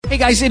Hey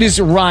guys, it is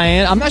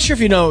Ryan. I'm not sure if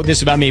you know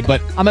this about me, but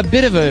I'm a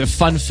bit of a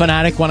fun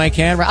fanatic when I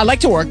can. I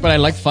like to work, but I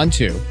like fun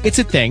too. It's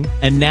a thing.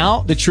 And now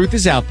the truth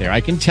is out there.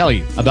 I can tell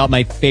you about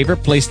my favorite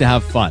place to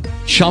have fun.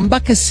 Chumba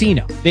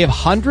Casino. They have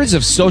hundreds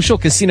of social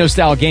casino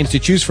style games to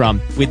choose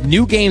from with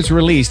new games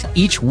released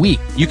each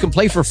week. You can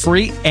play for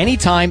free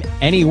anytime,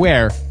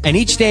 anywhere. And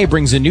each day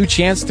brings a new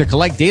chance to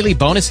collect daily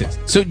bonuses.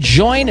 So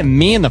join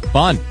me in the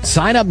fun.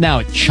 Sign up now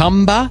at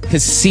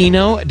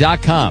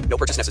ChumbaCasino.com. No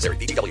purchase necessary.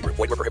 VGW Group.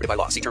 Void where prohibited by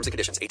law. See terms and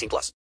conditions. 18+.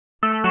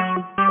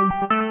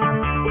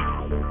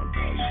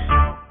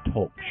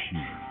 Talk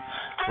shoes.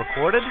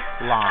 Recorded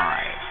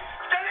live.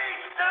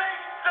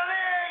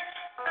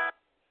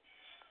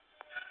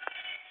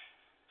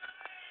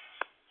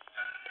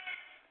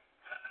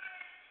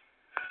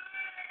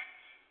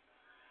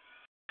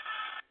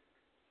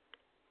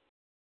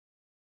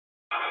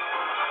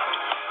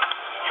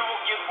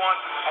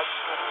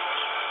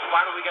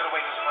 Why do we gotta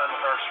wait this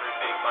anniversary,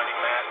 Big Money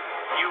Man?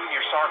 You and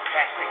your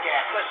sarcastic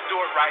ass. Let's do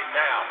it right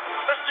now.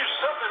 Let's do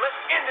something. Let's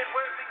end it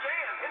where it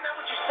began. Isn't that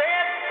what you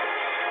said?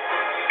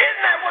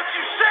 Isn't that what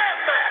you said,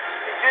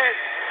 Matt? It is.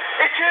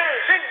 It is.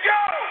 Then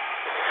go!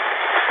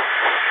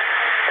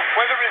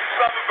 Whether it's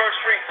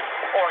anniversary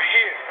or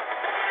here,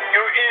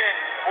 your end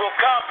will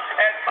come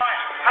at my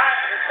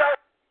height and so.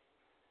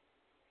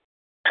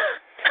 There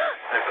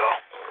you go.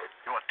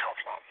 You want tough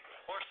love?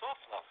 Or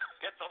soft love?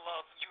 Get the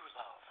love you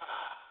love.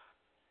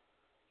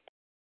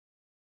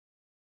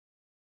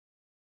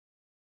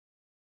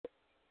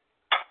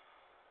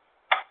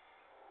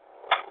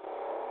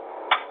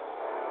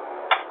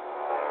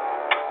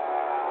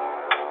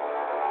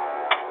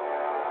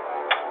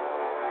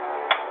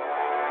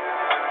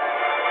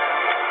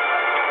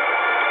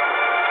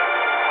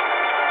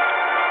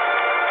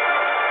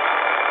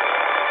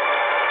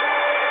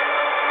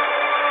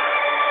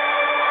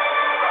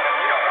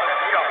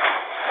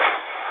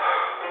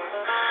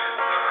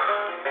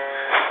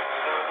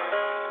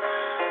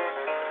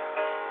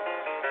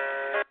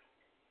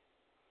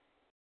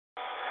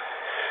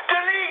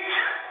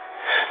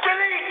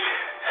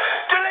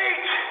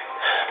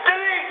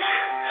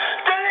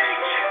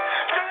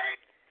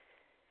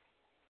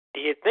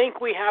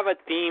 Think we have a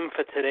theme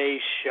for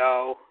today's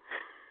show.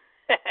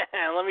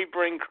 Let me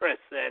bring Chris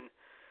in.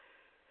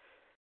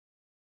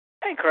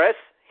 Hey, Chris,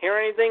 hear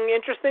anything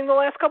interesting the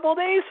last couple of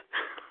days?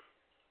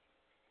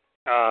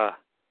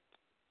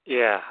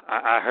 Yeah,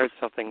 I heard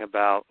something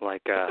about,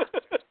 like,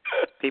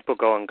 people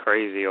going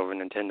crazy over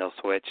Nintendo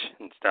Switch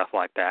and stuff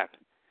like that.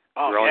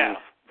 Oh,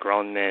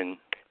 Grown men,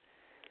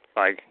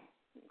 like,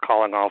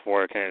 calling off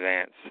work in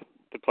advance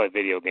to play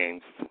video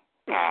games.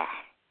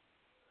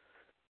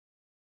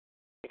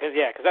 Because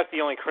that's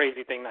the only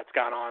crazy thing that's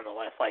gone on in the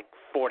last,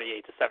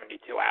 48 to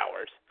 72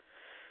 hours.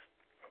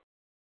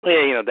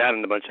 Yeah, that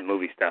and a bunch of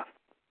movie stuff.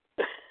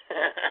 Let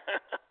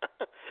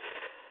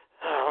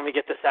me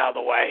get this out of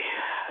the way.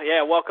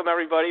 Yeah, welcome,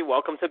 everybody.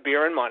 Welcome to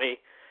Beer and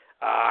Money.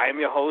 I am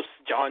your host,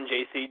 John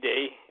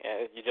JCD.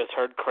 You just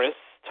heard Chris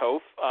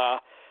Toph.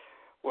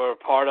 We're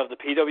part of the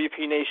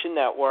PWP Nation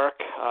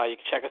Network. You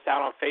can check us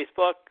out on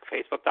Facebook,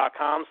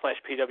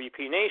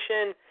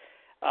 facebook.com/PWPNation,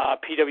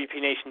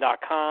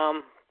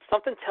 PWPNation.com.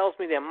 Something tells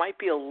me there might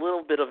be a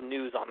little bit of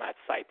news on that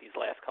site these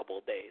last couple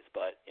of days,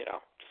 but,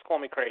 just call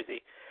me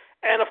crazy.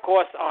 And, of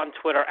course, on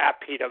Twitter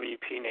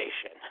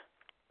 @PWPNation.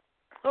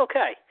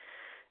 Okay,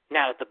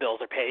 now that the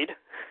bills are paid.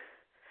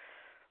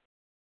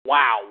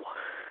 Wow.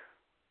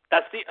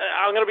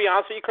 I'm going to be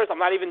honest with you, Chris, I'm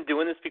not even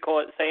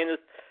saying this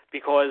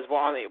because we're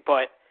on it,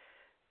 but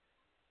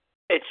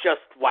it's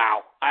just,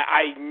 wow.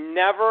 I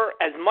never,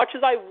 as much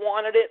as I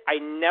wanted it, I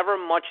never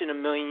much in a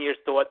million years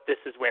thought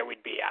this is where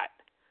we'd be at.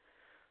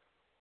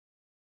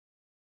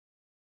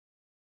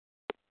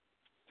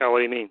 Oh, what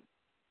do you mean?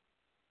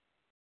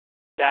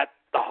 That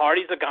the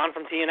Hardys are gone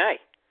from TNA.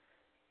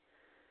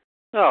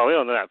 Oh, we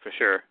don't know that for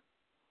sure.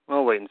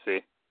 We'll wait and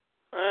see.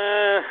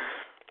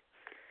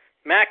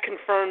 Matt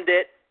confirmed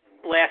it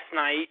last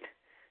night.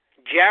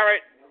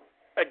 Jarrett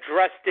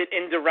addressed it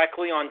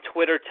indirectly on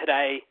Twitter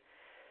today.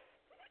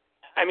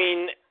 I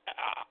mean,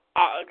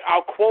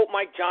 I'll quote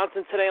Mike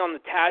Johnson today on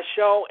the Taz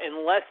show,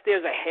 unless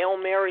there's a Hail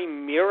Mary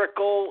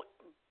miracle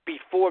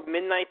before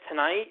midnight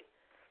tonight,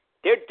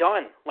 they're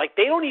done.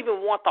 They don't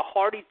even want the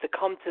Hardys to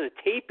come to the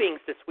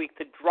tapings this week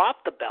to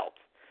drop the belts,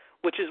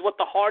 which is what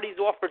the Hardys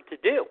offered to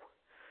do.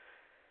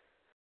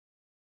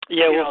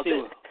 Yeah, we'll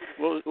see.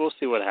 We'll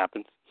see what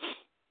happens.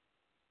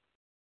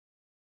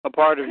 A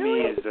part of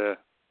me is,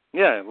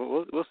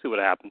 we'll see what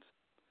happens.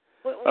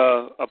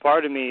 A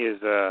part of me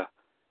is a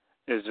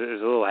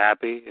little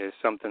happy. It's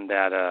something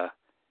that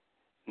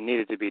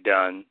needed to be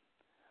done.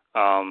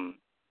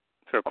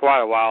 For quite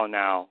a while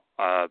now,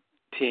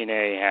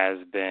 TNA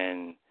has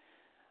been.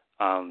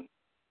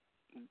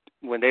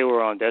 When they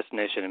were on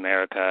Destination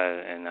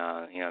America and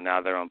now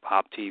they're on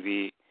Pop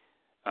TV,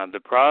 the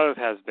product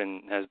has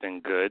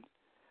been good,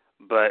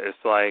 but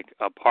it's like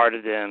a part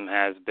of them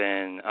has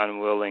been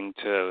unwilling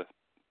to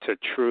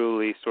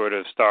truly sort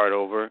of start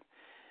over,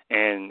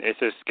 and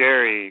it's a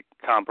scary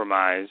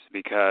compromise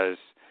because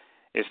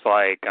it's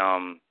like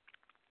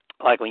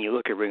like when you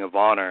look at Ring of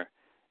Honor,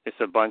 it's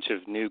a bunch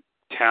of new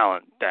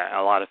talent that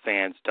a lot of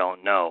fans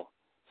don't know.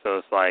 So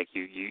it's like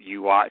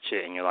you watch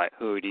it and you're like,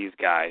 who are these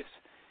guys?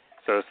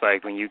 So it's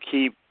like when you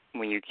keep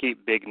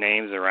big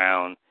names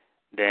around,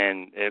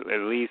 then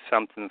it leaves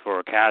something for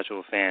a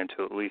casual fan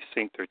to at least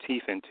sink their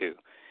teeth into.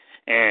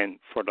 And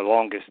for the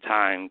longest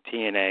time,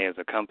 TNA as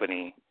a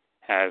company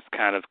has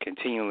kind of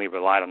continually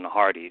relied on the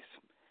Hardys.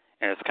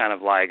 And it's kind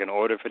of like in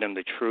order for them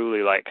to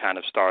truly like kind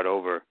of start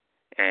over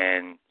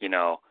and, you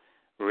know,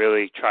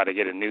 really try to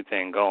get a new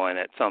thing going,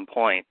 at some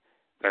point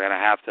they're going to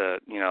have to,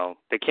 you know,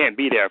 they can't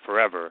be there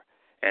forever.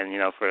 And, you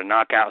know, for the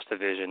Knockouts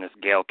division, it's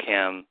Gail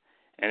Kim.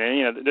 And then,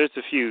 you know, there's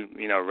a few,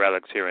 you know,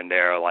 relics here and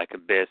there like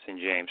Abyss and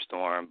James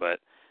Storm. But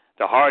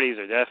the Hardys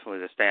are definitely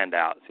the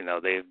standouts. You know,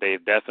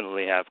 they've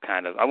definitely have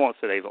kind of, I won't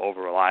say they've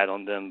over-relied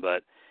on them,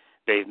 but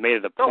they've made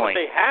it a point.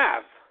 No, they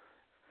have.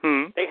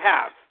 They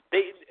have.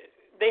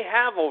 They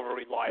have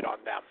over-relied on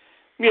them.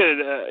 Yeah,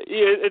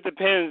 it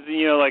depends.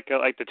 You know, like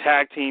the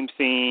tag team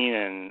scene,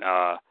 and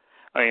I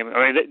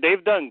mean,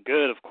 they've done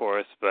good, of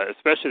course, but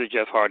especially the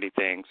Jeff Hardy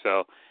thing.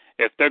 So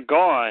if they're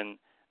gone,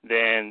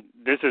 then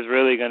this is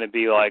really going to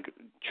be like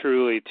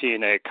truly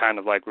TNA, kind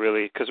of like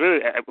really, because really,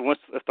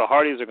 if the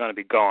Hardys are going to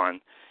be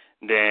gone,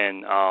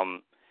 then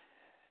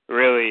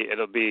really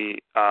it'll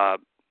be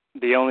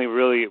the only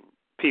really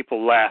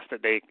people left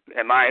that they,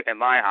 in my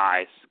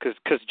eyes,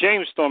 because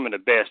James Storm and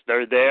Abyss,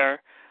 they're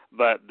there,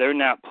 but they're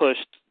not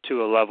pushed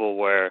to a level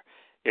where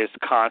it's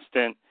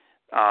constant.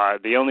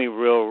 The only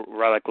real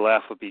relic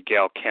left would be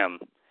Gail Kim.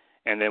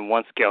 And then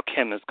once Gail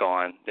Kim is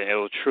gone, then it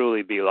will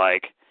truly be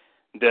like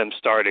them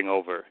starting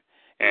over.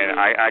 And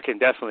I can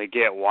definitely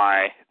get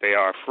why they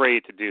are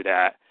afraid to do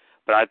that,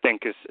 but I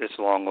think it's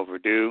long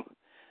overdue.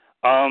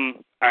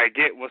 I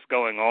get what's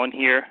going on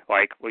here.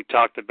 Like we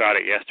talked about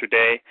it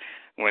yesterday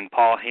when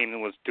Paul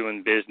Heyman was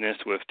doing business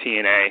with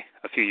TNA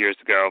a few years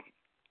ago.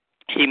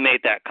 He made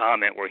that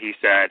comment where he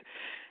said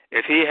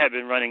if he had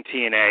been running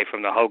TNA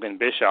from the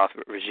Hogan-Bischoff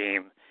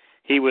regime,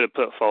 he would have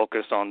put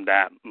focus on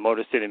that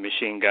Motor City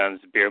Machine Guns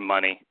Beer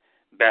Money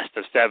Best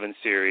of 7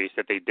 series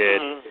that they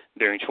did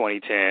during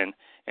 2010.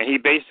 And he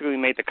basically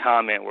made the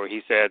comment where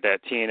he said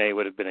that TNA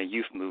would have been a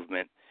youth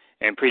movement.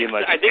 And pretty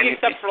much, I think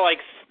except for like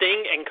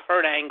Sting and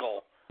Kurt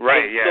Angle.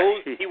 Right,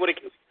 yeah. He would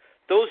have.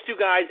 Those two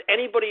guys.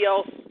 Anybody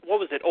else? What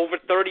was it? Over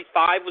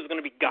 35 was going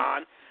to be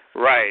gone.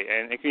 Right,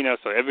 and you know,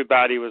 so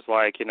everybody was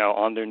like, you know,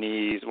 on their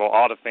knees. Well,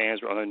 all the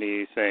fans were on their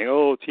knees saying,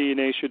 "Oh,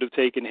 TNA should have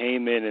taken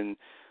Heyman and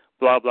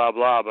blah blah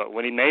blah." But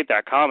when he made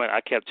that comment,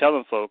 I kept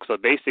telling folks, so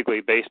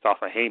basically, based off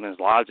of Heyman's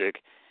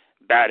logic,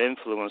 Bad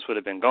Influence would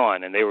have been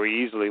gone, and they were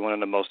easily one of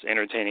the most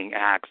entertaining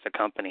acts the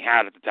company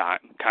had at the time.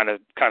 Kind of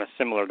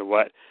similar to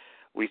what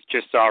we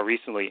just saw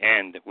recently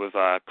end with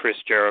Chris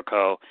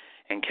Jericho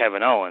and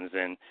Kevin Owens.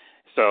 And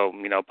so,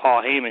 you know,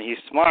 Paul Heyman, he's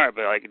smart,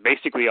 but like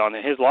basically on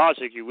his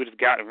logic, you would have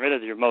gotten rid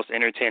of your most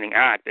entertaining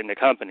act in the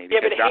company.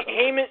 Yeah, but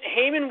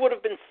Heyman would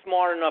have been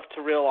smart enough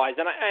to realize,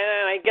 and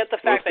I get the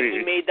fact that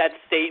he made that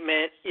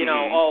statement, you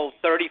know,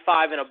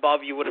 35 and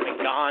above, you would have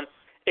been gone,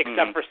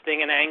 except for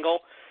Sting and Angle.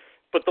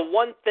 But the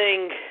one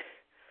thing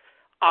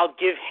I'll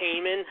give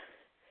Heyman,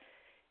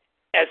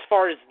 as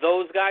far as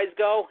those guys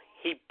go,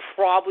 he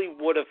probably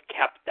would have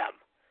kept them.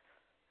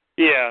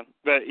 Yeah,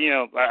 but you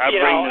know, I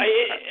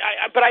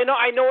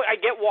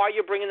get why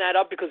you're bringing that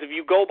up, because if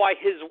you go by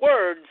his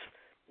words,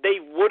 they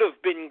would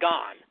have been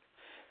gone.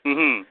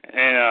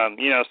 And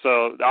you know,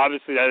 so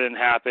obviously that didn't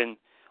happen,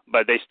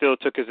 but they still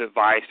took his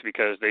advice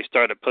because they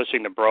started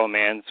pushing the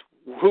Bromans,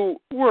 who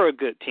were a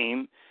good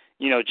team.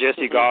 You know,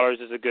 Jesse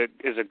Gallers is a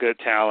good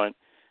talent.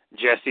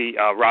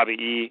 Robbie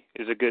E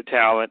is a good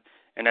talent,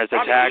 and as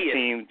a tag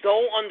team,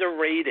 so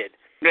underrated.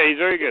 Yeah, he's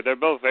very good. They're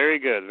both very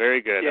good,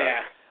 very good.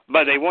 Yeah.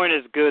 But they weren't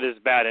as good as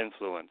Bad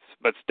Influence.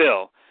 But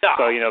still,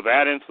 so you know,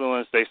 Bad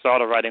Influence, they saw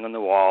the writing on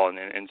the wall,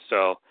 and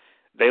so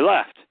they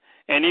left.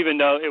 And even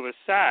though it was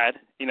sad,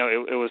 you know,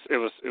 it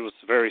was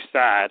very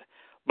sad.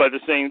 But at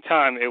the same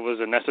time, it was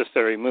a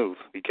necessary move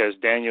because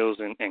Daniels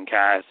and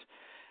Kaz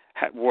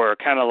were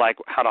kind of like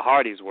how the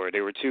Hardys were.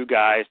 They were two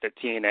guys that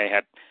TNA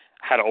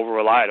had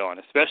over-relied on,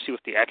 especially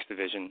with the X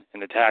division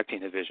and the tag team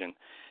division.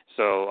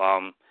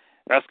 So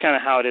that's kind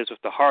of how it is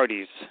with the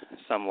Hardys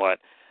somewhat.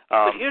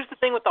 But here's the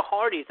thing with the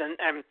Hardys, and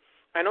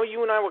I know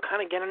you and I were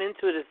kind of getting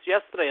into this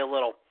yesterday a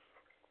little.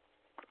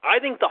 I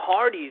think the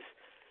Hardys,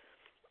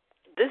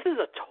 this is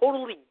a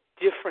totally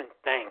different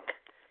thing.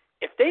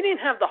 If they didn't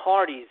have the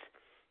Hardys,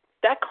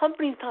 that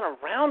company's not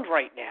around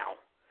right now.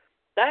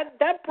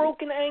 That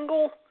Broken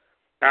Angle...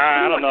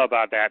 I don't know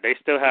about that. They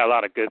still had a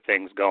lot of good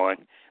things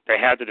going. They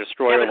had the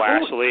Destroyer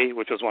Lashley,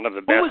 which was one of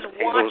the best.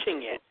 Who was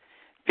watching it?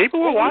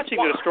 People were watching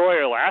the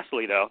Destroyer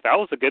Lashley, though. That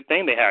was a good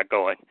thing they had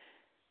going.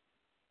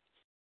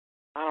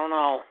 I don't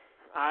know.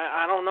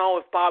 I don't know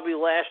if Bobby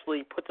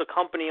Lashley puts a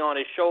company on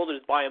his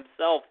shoulders by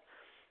himself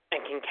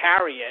and can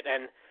carry it.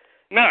 And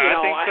no,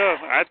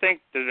 I think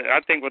so.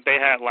 I think what they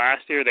had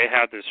last year, they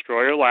had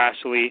Destroyer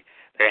Lashley,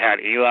 they had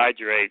Eli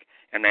Drake,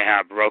 and they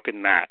had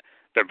Broken Matt.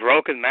 The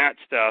Broken Matt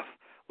stuff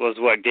was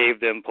what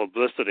gave them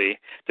publicity.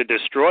 The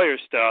Destroyer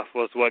stuff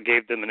was what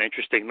gave them an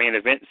interesting main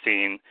event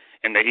scene.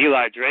 And the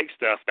Eli Drake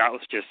stuff, that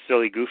was just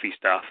silly, goofy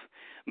stuff.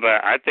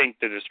 But I think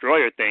the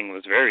Destroyer thing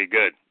was very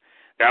good.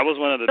 That was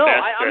one of the best.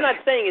 No, I'm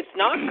not saying it's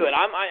not good.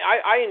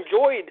 I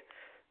enjoyed,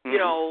 you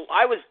know,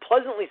 I was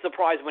pleasantly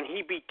surprised when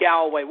he beat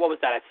Galloway. What was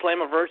that, at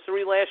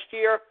Slammiversary last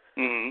year?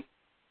 Mm-hmm.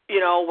 You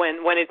know,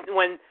 when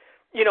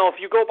you know, if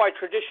you go by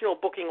traditional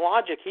booking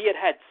logic, he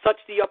had such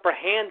the upper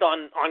hand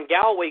on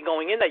Galloway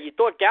going in that you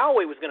thought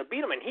Galloway was going to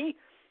beat him, and he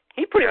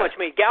pretty much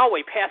made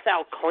Galloway pass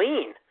out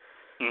clean.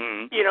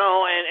 Mm-hmm. You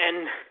know,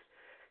 and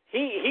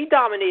he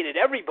dominated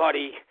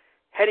everybody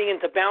heading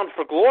into Bound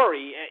for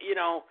Glory. You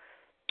know,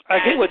 I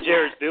think what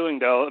Jared's doing,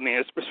 though, I mean,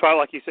 it's probably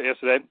like you said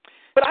yesterday.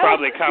 It's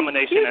probably a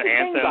combination of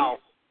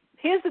Anthem.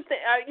 Here's the thing.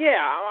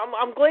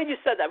 I'm glad you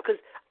said that, because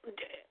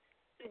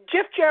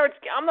Jeff Jarrett's.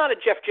 I'm not a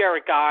Jeff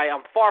Jarrett guy.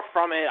 I'm far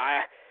from it.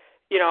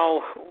 You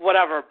know,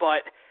 whatever.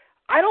 But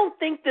I don't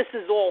think this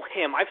is all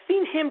him. I've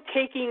seen him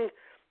taking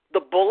the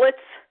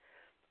bullets.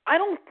 I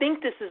don't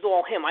think this is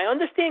all him. I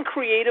understand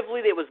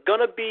creatively there was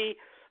going to be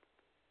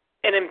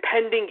an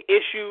impending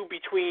issue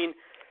between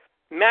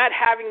Matt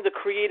having the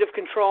creative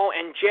control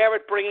and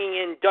Jarrett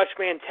bringing in Dutch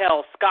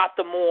Mantel, Scott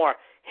D'Amore,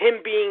 him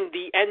being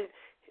the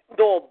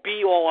end-all,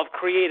 be-all of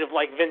creative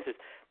like Vince's.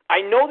 I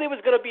know there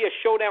was going to be a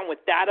showdown with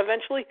that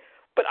eventually,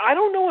 but I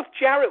don't know if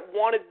Jarrett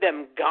wanted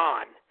them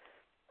gone.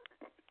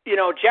 You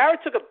know, Jarrett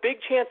took a big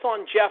chance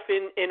on Jeff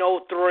in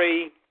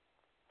 2003,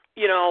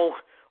 you know,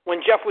 when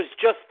Jeff was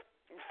just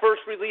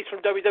first released from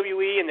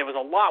WWE and there was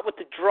a lot with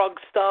the drug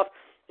stuff.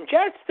 And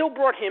Jarrett still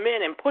brought him in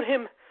and put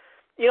him,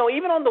 you know,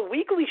 even on the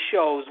weekly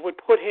shows would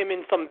put him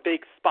in some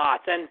big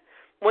spots. And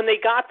when they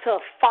got to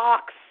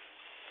Fox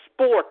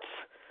Sports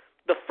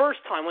the first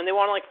time, when they were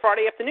on like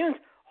Friday afternoons,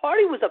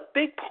 Hardy was a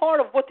big part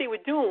of what they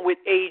were doing with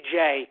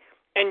AJ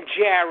and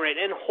Jarrett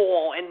and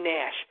Hall and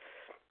Nash.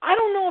 I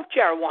don't know if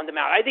Jarrett wanted them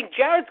out. I think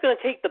Jarrett's going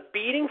to take the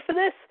beating for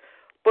this,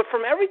 but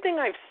from everything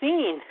I've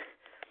seen,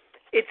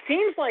 it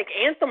seems like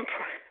Anthem,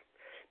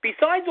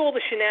 besides all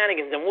the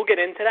shenanigans, and we'll get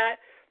into that,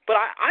 but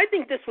I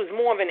think this was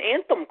more of an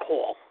Anthem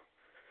call.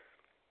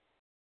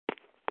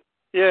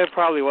 Yeah, it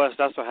probably was.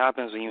 That's what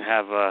happens when you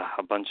have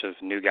a bunch of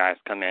new guys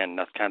come in.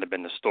 That's kind of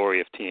been the story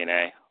of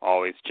TNA,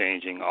 always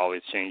changing.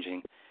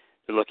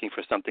 They're looking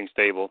for something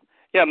stable.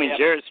 Yeah, I mean,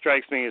 Jarrett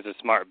strikes me as a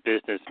smart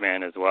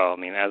businessman as well. I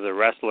mean, as a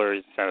wrestler,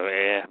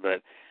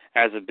 but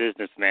as a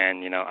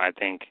businessman, you know, I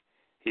think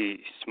he's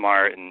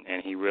smart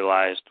and he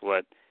realized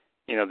what,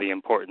 you know, the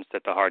importance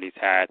that the Hardys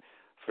had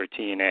for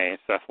TNA and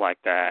stuff like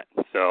that.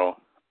 So,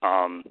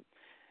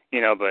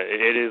 you know, but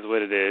it is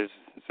what it is.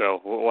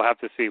 So we'll have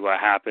to see what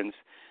happens.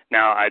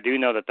 Now, I do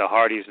know that the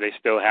Hardys, they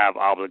still have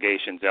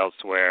obligations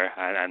elsewhere.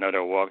 I know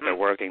they're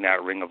working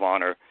that Ring of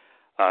Honor,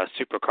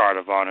 Supercard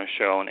of Honor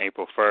show on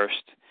April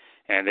 1st,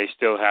 and they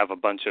still have a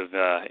bunch of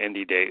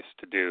indie dates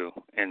to do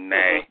in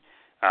May.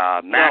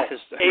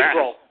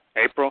 April.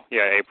 April?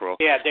 Yeah, April.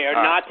 Yeah, they are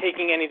not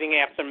taking anything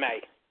after May.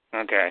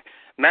 Okay.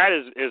 Matt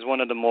is one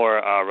of the more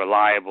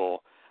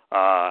reliable,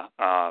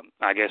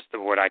 I guess the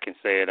word I can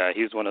say it,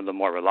 he's one of the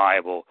more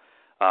reliable,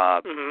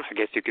 I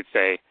guess you could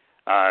say,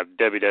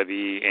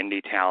 WWE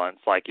indie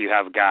talents. Like you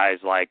have guys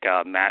like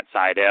Matt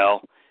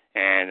Sydal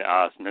and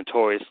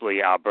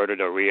notoriously Alberto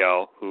Del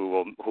Rio who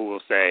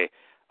will say,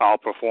 I'll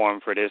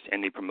perform for this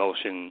indie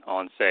promotion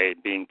on, say,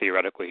 being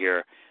theoretical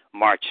here,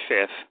 March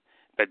 5th.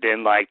 But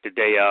then like the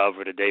day of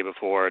or the day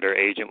before, their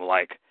agent will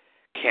like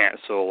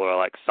cancel or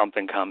like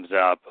something comes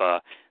up.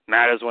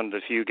 Matt is one of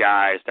the few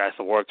guys that's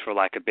worked for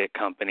like a big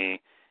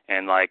company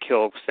and like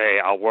he'll say,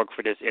 I'll work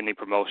for this indie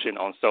promotion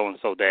on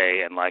so-and-so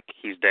day, and like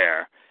he's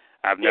there.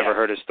 I've never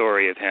heard a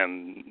story of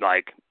him,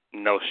 like,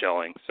 no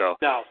showing. So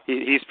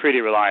he's pretty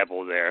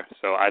reliable there.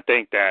 So I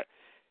think that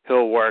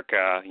he'll work,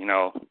 you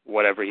know,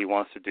 whatever he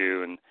wants to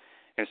do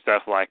and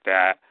stuff like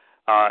that.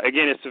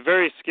 Again, it's a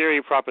very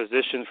scary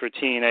proposition for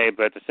TNA,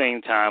 but at the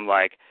same time,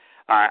 like,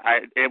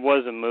 it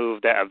was a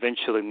move that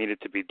eventually needed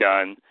to be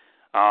done.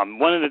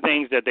 One of the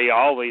things that they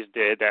always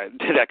did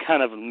that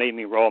kind of made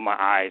me roll my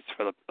eyes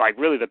for,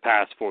 really the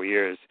past 4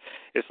 years,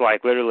 is,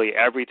 like, literally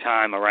every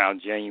time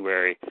around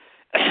January,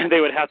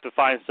 they would have to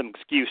find some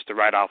excuse to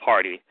write off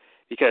Hardy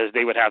because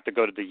they would have to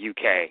go to the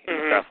UK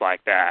and stuff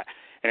like that.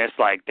 And it's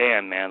like,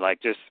 damn, man, like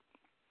just,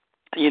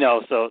 you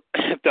know, so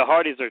if the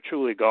Hardys are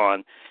truly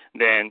gone,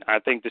 then I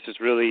think this is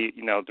really,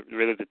 you know,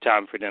 really the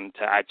time for them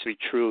to actually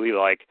truly,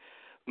 like,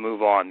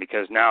 move on,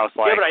 because now it's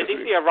like... Yeah, but I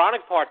think the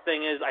ironic part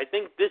thing is I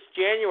think this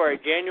January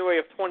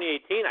of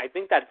 2018, I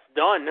think that's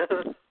done.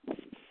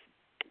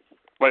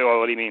 Wait,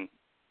 what do you mean?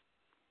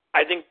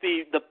 I think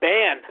the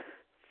ban...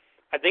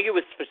 I think it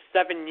was for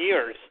 7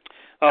 years.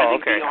 Oh, I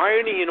think okay. The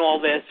irony in all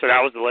this. So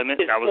that was the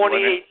limit. That was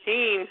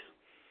 2018.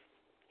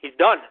 He's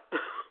done.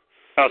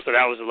 Oh, so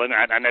that was the limit.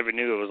 I never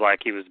knew it was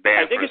like he was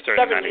banned for a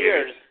certain amount of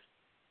years.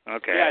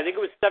 Okay. Yeah, I think it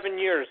was 7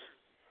 years.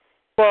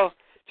 Well,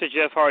 to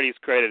Jeff Hardy's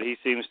credit, he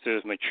seems to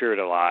have matured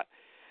a lot,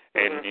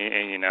 and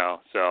you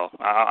know, so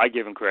I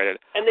give him credit.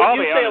 And they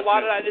do say a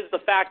lot of that is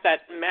the fact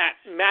that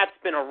Matt's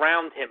been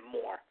around him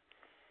more.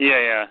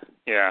 Yeah.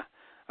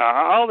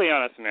 I'll be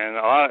honest, man.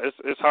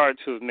 It's hard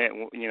to admit,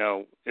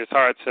 it's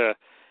hard to,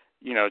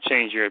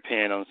 change your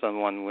opinion on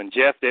someone. When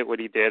Jeff did what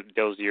he did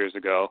those years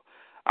ago,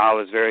 I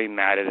was very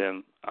mad at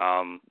him.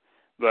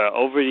 But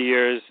over the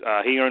years,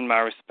 he earned my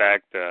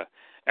respect.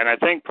 And I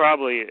think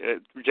probably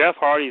Jeff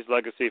Hardy's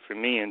legacy for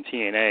me in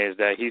TNA is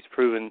that he's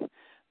proven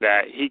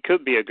that he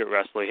could be a good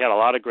wrestler. He had a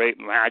lot of great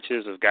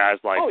matches with guys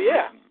like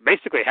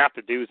basically half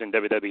the dudes in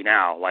WWE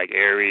now, like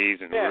Aries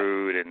and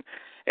Rude and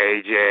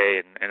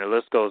AJ, and the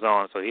list goes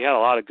on. So he had a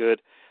lot of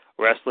good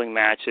wrestling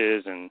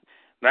matches, and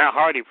Matt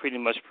Hardy pretty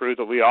much proved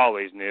what we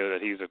always knew,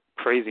 that he's a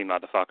crazy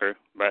motherfucker.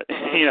 But,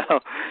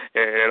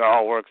 it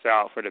all works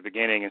out for the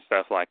beginning and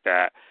stuff like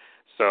that.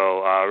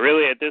 So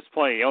really at this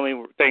point, the only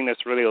thing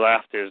that's really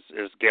left is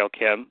Gail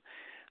Kim.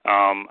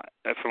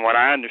 From what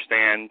I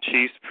understand,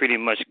 she's pretty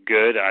much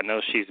good. I know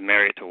she's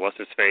married to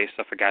what's-his-face.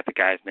 I forgot the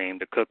guy's name,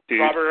 the cook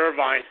dude. Robert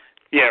Irvine.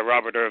 Yeah,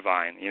 Robert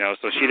Irvine.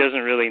 So she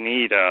doesn't really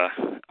need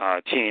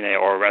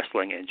TNA or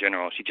wrestling in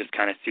general. She just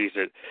kind of sees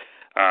it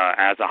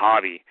as a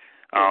hobby.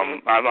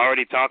 I've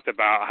already talked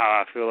about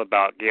how I feel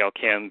about Gail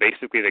Kim.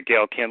 Basically, the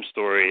Gail Kim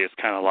story is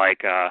kind of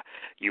like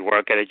you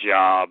work at a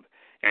job,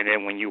 and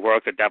then when you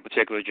worked at that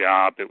particular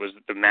job,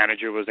 the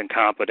manager was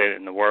incompetent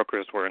and the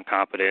workers were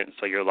incompetent,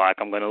 so you're like,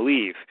 I'm going to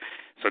leave.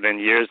 So then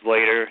years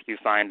later, you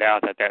find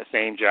out that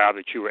same job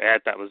that you were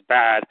at that was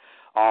bad,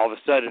 all of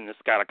a sudden it's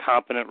got a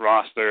competent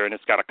roster and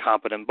it's got a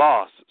competent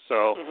boss.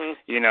 So,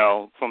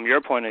 from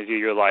your point of view,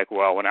 you're like,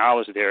 well, when I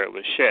was there, it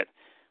was shit,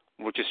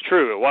 which is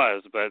true, it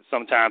was, but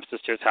sometimes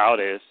it's just how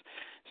it is.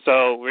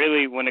 So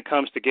really, when it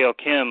comes to Gail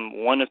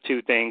Kim, one of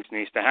two things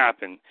needs to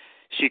happen.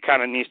 She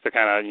kind of needs to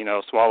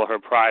swallow her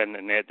pride and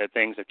admit that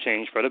things have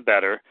changed for the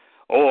better,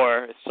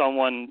 or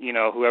someone,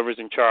 whoever's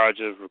in charge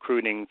of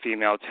recruiting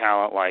female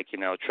talent like,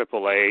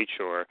 Triple H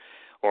or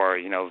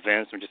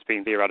Vince, I'm just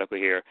being theoretical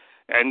here.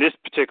 In this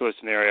particular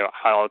scenario,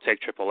 I'll take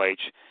Triple H.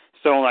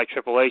 Someone like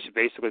Triple H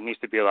basically needs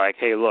to be like,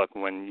 hey, look,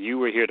 when you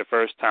were here the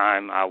first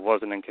time, I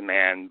wasn't in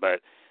command,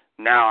 but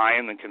now I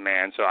am in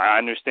command. So I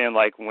understand,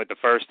 like, with the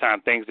first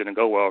time things didn't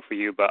go well for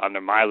you, but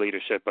under my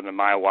leadership, under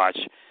my watch,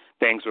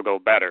 things will go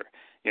better.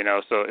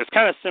 So it's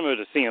kind of similar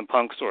to CM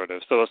Punk, sort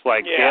of. So it's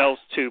like Gail's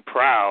too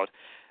proud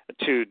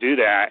to do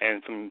that,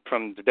 and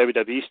from the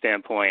WWE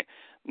standpoint,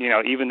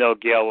 even though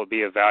Gail will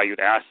be a valued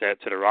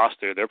asset to the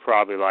roster, they're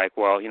probably like,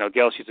 well,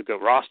 Gail, she's a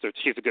good roster,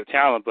 she's a good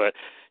talent, but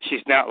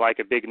she's not like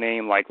a big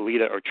name like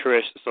Lita or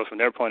Trish. So from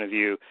their point of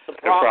view,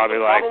 they're probably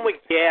like... The problem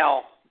with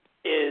Gail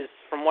is,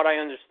 from what I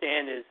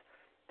understand, is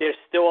there's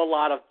still a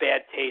lot of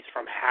bad taste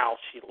from how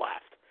she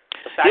left.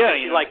 The fact that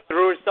she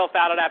threw herself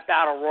out of that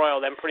battle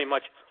royal, then pretty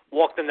much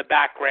walked in the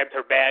back, grabbed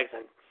her bags,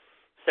 and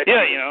said,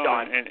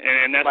 done.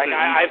 And that's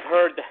I've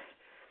heard that.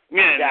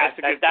 Yeah, that's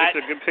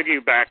a good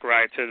piggyback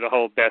right to the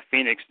whole Beth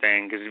Phoenix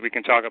thing, because we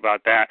can talk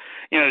about that.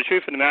 The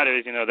truth of the matter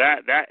is,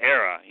 that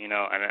era, and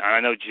I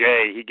know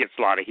Jay, he gets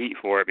a lot of heat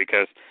for it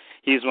because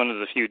he's one of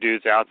the few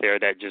dudes out there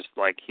that just,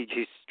 like, he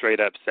straight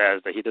up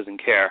says that he doesn't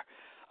care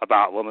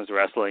about women's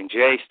wrestling.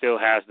 Jay still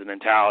has the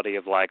mentality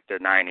of, like, the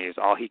 90s.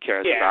 All he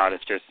cares about is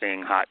just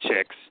seeing hot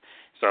chicks.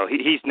 So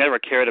he's never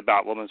cared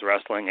about women's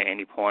wrestling at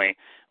any point,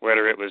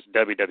 whether it was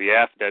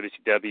WWF,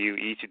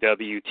 WCW,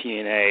 ECW,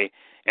 TNA,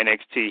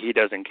 NXT. He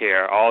doesn't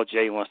care. All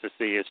Jay wants to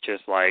see is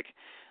just like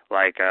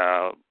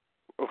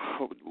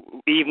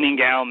evening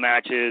gown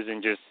matches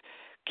and just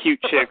cute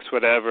chicks,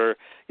 whatever.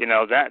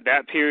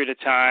 That period of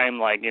time,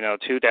 like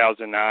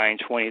 2009,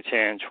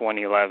 2010,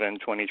 2011,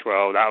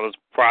 2012. That was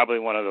probably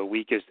one of the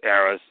weakest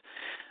eras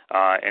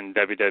in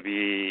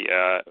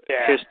WWE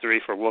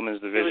history for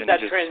women's division. It was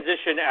that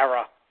transition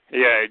era.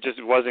 Yeah, it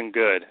just wasn't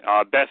good.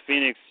 Beth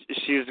Phoenix,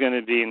 she's going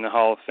to be in the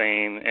Hall of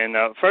Fame. And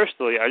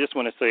firstly, I just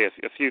want to say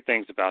a few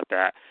things about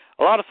that.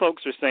 A lot of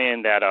folks are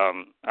saying that.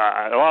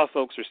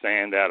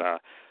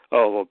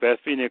 Beth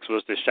Phoenix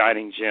was the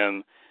shining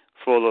gem,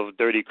 full of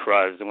dirty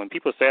cruds. And when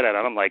people say that,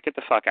 I'm like, get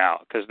the fuck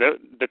out, because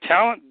the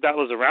talent that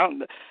was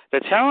around, the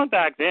talent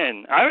back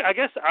then. I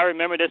guess I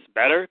remember this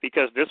better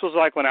because this was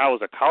like when I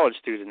was a college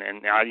student,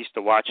 and I used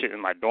to watch it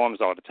in my dorms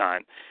all the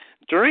time.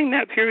 During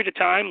that period of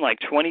time,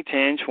 like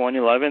 2010,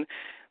 2011,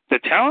 the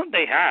talent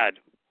they had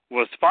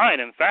was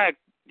fine. In fact,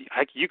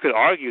 you could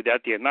argue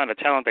that the amount of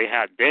talent they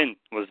had then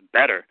was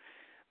better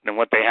than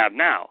what they have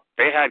now.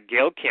 They had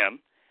Gail Kim,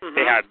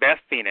 they had Beth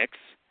Phoenix,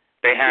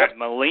 they had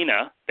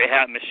Melina, they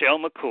had Michelle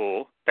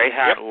McCool, they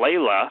had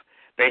Layla,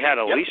 they had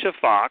Alicia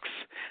Fox,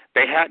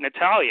 they had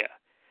Natalia.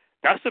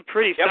 That's a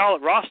pretty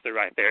solid roster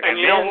right there. And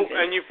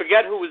you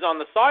forget who was on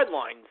the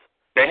sidelines.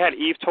 They had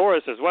Eve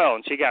Torres as well,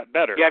 and she got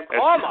better. You had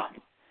Karma.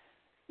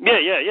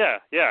 Yeah.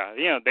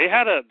 They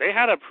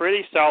had a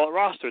pretty solid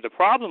roster. The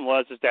problem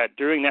was that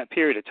during that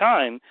period of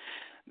time,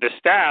 the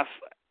staff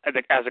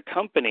as a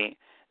company,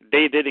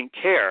 they didn't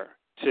care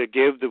to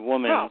give the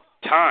women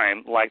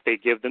time like they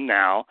give them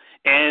now,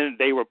 and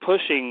they were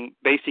pushing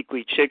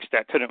basically chicks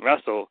that couldn't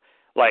wrestle,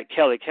 like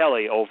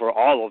Kelly over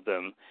all of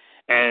them.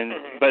 And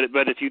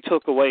but if you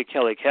took away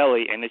Kelly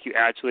and if you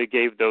actually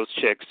gave those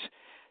chicks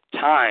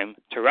time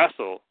to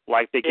wrestle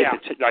like they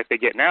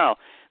get now,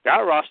 that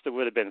roster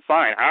would have been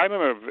fine. I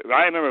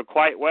remember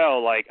quite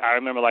well. Like I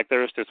remember, like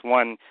there was this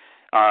one.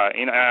 I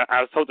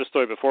was told the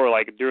story before.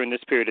 Like during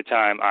this period of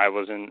time, I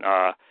was in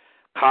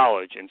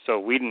college, and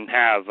so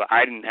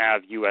I didn't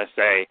have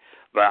USA,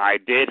 but I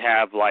did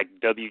have like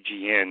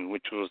WGN,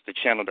 which was the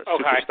channel that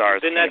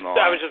Superstars came on.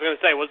 I was just going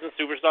to say, wasn't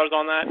Superstars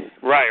on that?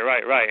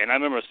 Right. And I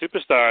remember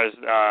Superstars,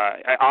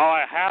 all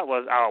I had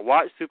was I would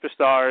watch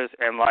Superstars,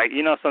 and like,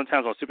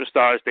 sometimes on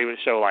Superstars they would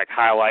show like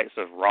highlights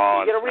of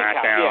Raw and SmackDown.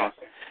 Recap, yeah.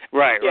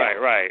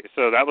 Right.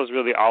 So that was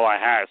really all I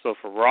had. So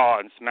for Raw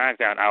and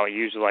SmackDown, I would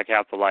usually like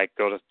have to like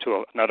go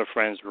to another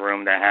friend's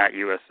room that had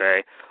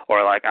USA,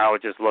 or like I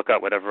would just look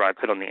up whatever I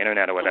could on the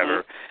internet or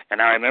whatever.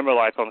 And I remember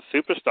like on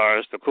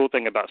Superstars, the cool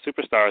thing about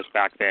Superstars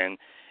back then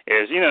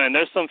is, and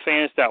there's some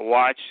fans that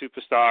watch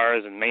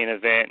Superstars and Main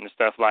Event and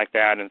stuff like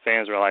that, and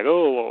fans are like,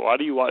 oh, well, why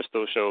do you watch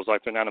those shows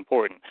like they're not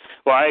important?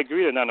 Well, I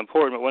agree they're not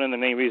important, but one of the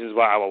main reasons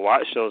why I would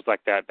watch shows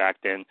like that back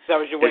then. That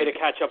was your way to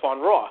catch up on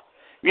Raw.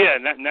 Yeah,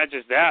 not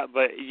just that,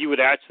 but you would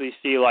actually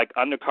see like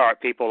undercard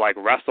people like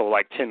wrestle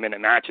like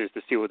 10-minute matches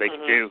to see what they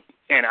could do.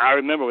 And I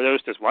remember there was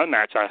this one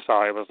match I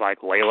saw. It was like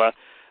Layla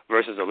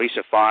versus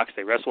Alicia Fox.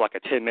 They wrestled like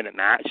a 10-minute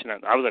match,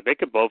 and I was like, they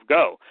could both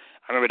go.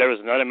 I remember there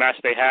was another match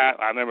they had.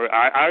 I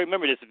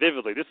remember this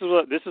vividly. This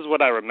is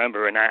what I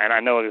remember, and I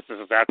know this is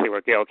exactly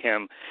where Gail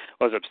Kim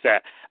was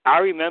upset. I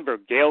remember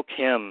Gail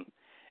Kim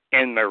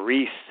and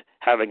Maurice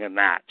having a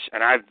match,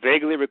 and I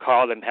vaguely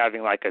recall them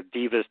having like a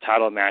Divas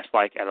title match,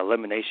 like at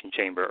Elimination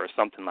Chamber or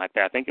something like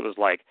that. I think it was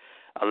like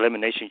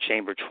Elimination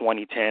Chamber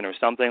 2010 or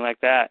something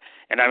like that.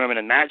 And I remember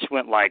the match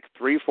went like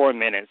 3-4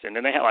 minutes, and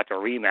then they had like a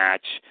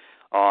rematch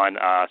on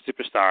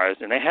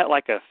Superstars, and they had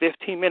like a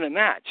 15-minute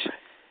match.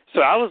 So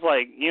I was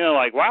like,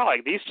 wow,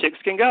 like these chicks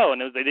can go,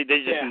 and they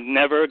just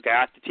never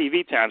got the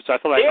TV time. So I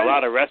feel like a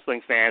lot of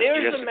wrestling fans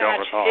just don't recall.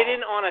 There's a match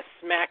hidden on a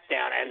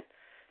SmackDown, and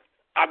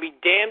I'll be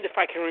damned if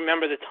I can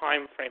remember the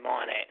time frame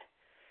on it.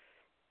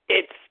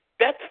 It's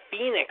Beth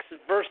Phoenix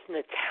versus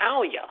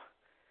Natalya.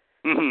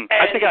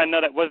 I think I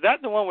know that. Was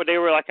that the one where they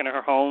were like in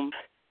her home?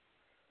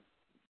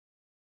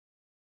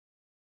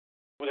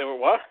 They were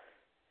what?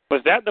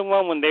 Was that the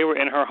one when they were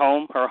in her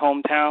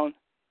hometown?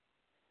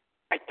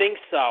 I think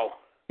so.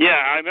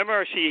 Yeah, I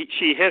remember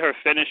she hit her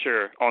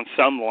finisher on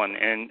someone,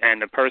 and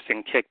the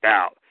person kicked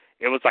out.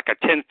 It was like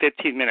a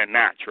 10-15 minute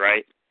match,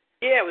 right?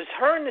 Yeah, it was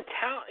her and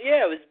Natalya.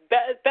 Yeah, it was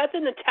Beth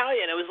and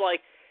Natalya, and it was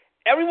like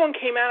everyone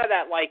came out of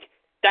that like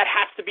that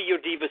has to be your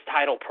Divas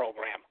title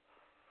program.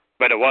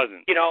 But it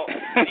wasn't. And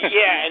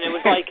it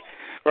was like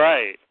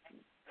right.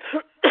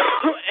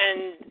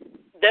 And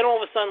then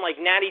all of a sudden, like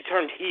Natty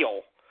turned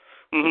heel.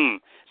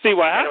 See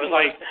what happened?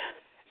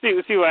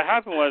 See what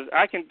happened was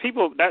I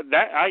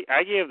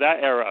give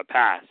that era a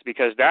pass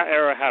because that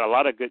era had a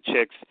lot of good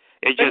chicks.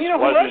 It just who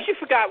else you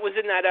forgot was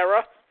in that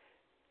era?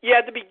 You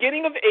had the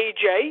beginning of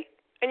AJ.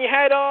 And you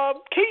had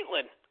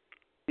Caitlyn.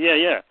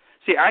 Yeah.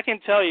 See, I can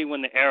tell you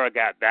when the era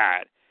got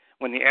bad.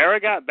 When the era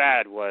got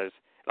bad was,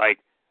 like,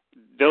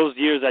 those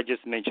years I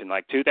just mentioned,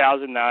 like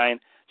 2009,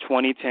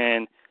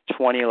 2010,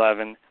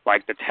 2011.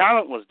 Like, the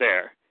talent was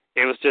there.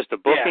 It was just the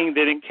booking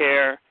didn't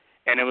care,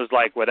 and it was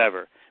like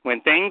whatever.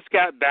 When things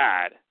got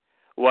bad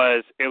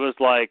it was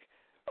like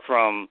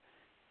from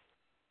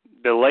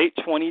the late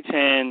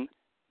 2010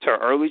 to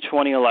early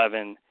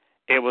 2011,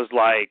 it was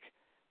like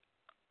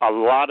a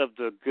lot of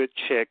the good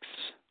chicks,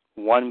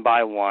 one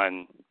by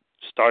one,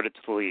 started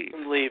to leave.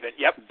 Leave it,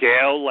 yep.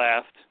 Gail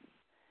left.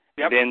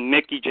 Yep. Then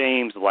Mickie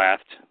James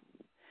left.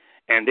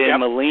 And then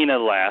Melina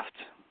left.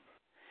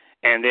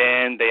 And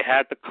then they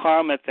had the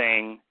Karma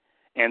thing,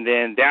 and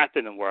then that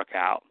didn't work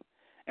out.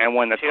 And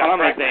when the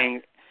Karma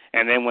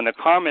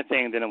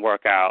thing didn't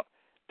work out,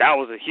 that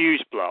was a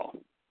huge blow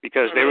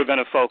because they were going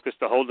to focus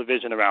the whole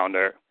division around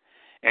her.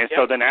 And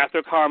so then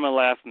after Karma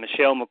left,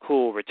 Michelle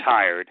McCool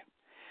retired.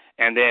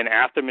 And then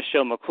after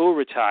Michelle McCool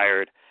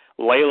retired,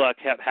 Layla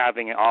kept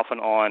having an off and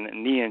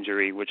on knee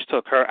injury, which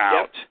took her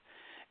out.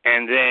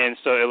 And then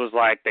so it was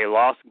like they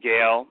lost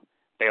Gail,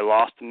 they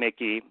lost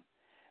Mickie,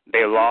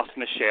 they lost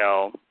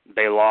Michelle,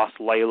 they lost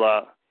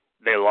Layla,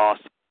 they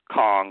lost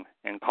Kong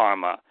and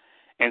Karma.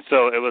 And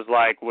so it was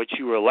like what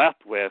you were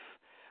left with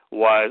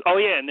was,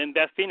 and then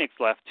Beth Phoenix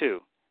left too.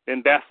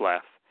 Then Beth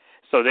left.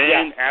 So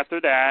then after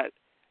that,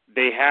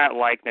 they had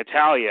like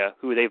Natalya,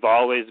 who they've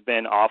always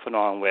been off and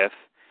on with.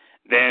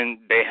 Then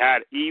they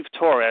had Eve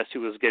Torres,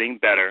 who was getting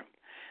better.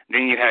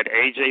 Then you had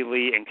AJ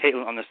Lee and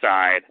Caitlyn on the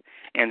side.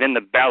 And then the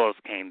Bellas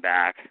came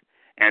back.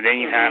 And then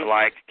you had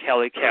like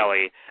Kelly.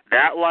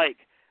 That late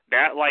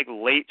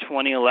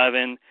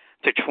 2011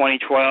 to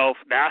 2012,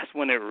 that's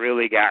when it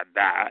really got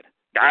bad.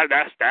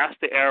 That's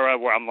the era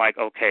where I'm like,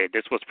 okay,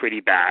 this was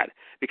pretty bad.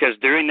 Because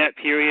during that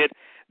period,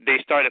 they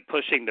started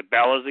pushing the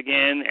Bellas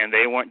again, and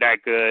they weren't that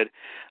good.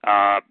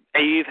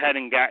 Eve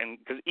hadn't gotten,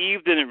 because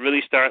Eve didn't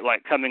really start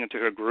like coming into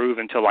her groove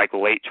until like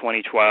late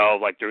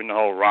 2012, like during the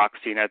whole Rock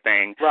Cena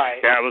thing.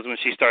 Right. That was when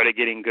she started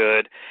getting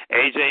good.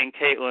 AJ and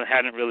Caitlyn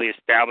hadn't really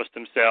established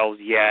themselves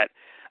yet.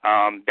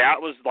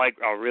 That was like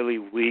a really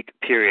weak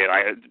period.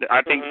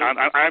 I think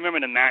I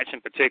remember the match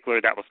in particular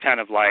that was kind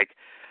of like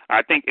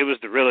I think it was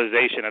the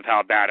realization of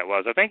how bad it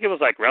was. I think it was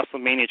like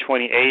WrestleMania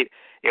 28.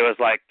 It was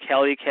like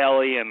Kelly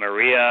and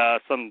Maria,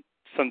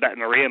 that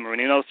Maria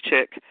Menounos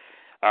chick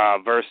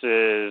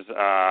versus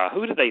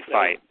who did they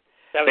fight?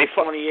 That was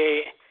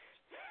 28.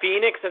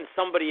 Phoenix and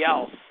somebody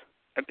else.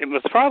 It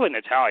was probably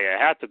Natalia. It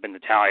had to have been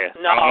Natalia.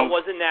 No, it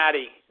wasn't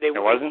Natty.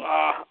 It wasn't?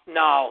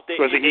 No.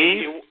 Was it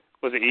Eve?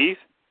 Was it Eve?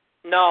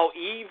 No,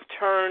 Eve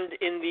turned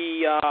in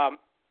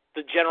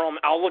the general.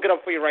 I'll look it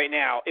up for you right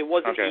now. It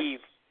wasn't Eve.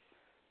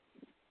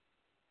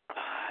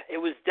 It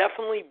was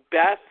definitely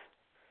Beth.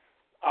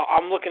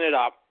 I'm looking it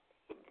up.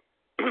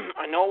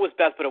 I know it was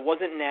Beth, but it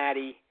wasn't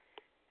Natty,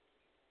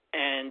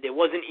 and it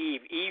wasn't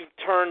Eve. Eve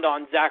turned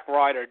on Zack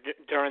Ryder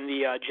during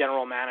the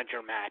general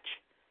manager match.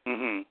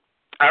 Mm-hmm.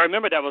 I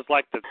remember that was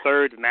like the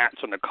third match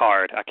on the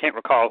card. I can't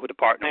recall who the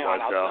partner Hang on,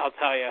 was, though. I'll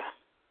tell you.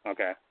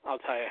 Okay. I'll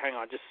tell you. Hang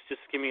on, just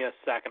give me a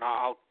second.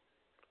 I'll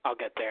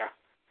get there.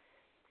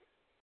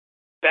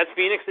 Beth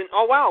Phoenix and it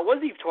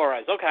was Eve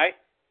Torres. Okay.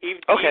 Eve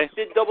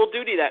did double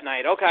duty that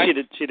night. Okay.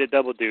 She did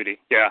double duty.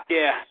 Yeah.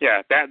 Yeah.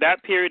 Yeah.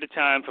 That period of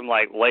time from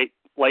like late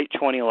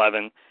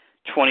 2011,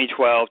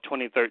 2012,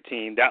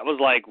 2013. That was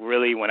like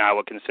really when I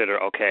would consider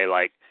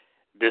like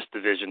this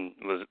division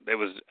was.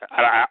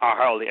 I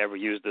hardly ever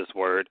use this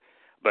word,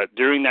 but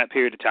during that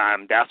period of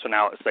time, that's when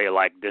I would say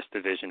like this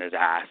division is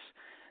ass.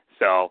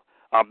 So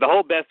the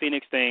whole Beth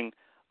Phoenix thing.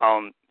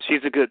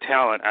 She's a good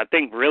talent. I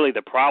think really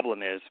the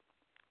problem is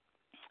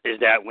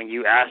that when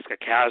you ask a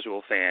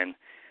casual fan,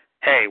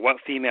 hey, what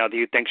female do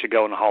you think should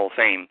go in the Hall of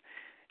Fame?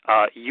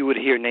 You would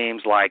hear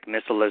names like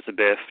Miss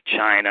Elizabeth,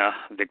 Chyna,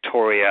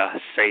 Victoria,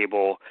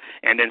 Sable,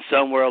 and then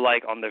somewhere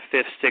like on the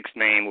 5th, 6th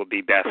name would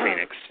be Beth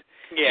Phoenix.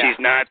 Yeah. She's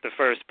not the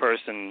first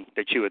person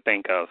that you would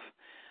think of.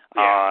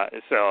 Yeah.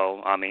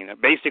 So, I mean,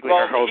 basically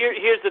well, her whole...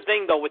 here's the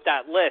thing, though, with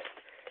that list,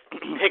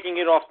 picking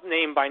it off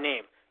name by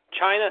name.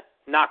 Chyna,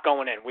 not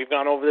going in. We've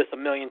gone over this a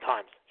million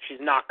times. She's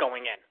not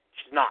going in.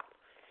 She's not.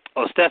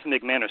 Well, Stephanie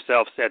McMahon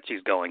herself said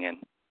she's going in.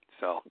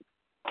 So,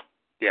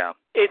 yeah.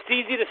 It's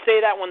easy to say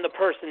that when the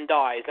person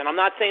dies, and I'm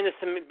not saying this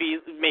to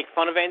make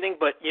fun of anything,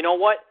 but you know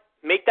what?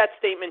 Make that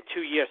statement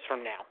 2 years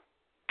from now.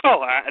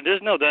 Oh,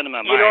 there's no doubt in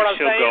my mind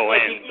she'll go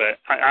in, but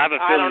I have a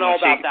feeling I don't know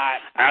about that.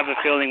 I have a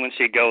feeling when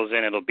she goes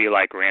in, it'll be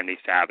like Randy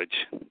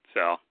Savage.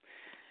 So,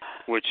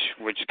 which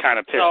kind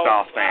of pissed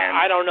off fans.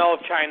 I don't know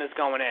if Chyna's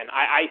going in.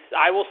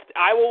 I will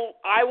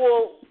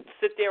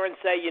sit there and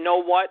say, you know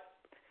what?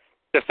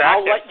 The fact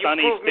I'll that let you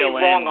Sunny's prove me still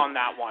wrong in, on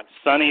that one.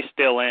 Sunny's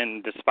still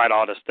in, despite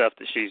all the stuff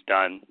that she's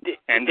done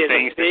and the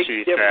things that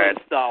she said.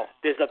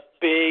 There's a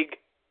big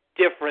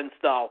difference,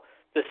 though.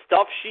 The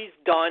stuff she's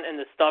done and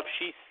the stuff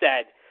she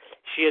said,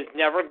 she has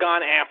never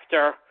gone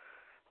after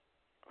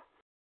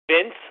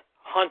Vince,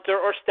 Hunter,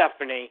 or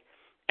Stephanie,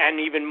 and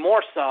even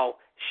more so,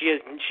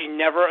 she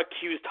never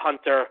accused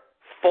Hunter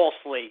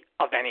falsely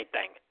of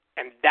anything,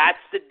 and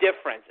that's the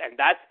difference, and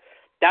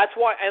that's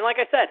why. And like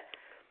I said,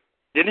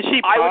 didn't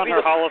she pawn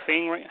her Hall of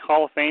Fame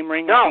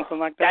ring or something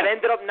like that? That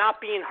ended up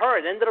not being her.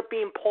 It ended up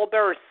being Paul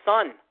Bearer's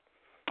son.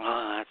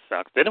 Oh, that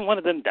sucks. Didn't one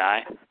of them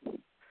die?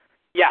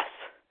 Yes.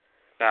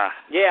 Ah.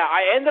 Yeah,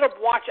 I ended up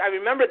watching. I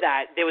remember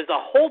that there was a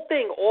whole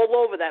thing all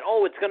over that.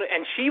 Oh, it's gonna.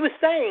 And she was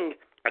saying,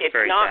 "It's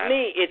not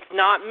me. It's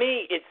not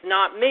me. It's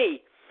not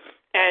me."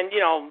 And you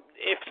know,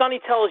 if Sonny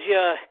tells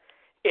you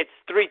it's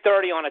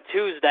 3:30 on a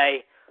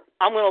Tuesday,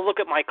 I'm gonna look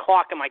at my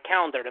clock and my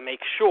calendar to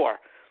make sure.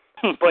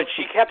 But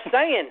she kept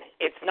saying,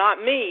 "It's not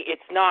me.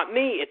 It's not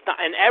me. It's not."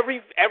 And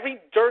every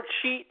dirt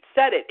sheet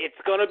said it. It's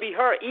gonna be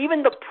her.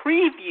 Even the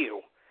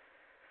preview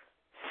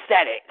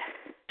said it.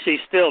 She's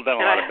still done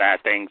a lot of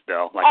bad things,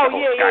 though, like the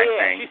whole Sky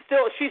thing.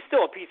 She's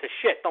still a piece of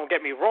shit. Don't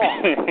get me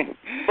wrong.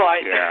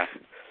 But yeah,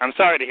 I'm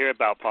sorry to hear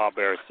about Paul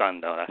Bearer's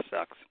son, though. That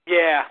sucks.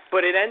 Yeah,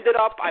 but it ended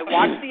up. I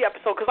watched the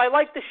episode because I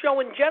like the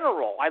show in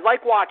general. I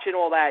like watching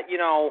all that,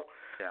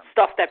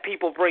 stuff that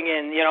people bring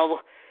in,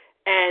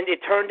 And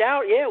it turned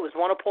out, it was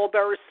one of Paul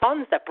Bearer's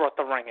sons that brought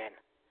the ring in,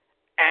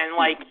 and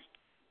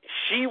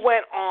she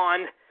went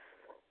on.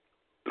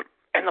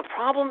 And the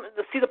problem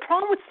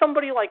with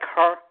somebody like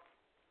her.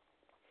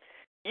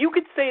 You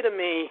could say to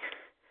me,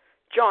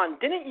 John,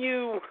 didn't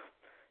you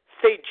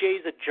say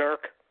Jay's a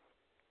jerk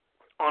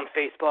on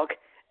Facebook?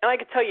 And I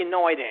could tell you,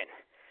 no, I didn't.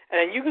 And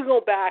then you could go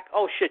back,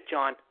 oh, shit,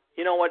 John,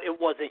 you know what, it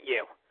wasn't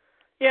you.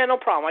 Yeah, no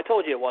problem, I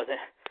told you it wasn't.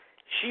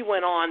 She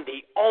went on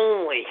the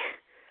only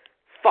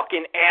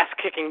fucking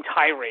ass-kicking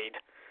tirade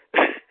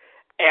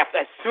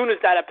as soon as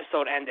that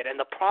episode ended. And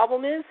the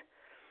problem is,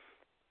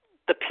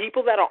 the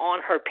people that are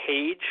on her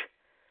page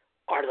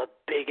are the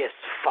biggest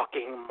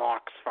fucking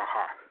marks for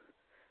her.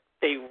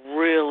 They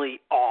really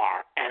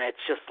are. And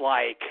it's just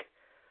like,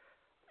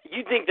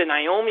 you think the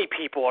Naomi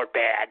people are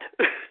bad.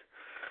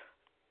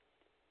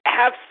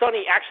 Have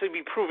Sonny actually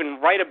be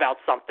proven right about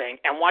something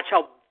and watch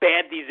how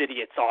bad these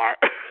idiots are.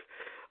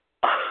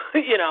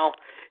 It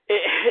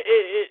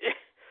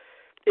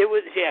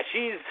was, yeah,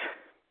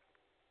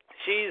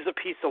 she's a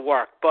piece of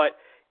work. But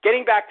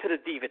getting back to the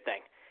Diva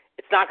thing,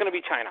 it's not going to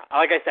be Chyna.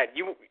 Like I said,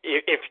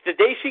 if the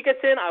day she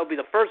gets in, I will be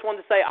the first one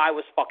to say I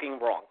was fucking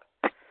wrong.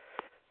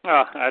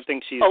 I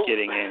think she's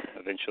getting in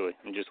eventually.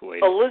 I'm just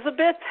waiting.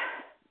 Elizabeth,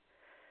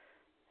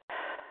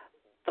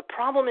 the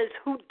problem is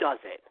who does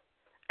it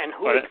and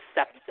who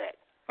accepts it.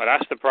 Well,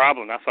 that's the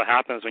problem. That's what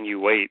happens when you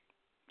wait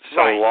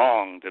so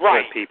long to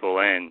put people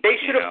in. They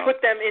should have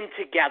put them in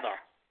together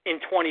in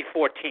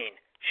 2014.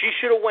 She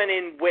should have went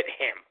in with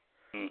him.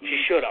 Mm-hmm.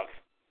 She should have.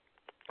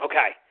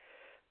 Okay.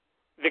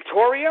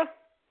 Victoria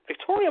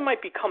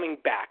might be coming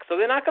back, so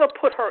they're not going to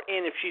put her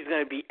in if she's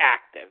going to be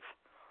active.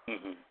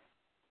 Mm-hmm.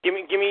 Give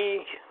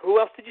me. Who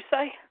else did you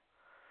say?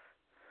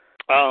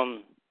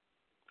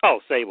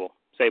 Sable.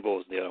 Sable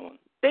is the other one.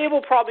 Sable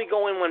will probably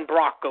go in when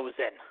Brock goes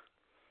in.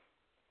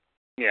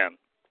 Yeah.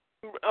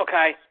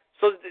 Okay.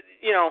 So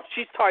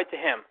she's tied to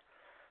him.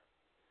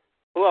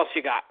 Who else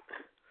you got?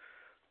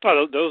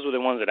 Oh, those were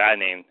the ones that I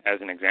named as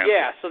an example.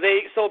 Yeah. So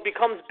it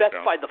becomes Beth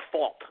by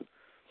default.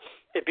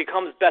 It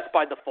becomes Beth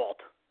by default.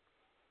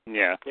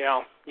 Yeah.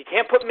 You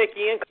can't put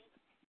Mickey in.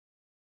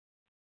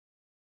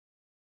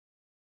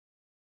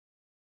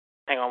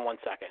 Hang on 1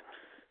 second.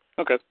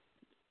 Okay.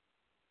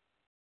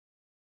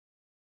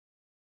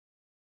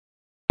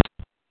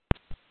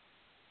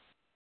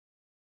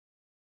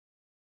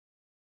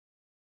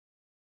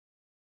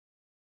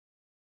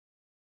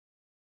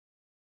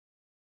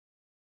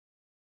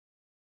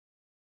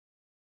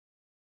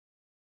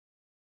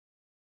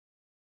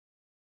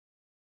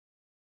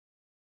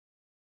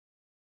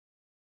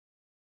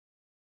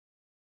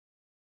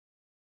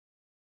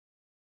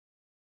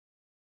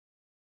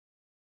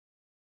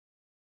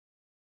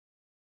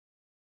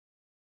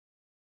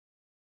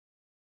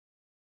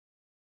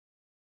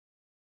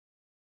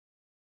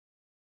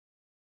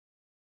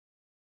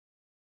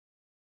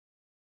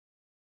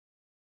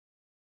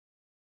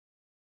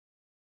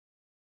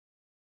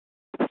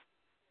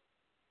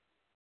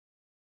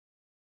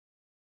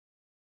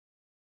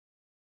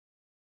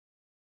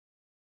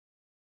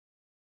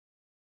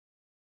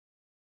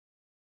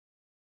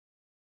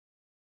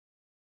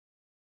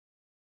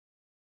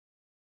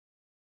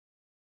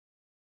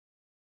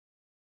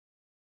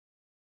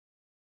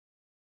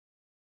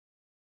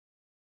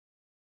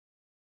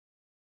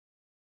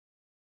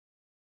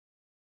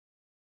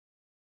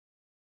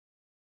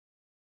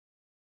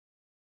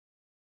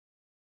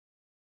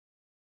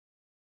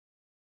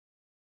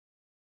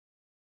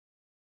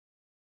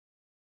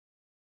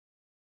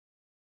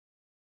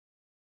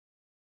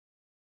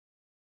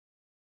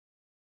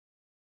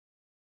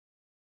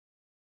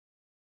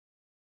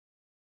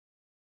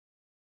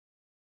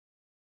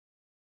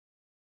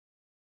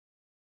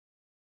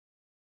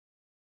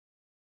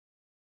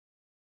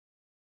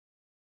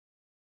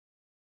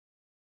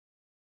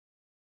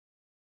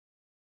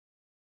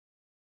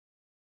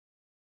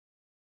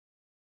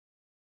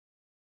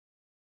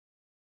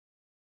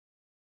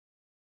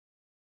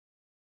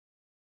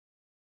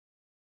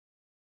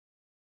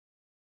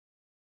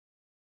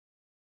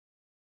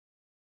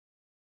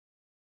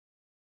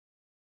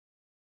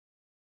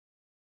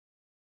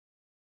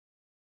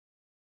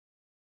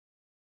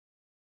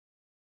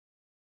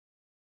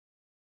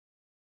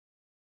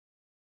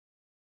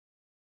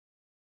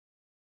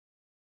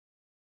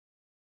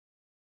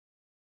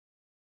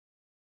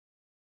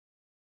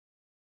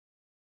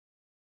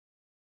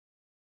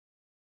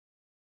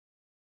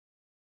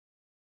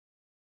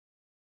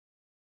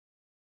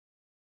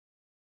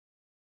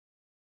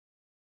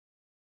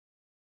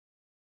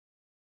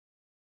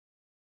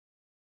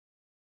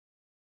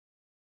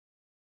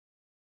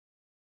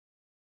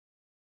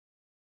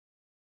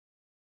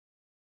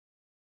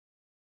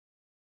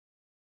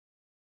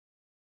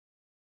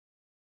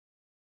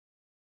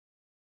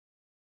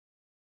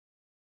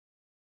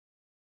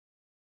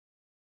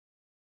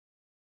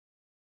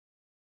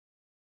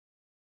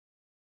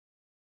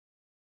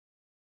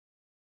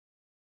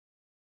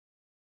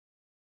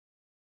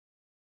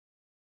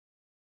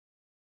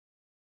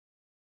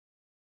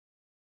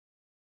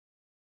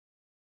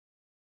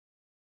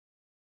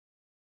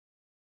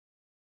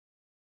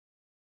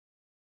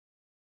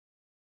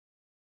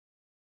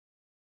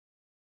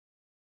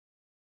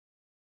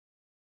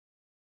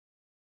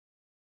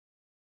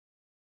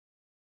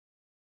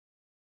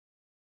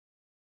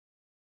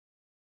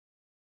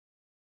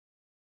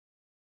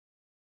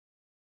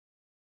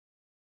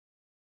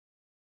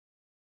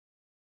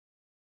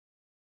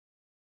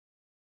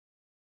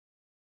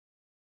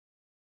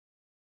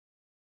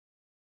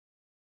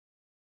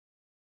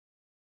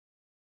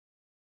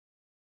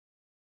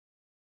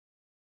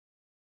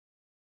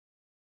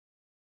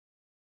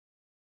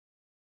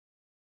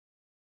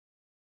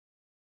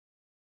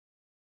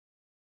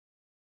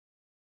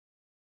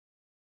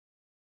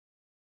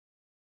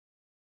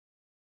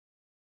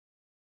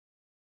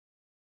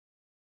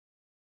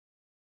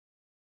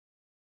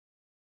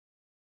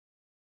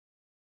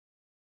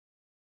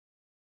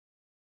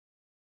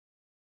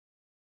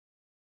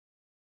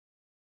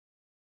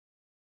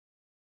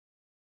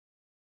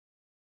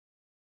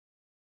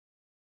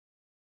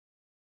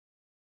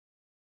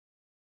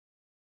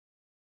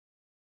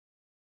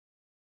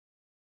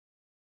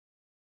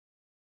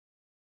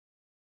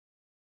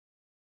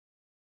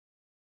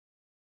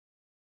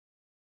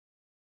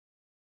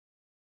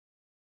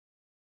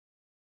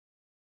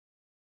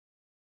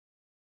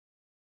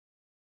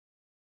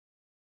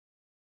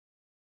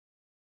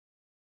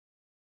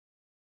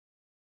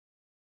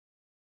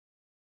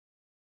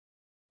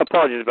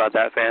 Apologies about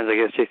that, fans. I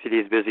guess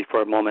JCD is busy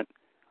for a moment.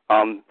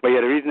 But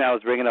yeah, the reason I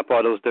was bringing up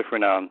all those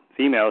different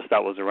females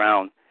that was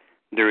around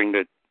during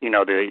the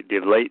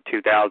late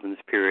 2000s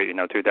period,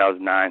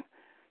 2009,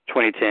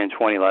 2010,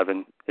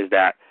 2011, is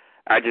that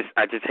I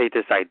just hate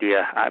this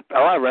idea. A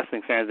lot of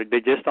wrestling fans, they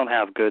just don't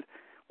have good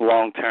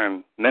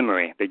long-term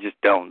memory. They just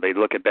don't. They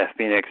look at Beth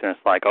Phoenix and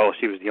it's like, oh,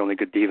 she was the only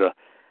good diva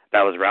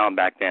that was around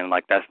back then.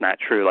 Like, that's not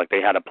true. Like,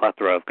 they had a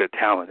plethora of good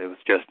talent. It was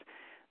just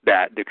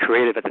that the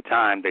creative at the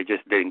time, they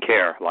just didn't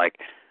care. Like,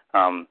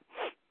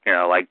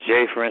 like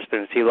Jay, for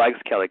instance, he likes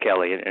Kelly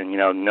Kelly, and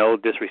no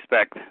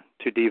disrespect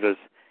to divas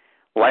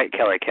like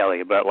Kelly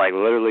Kelly, but like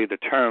literally the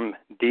term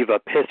diva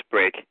piss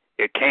break,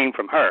 it came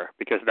from her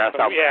because that's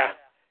how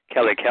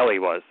Kelly Kelly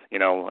was.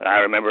 I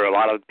remember a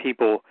lot of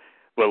people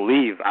will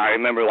leave. I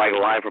remember like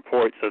live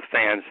reports of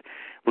fans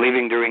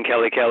leaving during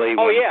Kelly Kelly.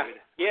 Oh yeah.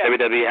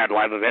 WWE had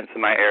live events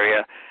in my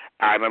area.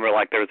 I remember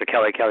like there was a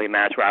Kelly Kelly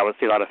match where I would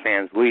see a lot of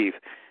fans leave.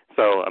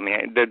 So I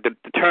mean, the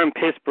term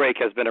piss break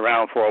has been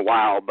around for a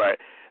while, but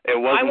it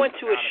wasn't.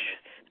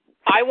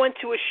 I went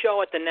to a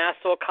show at the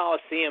Nassau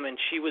Coliseum and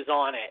she was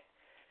on it.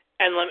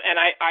 And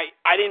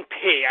I didn't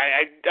pay.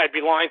 I'd be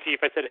lying to you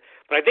if I said it.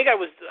 But I think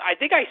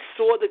I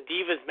saw the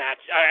Divas match.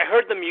 I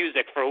heard the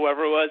music for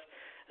whoever it was.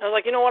 And I was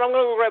like, you know what? I'm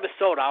going to go grab a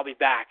soda. I'll be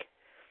back.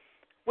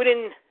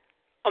 Within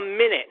a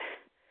minute,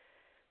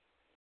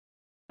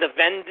 the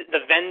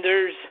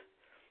vendors,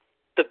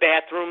 the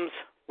bathrooms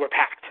were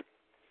packed.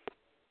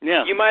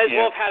 Yeah. You might as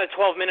well have had a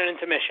 12-minute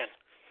intermission.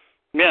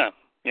 Yeah.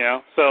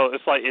 So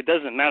it's like it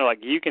doesn't matter.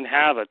 Like you can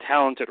have a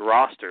talented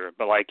roster,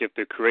 but like if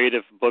the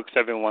creative books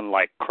everyone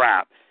like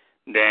crap,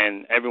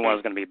 then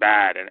everyone's going to be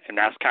bad, and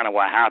that's kind of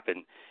what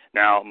happened.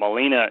 Now,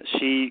 Melina,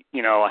 she,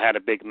 had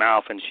a big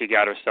mouth, and she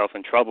got herself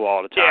in trouble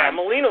all the time. Yeah,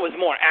 Melina was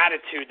more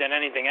attitude than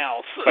anything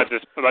else.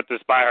 but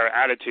despite her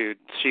attitude,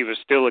 she was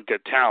still a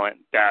good talent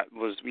that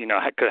was,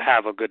 could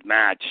have a good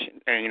match,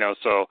 and,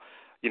 so,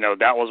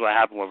 that was what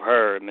happened with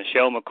her.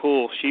 Michelle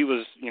McCool, she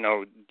was,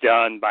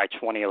 done by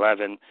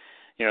 2011,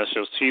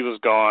 so she was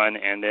gone,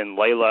 and then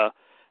Layla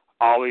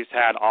always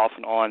had off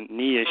and on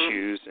knee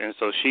issues, and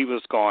so she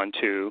was gone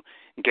too.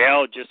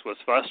 Gail just was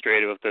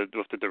frustrated with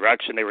the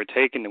direction they were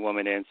taking the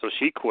woman in, so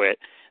she quit.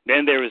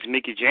 Then there was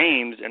Mickie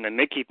James, and the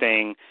Mickie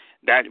thing,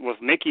 that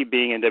with Mickie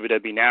being in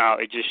WWE now,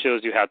 it just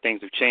shows you how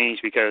things have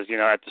changed because,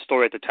 the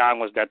story at the time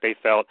was that they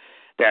felt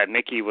that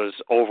Mickie was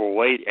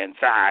overweight and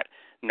fat.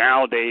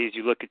 Nowadays,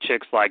 you look at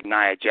chicks like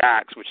Nia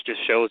Jax, which just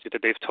shows you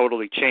that they've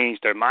totally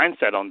changed their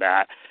mindset on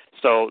that.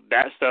 So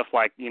that stuff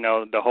like,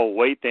 the whole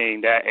weight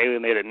thing, that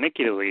alienated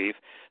Mickie to leave.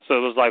 So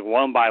it was like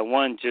one by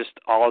one, just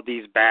all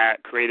these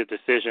bad creative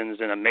decisions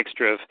and a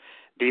mixture of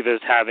divas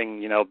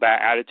having,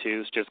 bad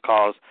attitudes just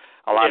caused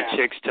a lot of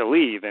chicks to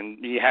leave.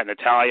 And you had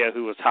Natalya,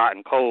 who was hot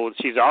and cold.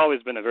 She's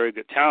always been a very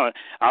good talent.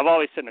 I've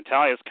always said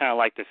Natalya's kind of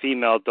like the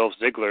female Dolph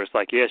Ziggler. It's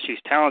like, yes, she's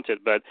talented,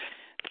 but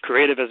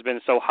creative has been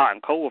so hot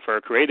and cold with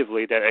her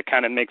creatively that it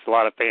kind of makes a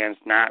lot of fans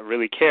not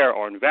really care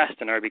or invest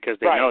in her because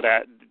they know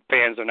that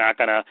fans are not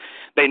going to,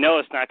 they know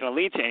it's not going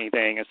to lead to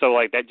anything. And so,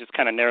 like, that just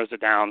kind of narrows it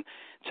down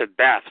to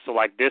Beth. So,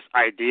 like, this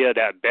idea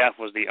that Beth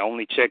was the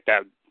only chick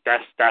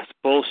that's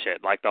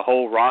bullshit. Like, the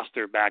whole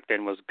roster back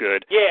then was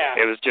good.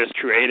 Yeah. It was just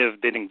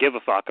creative, didn't give a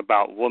fuck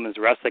about women's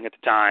wrestling at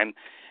the time,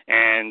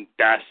 and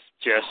that's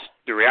just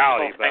the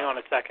reality. Hang on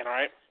a second, all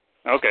right?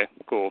 Okay,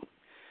 cool.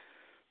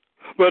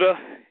 But,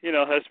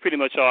 that's pretty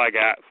much all I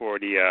got for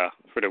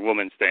the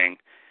women's thing.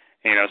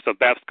 So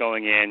Beth's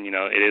going in,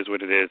 it is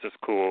what it is. It's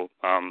cool.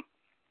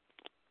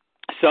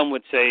 Some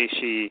would say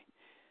she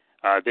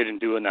didn't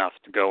do enough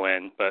to go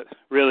in, but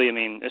really, I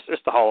mean,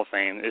 it's the Hall of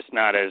Fame. It's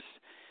not as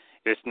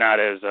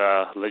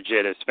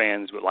legit as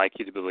fans would like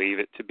you to believe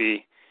it to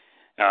be.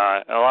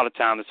 A lot of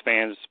times,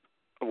 fans,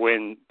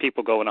 when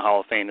people go in the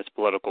Hall of Fame, it's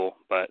political,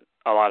 but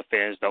a lot of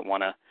fans don't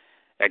want to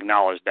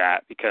acknowledge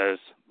that because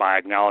by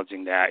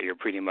acknowledging that, you're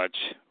pretty much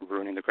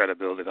ruining the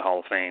credibility of the Hall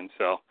of Fame.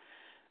 So,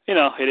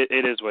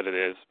 it is what it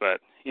is.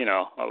 But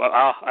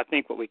I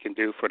think what we can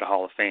do for the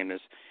Hall of Fame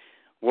is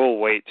we'll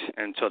wait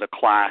until the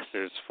class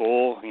is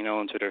full,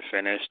 until they're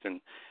finished, and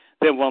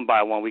then one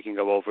by one we can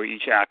go over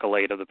each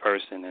accolade of the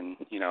person and,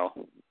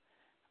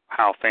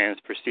 how fans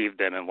perceive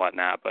them and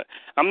whatnot. But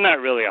I'm not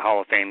really a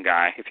Hall of Fame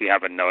guy, if you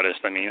haven't noticed.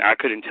 I mean, I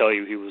couldn't tell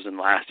you he was in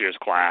last year's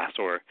class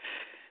or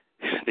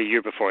the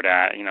year before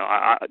that.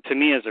 To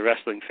me as a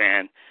wrestling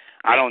fan,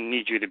 I don't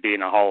need you to be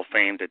in the Hall of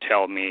Fame to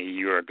tell me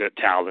you're a good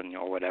talent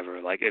or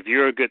whatever. Like, if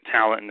you're a good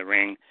talent in the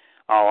ring,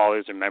 I'll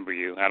always remember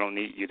you. I don't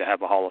need you to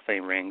have a Hall of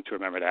Fame ring to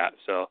remember that.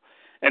 So,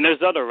 and there's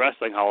other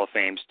wrestling Hall of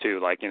Fames too.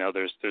 Like,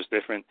 there's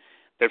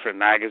different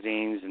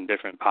magazines and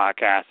different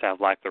podcasts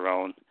have like their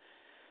own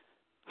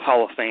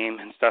Hall of Fame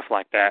and stuff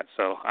like that.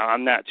 So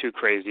I'm not too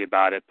crazy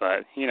about it,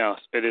 but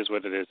it is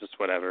what it is. It's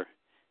whatever.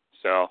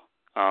 So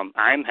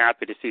I'm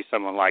happy to see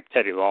someone like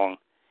Teddy Long,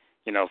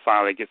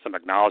 finally get some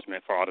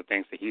acknowledgement for all the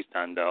things that he's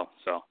done, though.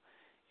 So,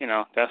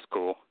 that's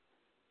cool.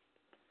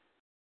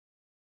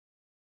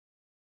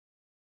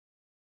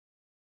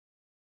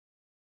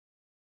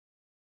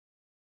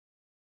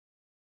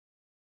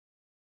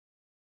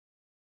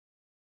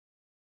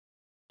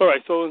 All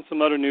right, so in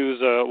some other news,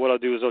 what I'll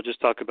do is I'll just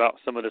talk about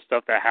some of the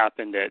stuff that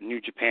happened at New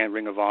Japan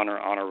Ring of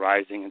Honor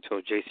Rising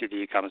until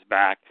JCD comes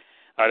back.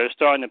 They're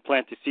starting to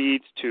plant the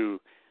seeds to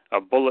a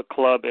Bullet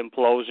Club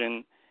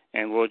implosion,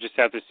 and we'll just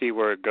have to see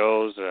where it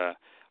goes.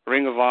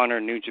 Ring of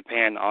Honor, New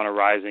Japan Honor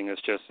Rising is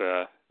just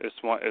it's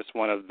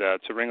one of the,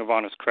 to Ring of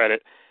Honor's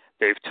credit,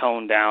 they've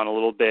toned down a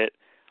little bit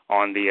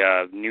on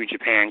the New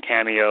Japan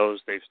cameos.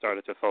 They've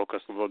started to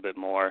focus a little bit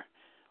more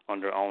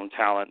on their own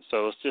talent.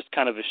 So it's just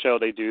kind of a show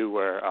they do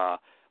where,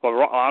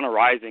 Honor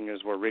Rising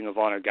is where Ring of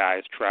Honor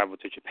guys travel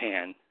to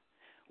Japan,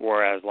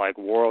 whereas like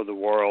War of the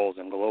Worlds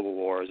and Global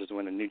Wars is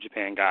when the New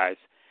Japan guys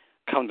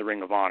come to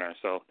Ring of Honor.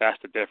 So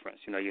that's the difference.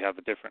 You know, you have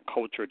a different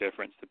culture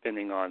difference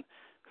depending on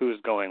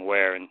who's going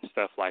where and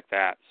stuff like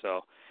that.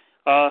 So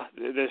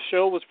the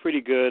show was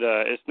pretty good.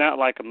 It's not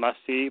like a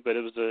must-see, but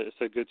it's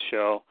a good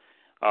show.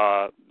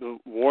 The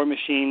War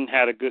Machine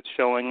had a good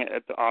showing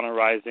at the Honor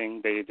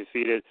Rising. They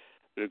defeated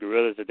the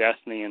Guerrillas of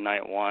Destiny in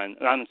night one.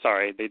 I'm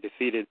sorry, they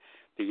defeated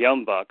the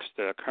Young Bucks,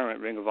 the current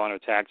Ring of Honor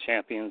Tag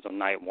Champions, on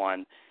night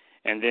one.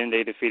 And then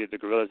they defeated the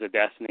Guerrillas of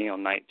Destiny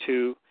on night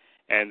two.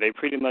 And they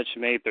pretty much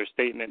made their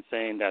statement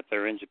saying that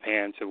they're in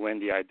Japan to win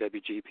the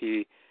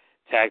IWGP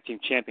Tag Team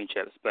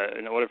Championships. But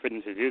in order for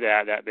them to do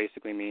that, that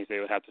basically means they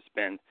would have to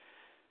spend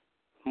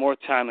more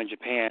time in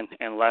Japan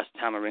and less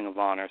time in Ring of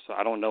Honor. So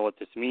I don't know what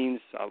this means.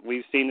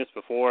 We've seen this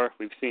before.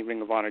 We've seen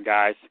Ring of Honor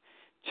guys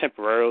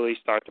temporarily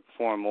start to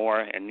perform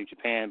more in New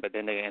Japan, but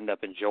then they end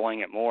up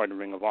enjoying it more in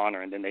Ring of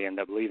Honor, and then they end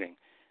up leaving.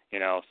 You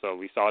know, so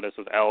we saw this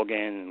with Elgin,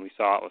 and we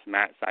saw it with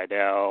Matt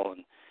Sydal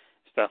and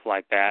stuff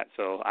like that.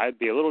 So I'd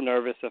be a little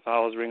nervous if I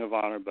was Ring of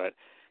Honor, but,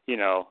 you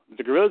know,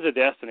 the Guerrillas of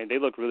Destiny, they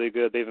look really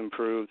good. They've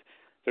improved.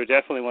 They're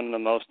definitely one of the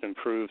most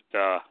improved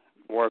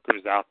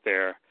workers out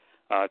there.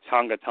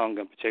 Tonga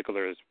in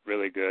particular is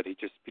really good. He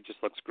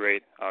just looks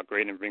great,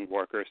 great in ring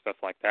worker, stuff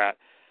like that.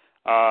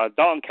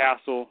 Dalton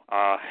Castle,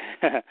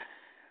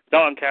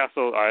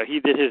 he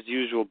did his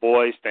usual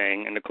boys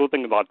thing, and the cool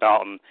thing about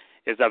Dalton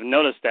is I've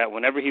noticed that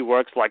whenever he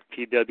works like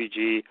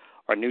PWG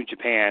or New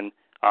Japan,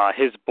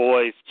 his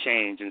boys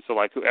change, and so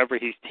like whoever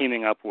he's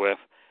teaming up with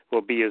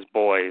will be his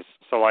boys.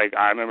 So like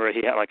I remember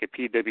he had like a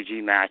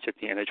PWG match at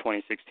the end of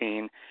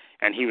 2016,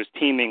 and he was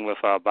teaming with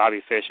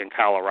Bobby Fish and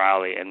Kyle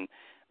O'Reilly, and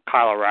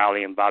Kyle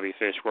O'Reilly and Bobby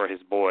Fish were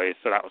his boys,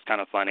 so that was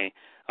kind of funny.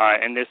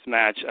 In this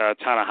match,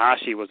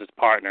 Tanahashi was his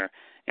partner,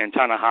 and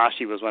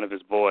Tanahashi was one of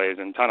his boys,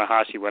 and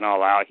Tanahashi went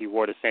all out. He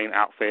wore the same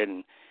outfit,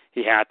 and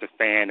he had the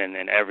fan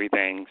and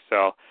everything.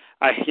 So,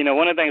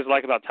 one of the things I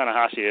like about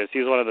Tanahashi is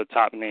he's one of the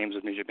top names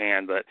of New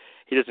Japan, but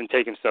he doesn't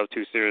take himself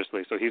too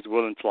seriously, so he's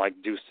willing to, like,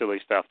 do silly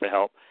stuff to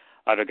help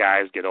other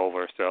guys get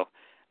over. So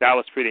that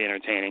was pretty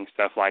entertaining,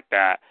 stuff like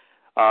that.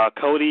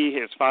 Cody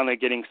is finally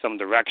getting some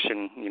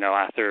direction,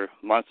 after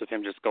months of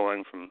him just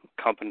going from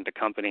company to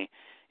company.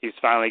 He's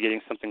finally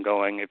getting something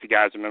going. If you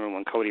guys remember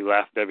when Cody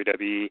left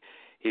WWE,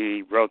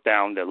 he wrote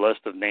down the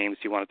list of names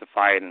he wanted to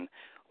fight, and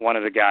one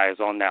of the guys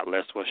on that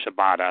list was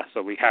Shibata.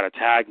 So we had a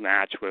tag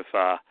match with,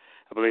 I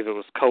believe it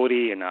was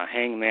Cody and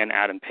Hangman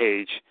Adam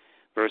Page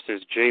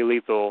versus Jay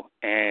Lethal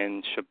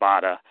and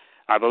Shibata.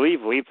 I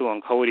believe Lethal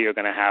and Cody are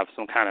going to have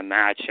some kind of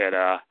match at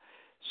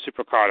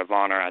Supercard of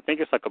Honor. I think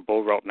it's like a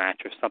bull rope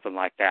match or something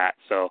like that.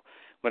 So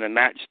when the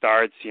match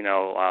starts,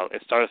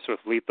 it starts with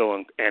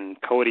Lethal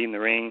and Cody in the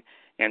ring,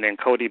 and then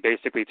Cody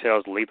basically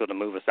tells Lethal to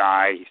move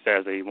aside. He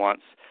says that he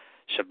wants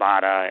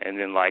Shibata, and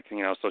then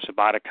so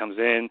Shibata comes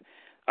in.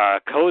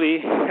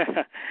 Cody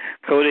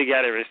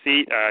got a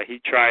receipt. He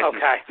tried.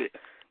 Okay.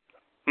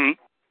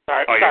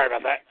 Sorry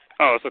about that.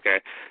 Oh, it's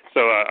okay.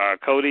 So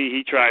Cody,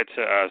 he tried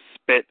to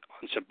spit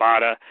on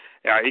Shibata.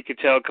 You could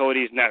tell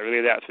Cody's not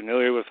really that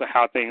familiar with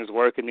how things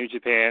work in New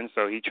Japan,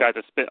 so he tried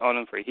to spit on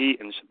him for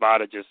heat, and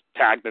Shibata just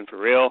tagged him for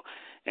real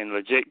and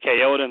legit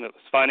KO'd him. It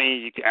was funny.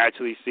 You could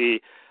actually see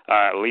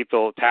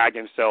Lethal tag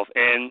himself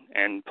in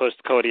and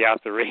pushed Cody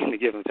out the ring to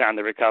give him time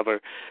to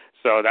recover.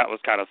 So that was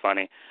kind of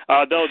funny.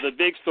 Though the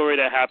big story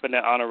that happened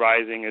at Honor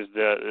Rising is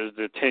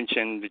the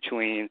tension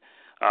between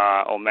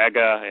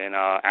Omega and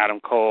Adam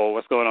Cole.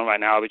 What's going on right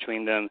now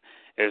between them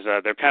is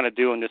they're kind of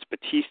doing this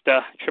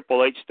Batista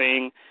Triple H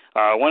thing.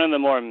 One of the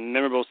more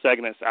memorable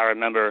segments I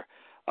remember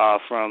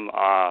from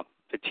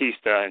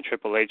Batista and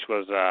Triple H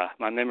was,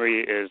 my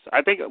memory is,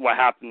 I think what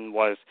happened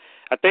was,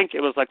 I think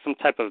it was like some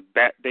type of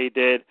bet they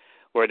did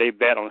where they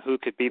bet on who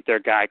could beat their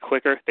guy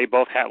quicker. They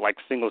both had like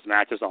singles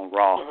matches on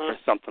Raw or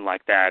something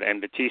like that, and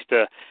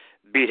Batista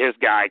beat his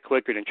guy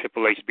quicker than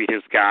Triple H beat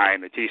his guy,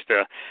 and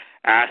Batista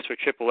asked for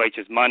Triple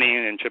H's money,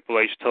 and then Triple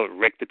H told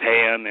Rick to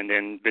pay him, and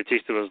then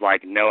Batista was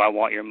like, no, I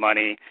want your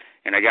money,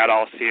 and they got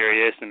all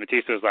serious, and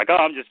Batista was like, oh,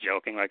 I'm just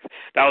joking. Like,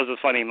 that was a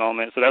funny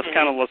moment. So that's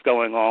kind of what's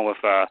going on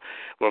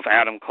with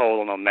Adam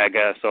Cole and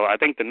Omega. So I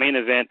think the main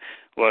event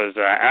was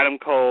Adam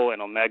Cole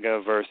and Omega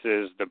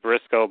versus the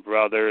Briscoe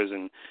brothers,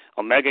 and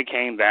Omega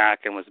came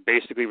back and was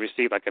basically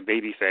received like a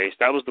babyface.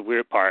 That was the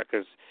weird part,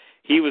 because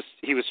he was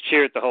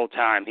cheered the whole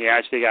time. He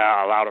actually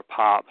got a louder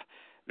pop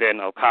than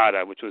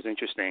Okada, which was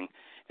interesting.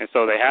 And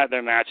so they had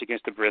their match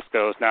against the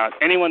Briscoes. Now,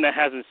 anyone that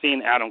hasn't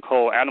seen Adam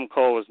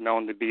Cole is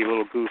known to be a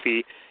little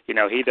goofy. You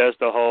know, he does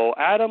the whole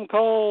Adam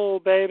Cole,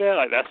 baby.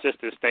 Like, that's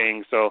just his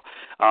thing. So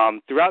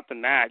throughout the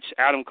match,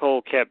 Adam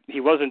Cole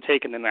he wasn't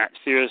taking the match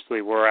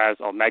seriously, whereas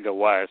Omega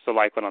was. So,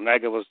 like, when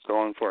Omega was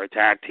going for a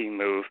tag team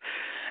move,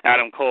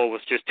 Adam Cole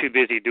was just too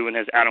busy doing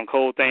his Adam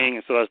Cole thing.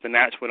 And so as the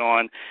match went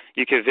on,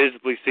 you could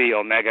visibly see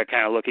Omega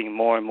kind of looking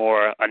more and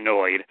more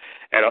annoyed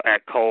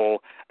at Cole.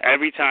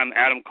 Every time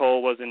Adam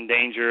Cole was in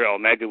danger,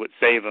 Omega would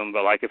save him.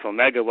 But, like, if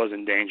Omega was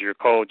in danger,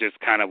 Cole just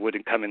kind of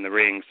wouldn't come in the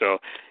ring. So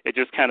it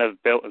just kind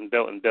of built and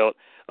built and built.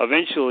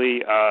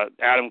 Eventually,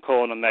 Adam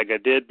Cole and Omega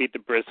did beat the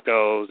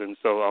Briscoes. And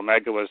so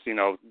Omega was, you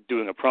know,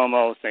 doing a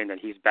promo saying that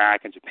he's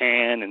back in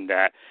Japan and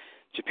that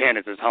Japan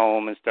is his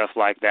home and stuff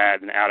like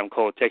that. And Adam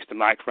Cole takes the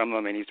mic from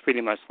him, and he's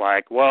pretty much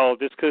like, well,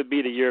 this could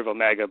be the year of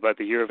Omega, but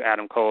the year of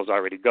Adam Cole is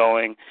already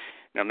going.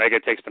 And Omega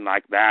takes the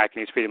mic back,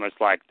 and he's pretty much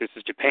like, this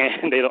is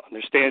Japan, they don't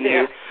understand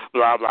you,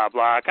 blah, blah,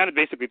 blah. Kind of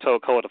basically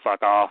told Cole to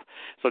fuck off.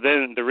 So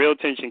then the real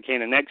tension came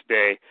the next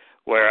day,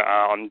 where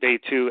on day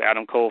 2,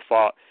 Adam Cole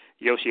fought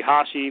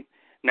Yoshihashi.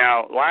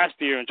 Now, last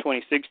year in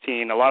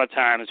 2016, a lot of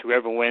times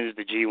whoever wins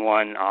the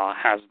G1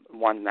 has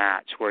one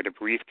match where the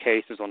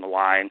briefcase is on the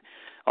line.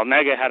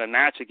 Omega had a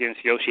match against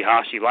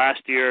Yoshihashi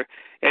last year,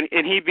 and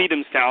he beat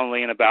him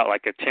soundly in about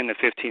like a 10 to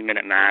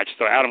 15-minute match.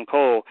 So Adam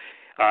Cole,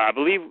 I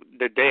believe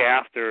the day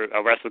after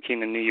Wrestle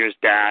Kingdom New Year's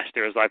Dash,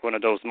 there was like one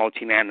of those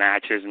multi-man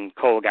matches, and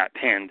Cole got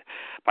pinned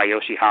by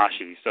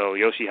Yoshihashi. So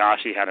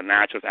Yoshihashi had a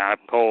match with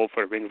Adam Cole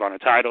for the Ring of Honor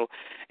title.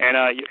 And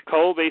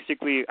Cole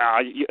basically,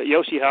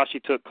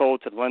 Yoshihashi took Cole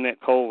to the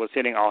limit. Cole was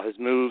hitting all his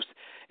moves,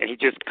 and he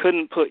just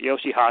couldn't put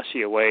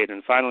Yoshihashi away.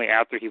 And finally,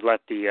 after he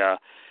let the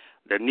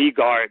knee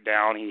guard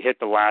down, he hit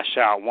the last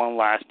shot one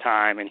last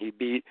time, and he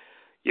beat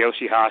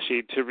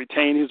Yoshihashi to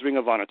retain his Ring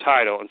of Honor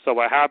title. And so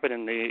what happened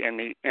in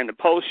the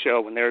post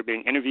show when they were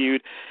being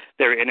interviewed,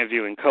 they were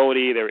interviewing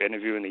Cody, they were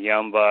interviewing the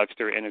Young Bucks,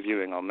 they were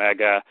interviewing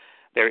Omega,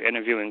 they were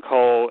interviewing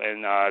Cole,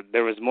 and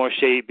there was more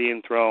shade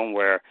being thrown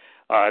where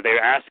they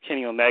asked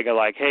Kenny Omega,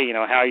 like, hey, you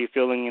know, how are you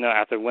feeling, you know,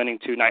 after winning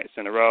 2 nights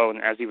in a row?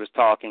 And as he was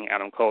talking,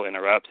 Adam Cole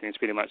interrupts, and he's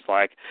pretty much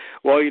like,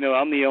 well, you know,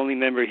 I'm the only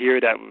member here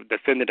that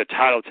defended a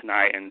title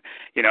tonight, and,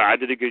 you know, I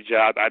did a good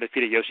job. I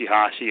defeated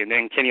Yoshihashi. And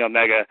then Kenny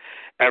Omega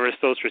ever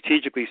so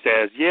strategically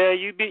says, yeah,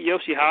 you beat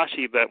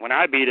Yoshihashi, but when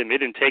I beat him, it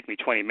didn't take me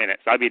 20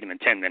 minutes. I beat him in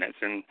 10 minutes.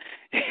 And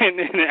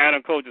then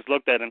Adam Cole just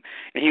looked at him,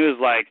 and he was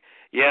like,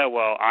 yeah,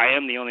 well, I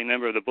am the only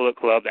member of the Bullet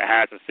Club that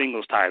has a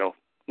singles title,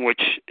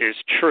 which is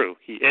true.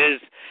 He is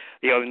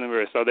the only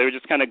member. So they were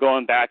just kind of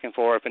going back and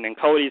forth. And then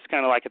Cody's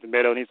kind of like at the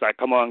middle, and he's like,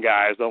 come on,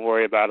 guys, don't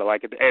worry about it.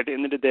 Like, at the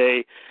end of the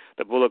day,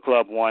 the Bullet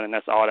Club won, and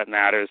that's all that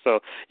matters. So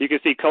you can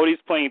see Cody's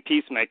playing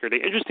peacemaker. The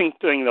interesting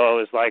thing,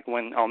 though, is like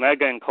when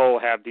Omega and Cole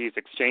have these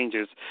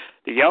exchanges,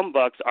 the Young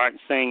Bucks aren't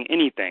saying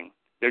anything.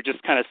 They're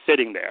just kind of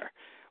sitting there,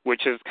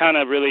 which is kind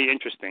of really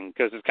interesting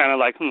because it's kind of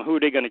like, who are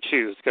they going to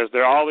choose? Because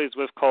they're always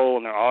with Cole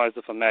and they're always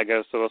with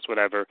Omega, so it's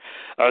whatever.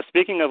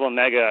 Speaking of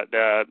Omega,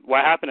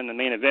 what happened in the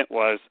main event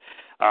was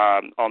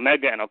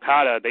Omega and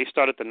Okada, they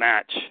started the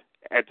match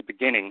at the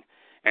beginning,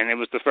 and it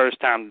was the first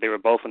time they were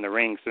both in the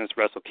ring since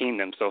Wrestle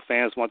Kingdom. So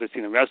fans wanted to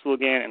see them wrestle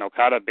again, and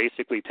Okada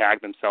basically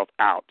tagged himself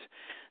out.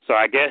 So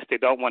I guess they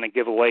don't want to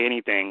give away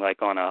anything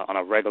like on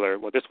a regular.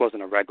 Well, this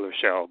wasn't a regular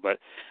show, but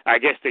I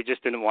guess they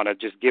just didn't want to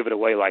just give it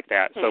away like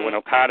that. So when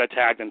Okada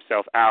tagged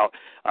himself out,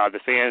 the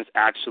fans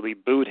actually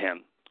booed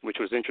him, which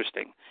was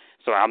interesting.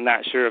 So I'm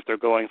not sure if they're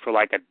going for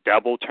like a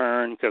double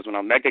turn, because when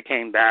Omega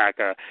came back,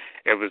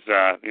 it was,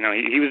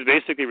 he was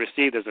basically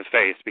received as a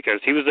face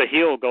because he was a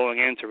heel going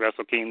into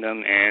Wrestle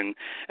Kingdom, and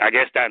I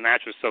guess that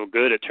match was so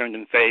good it turned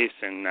him face,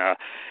 and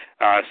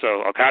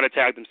so Okada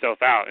tagged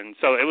himself out. And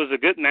so it was a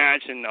good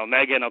match, and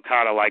Omega and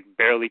Okada like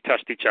barely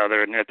touched each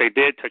other, and if they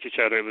did touch each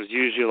other, it was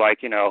usually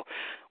like, you know,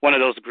 one of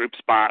those group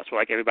spots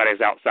where like everybody's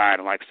outside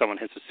and like someone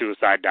hits a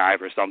suicide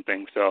dive or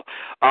something. So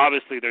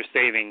obviously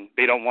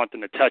they don't want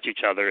them to touch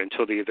each other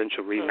until the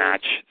eventual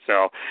rematch.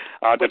 So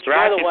which,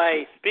 by the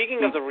way,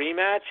 speaking of the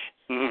rematch,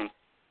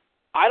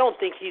 I don't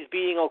think he's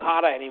beating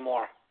Okada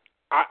anymore.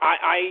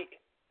 I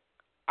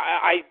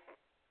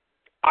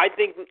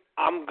think,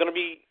 I'm going to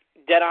be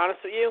dead honest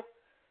with you,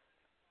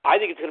 I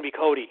think it's going to be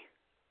Cody.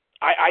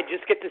 I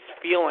just get this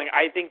feeling.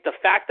 I think the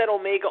fact that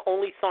Omega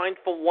only signed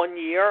for 1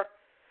 year,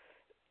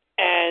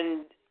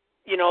 and,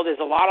 you know,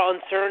 there's a lot of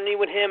uncertainty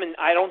with him, and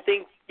I don't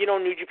think, you know,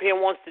 New Japan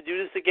wants to do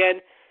this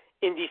again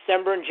in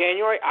December and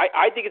January.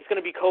 I think it's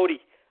going to be Cody.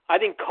 I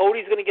think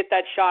Cody's going to get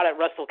that shot at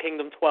Wrestle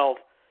Kingdom 12.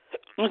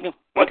 Okay.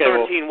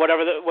 Or 13,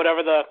 whatever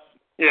the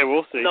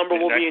we'll see. number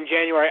will be in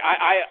January.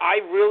 I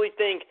really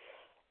think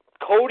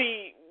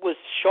Cody was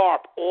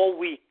sharp all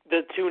week,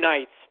 the 2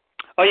 nights.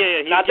 Oh,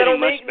 yeah, he's getting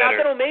much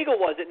better.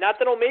 Not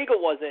that Omega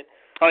wasn't.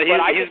 Oh,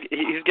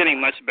 he's getting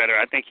much better.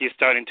 I think he's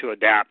starting to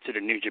adapt to the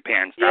New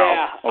Japan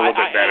style a little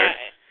bit better.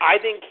 I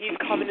think he's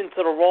coming into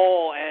the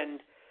role, and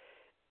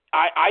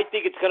I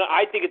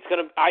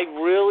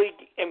really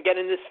am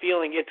getting this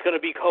feeling it's going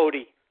to be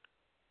Cody.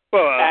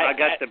 Well, I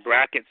got the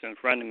brackets in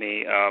front of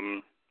me.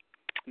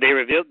 they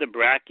revealed the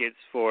brackets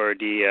for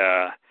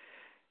the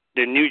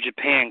New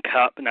Japan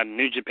Cup. Now, the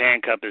New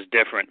Japan Cup is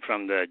different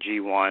from the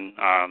G1.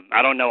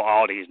 I don't know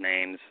all these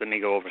names. Let me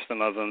go over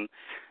some of them.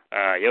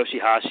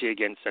 Yoshihashi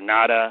against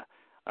Sanada.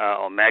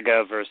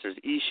 Omega versus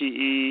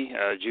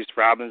Ishii. Juice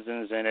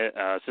Robinson's in it.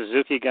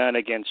 Suzuki Gun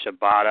against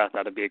Shibata.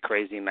 That'll be a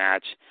crazy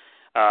match.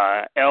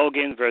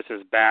 Elgin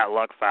versus Bad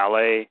Luck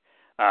Fale.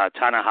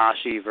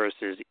 Tanahashi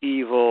versus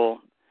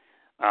Evil.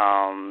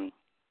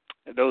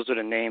 Those are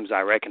the names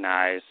I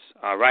recognize.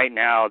 Right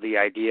now, the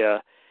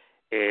idea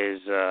is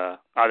the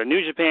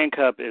New Japan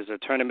Cup is a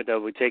tournament that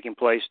will be taking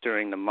place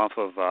during the month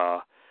of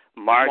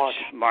March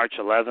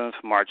 11th,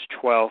 March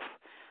 12th.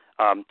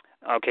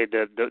 Okay,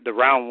 the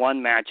round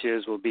one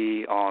matches will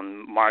be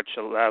on March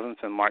 11th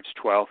and March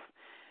 12th,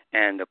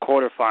 and the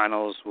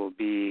quarterfinals will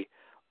be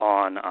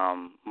on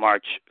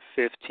March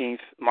 13th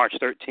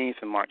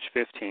and March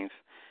 15th.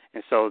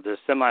 And so the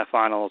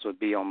semifinals would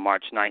be on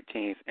March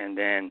 19th, and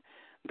then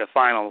the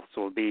finals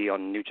will be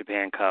on the New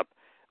Japan Cup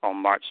on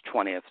March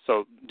 20th.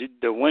 So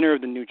the winner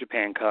of the New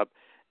Japan Cup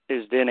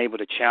is then able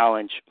to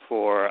challenge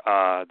for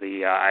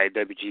the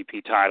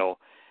IWGP title,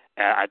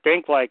 I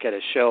think like at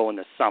a show in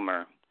the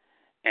summer.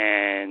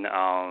 And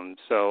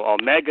so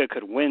Omega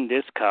could win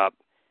this cup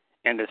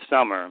in the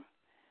summer,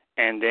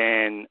 and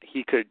then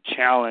he could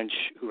challenge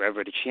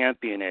whoever the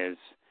champion is,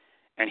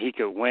 and he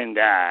could win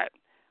that.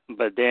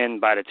 But then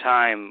by the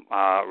time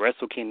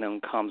Wrestle Kingdom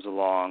comes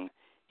along,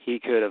 he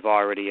could have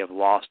already have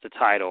lost the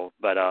title.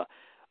 But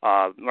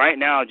right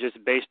now, just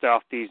based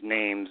off these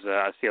names,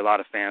 I see a lot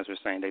of fans are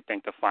saying they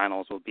think the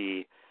finals will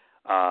be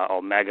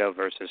Omega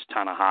versus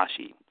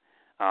Tanahashi.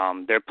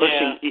 They're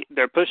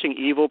pushing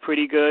Evil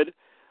pretty good.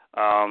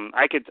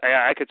 I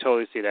could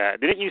totally see that.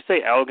 Didn't you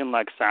say Elgin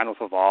signed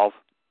with Evolve?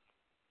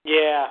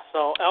 Yeah,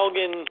 so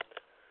Elgin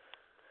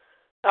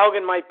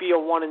might be a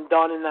one and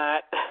done in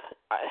that.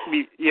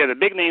 Yeah, the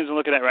big names I'm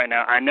looking at right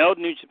now. I know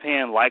New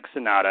Japan likes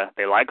Sonata.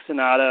 They like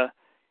Sonata.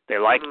 They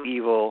like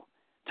Evil.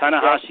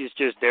 Tanahashi's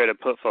just there to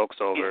put folks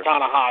over. He's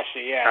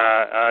Tanahashi,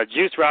 yeah.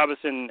 Juice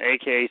Robinson,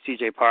 a.k.a.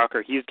 C.J.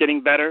 Parker, he's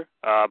getting better,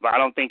 but I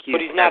don't think he's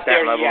not at that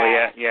there level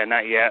yet. Yeah,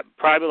 not yet.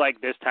 Probably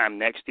this time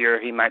next year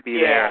he might be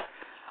there.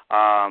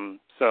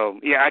 So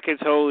yeah, I could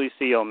totally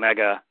see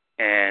Omega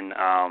and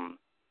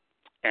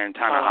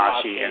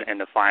Tanahashi in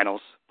the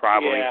finals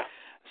probably. Yeah.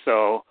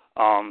 So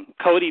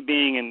Cody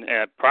being in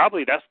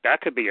probably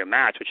that could be your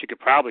match. What you could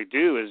probably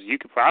do is you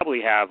could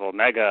probably have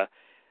Omega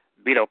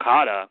beat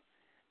Okada,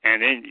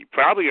 and then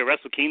probably your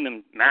Wrestle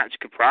Kingdom match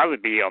could probably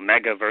be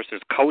Omega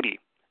versus Cody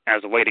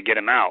as a way to get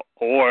him out,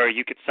 or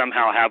you could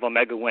somehow have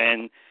Omega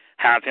win,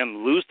 have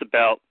him lose the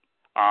belt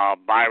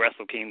by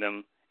Wrestle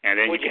Kingdom. And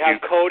then would you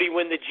have Cody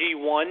win the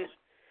G1?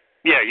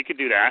 Yeah, you could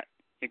do that.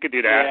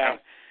 Yeah.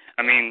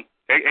 I mean,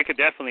 it could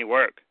definitely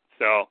work.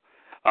 So.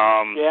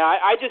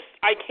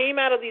 I came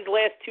out of these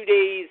last 2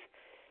 days,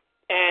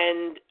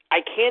 and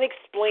I can't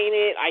explain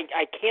it.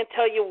 I can't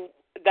tell you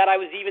that I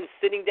was even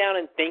sitting down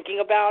and thinking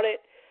about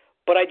it,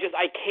 but I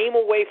came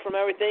away from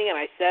everything, and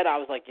I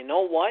was like, you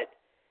know what?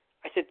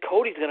 I said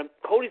Cody's gonna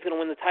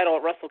win the title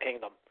at Wrestle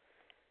Kingdom.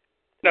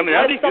 I mean,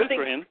 that'd be good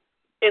for him.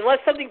 Unless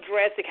something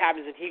drastic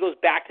happens and he goes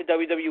back to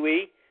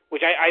WWE,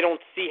 which I don't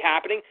see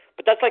happening,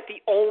 but that's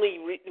the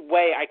only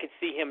way I could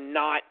see him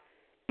not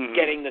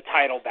getting the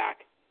title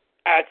back.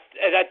 That's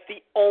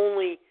the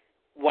only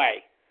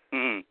way.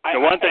 Mm-hmm. The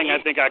one thing I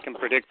think I can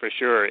predict for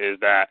sure is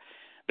that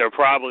they're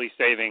probably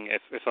saving,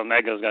 if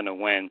Omega's going to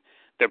win,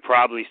 they're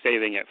probably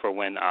saving it for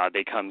when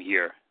they come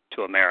here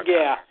to America.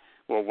 Yeah.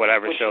 Or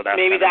whatever show that's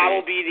maybe that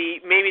will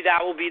be. Maybe that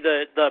will be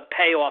the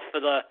payoff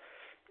for the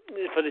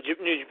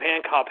New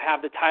Japan Cup.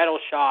 Have the title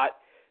shot.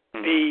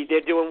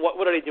 They're doing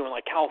what are they doing?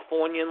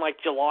 California in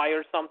July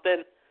or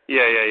something?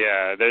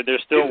 Yeah. They're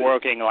still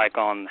working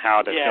on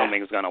how the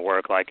filming is going to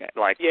work.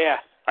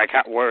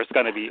 Where it's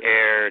going to be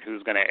aired,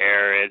 who's going to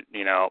air it,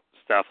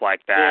 stuff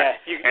like that.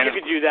 Yeah, you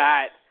could do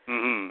that.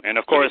 Mm-hmm. And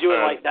of course, you could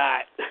do it like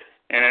that.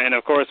 And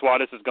of course, while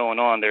this is going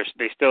on,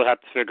 they still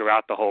have to figure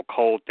out the whole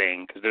cold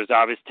thing because there's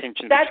obvious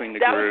tension between the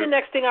groups. That was the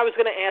next thing I was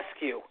going to ask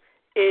you.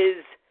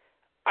 Is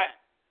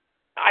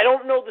I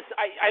don't know this.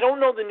 I don't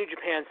know the New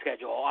Japan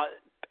schedule,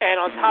 and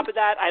on top of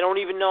that, I don't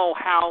even know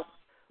how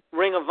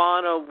Ring of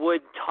Honor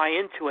would tie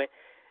into it.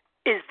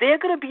 Is there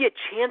going to be a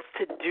chance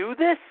to do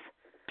this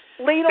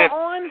later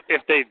on?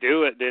 If they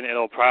do it, then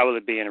it'll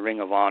probably be in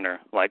Ring of Honor,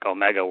 like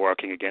Omega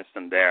working against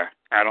them there.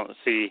 I don't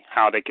see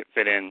how they could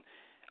fit in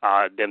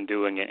them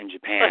doing it in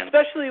Japan.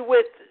 Especially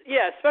with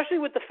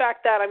the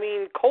fact that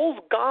Cole's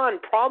gone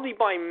probably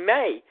by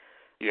May.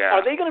 Yeah.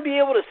 Are they going to be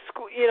able to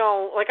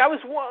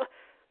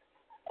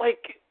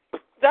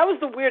that was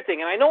the weird thing,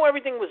 and I know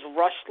everything was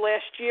rushed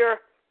last year,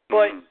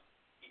 but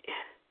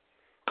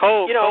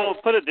Cole,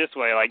 put it this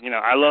way,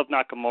 I love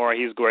Nakamura,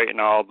 he's great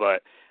and all,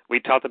 but we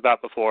talked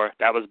about before,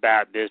 that was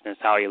bad business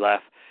how he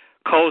left.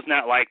 Cole's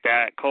not like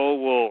that.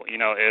 Cole will,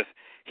 if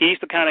he's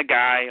the kind of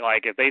guy,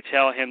 if they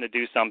tell him to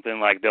do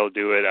something, they'll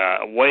do it.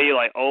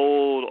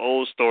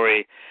 Old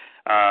story.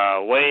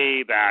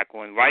 way back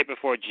right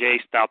before Jay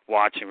stopped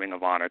watching Ring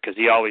of Honor, because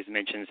he always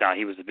mentions how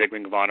he was a big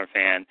Ring of Honor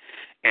fan,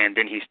 and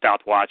then he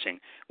stopped watching.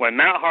 When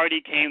Matt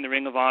Hardy came to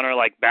Ring of Honor,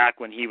 like back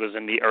when he was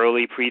in the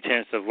early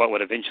pretense of what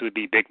would eventually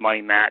be Big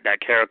Money Matt, that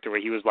character where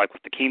he was like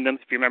with the Kingdom,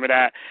 if you remember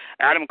that,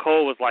 Adam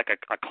Cole was like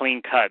a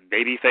clean-cut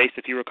babyface,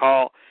 if you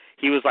recall.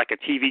 He was like a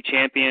TV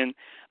champion.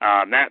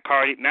 Matt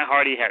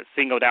Hardy had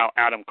singled out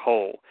Adam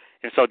Cole.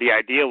 And so the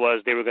idea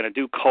was they were going to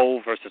do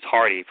Cole versus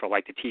Hardy for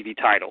like the TV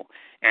title,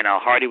 and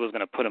Hardy was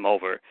going to put him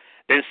over.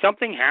 Then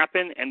something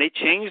happened, and they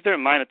changed their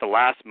mind at the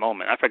last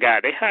moment. I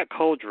forgot. They had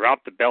Cole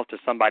drop the belt to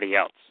somebody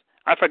else.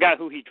 I forgot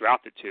who he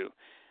dropped it to.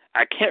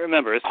 I can't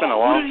remember. It's been a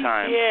long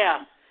time. Yeah.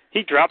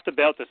 He dropped the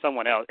belt to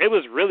someone else. It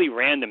was really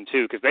random,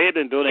 too, because they had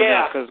been building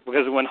up.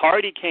 Because when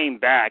Hardy came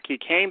back, he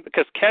came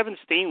because Kevin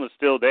Steen was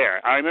still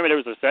there. I remember there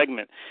was a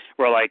segment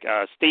where, like,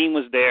 Steen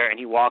was there, and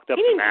he walked up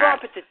the mat. He didn't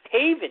drop it to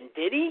Taven,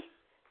 did he?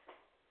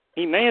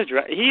 He may have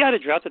he had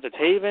it dropped it to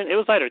Taven. It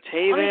was either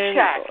Taven. Let me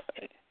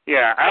check.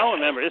 Yeah, I don't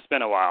remember. It's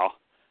been a while.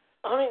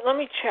 Let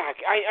me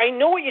check. I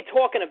know what you're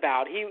talking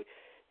about. He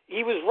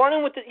was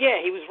running with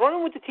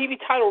the TV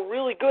title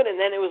really good, and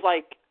then it was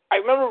like I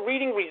remember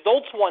reading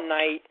results one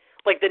night,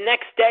 like the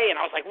next day, and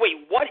I was like, wait,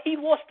 what? He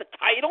lost the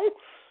title?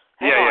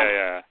 Hang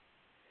on.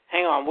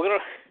 Hang on. We're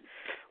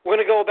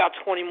gonna go about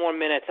 20 more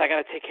minutes. I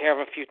gotta take care of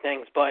a few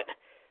things, but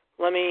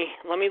let me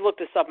look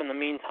this up in the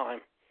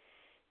meantime.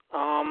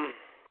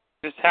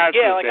 This has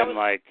to have been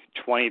like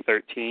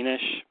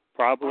 2013-ish,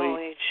 probably.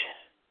 ROH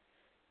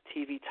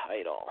TV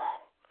title.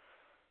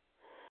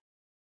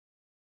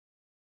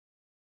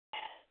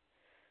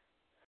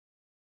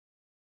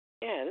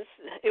 Yeah,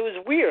 it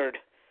was weird.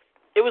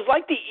 It was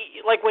like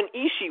when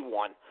Ishii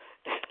won.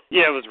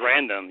 Yeah, it was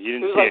random. You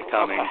didn't see it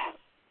coming.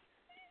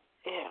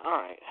 Yeah, all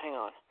right, hang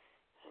on.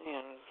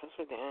 Yeah, that's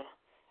what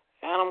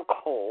Adam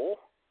Cole.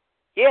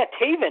 Yeah,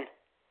 Taven.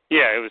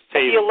 Yeah, it was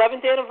Taven. The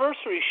 11th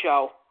anniversary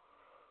show.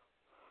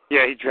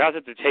 Yeah, he dropped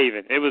it to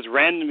Taven. It was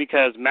random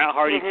because Matt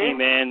Hardy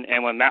came in,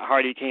 and when Matt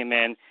Hardy came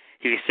in,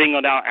 he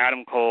singled out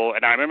Adam Cole.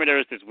 And I remember there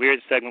was this weird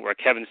segment where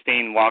Kevin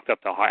Steen walked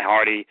up to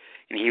Hardy,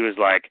 and he was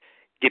like,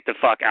 "Get the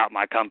fuck out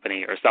my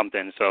company," or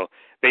something. So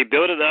they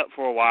built it up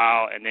for a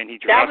while, and then he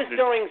dropped it. That was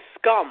during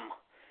Scum.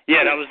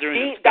 Yeah, that was during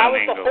the Scum That was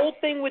angle. the whole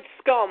thing with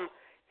Scum.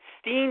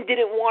 Steen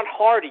didn't want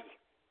Hardy,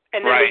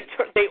 and then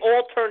they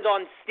all turned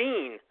on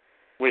Steen.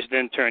 Which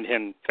then turned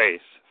him face,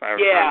 if I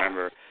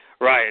remember.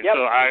 Right. Yep.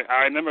 So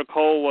I remember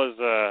Cole was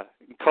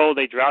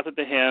they dropped it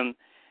to him.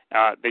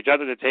 They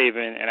dropped it to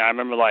Taven, and I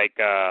remember a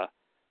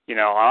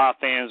lot of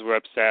fans were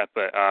upset,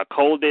 but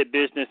Cole did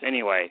business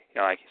anyway.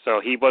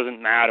 So he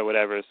wasn't mad or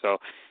whatever. So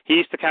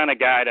he's the kind of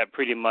guy that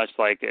pretty much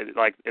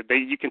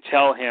you can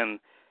tell him,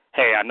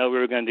 hey, I know we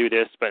were going to do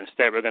this, but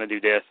instead we're going to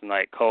do this, and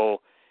like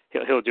Cole,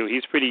 he'll do.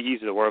 He's pretty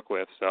easy to work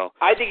with. So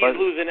I think he's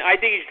losing. I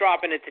think he's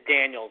dropping it to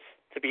Daniels.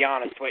 To be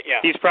honest with you.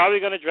 He's probably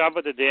going to drop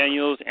it to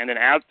Daniels, and then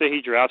after he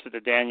drops it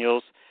to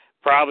Daniels,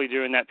 probably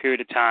during that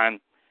period of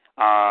time,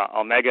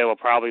 Omega will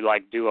probably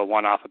do a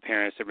one-off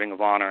appearance at Ring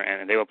of Honor,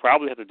 and they will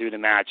probably have to do the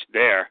match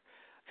there,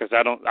 because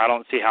I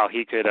don't see how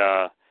he could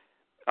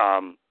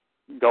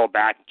go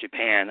back to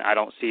Japan. I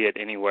don't see it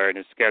anywhere in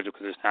his schedule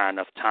because there's not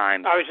enough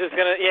time. I was just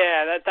gonna,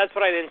 that's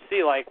what I didn't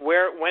see. Like,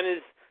 when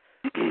is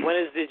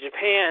the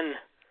Japan,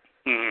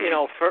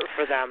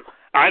 for them?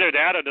 Either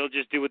that or they'll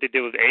just do what they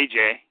did with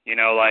AJ,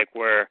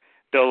 where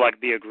they'll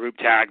be a group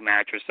tag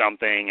match or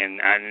something,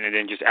 and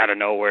then just out of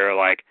nowhere,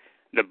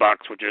 the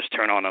Bucks would just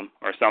turn on them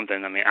or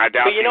something. I mean, I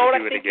doubt you know what I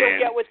do think it again.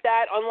 You'll get with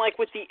that? Unlike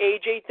with the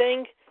AJ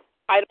thing,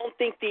 I don't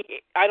think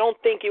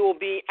it will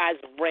be as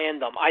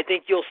random. I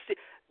think you'll see.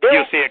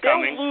 You'll see it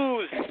coming.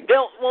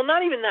 Well,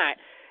 not even that.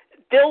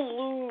 They'll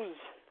lose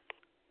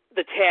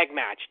the tag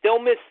match.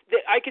 They'll miss.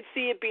 I could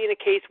see it being a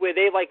case where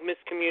they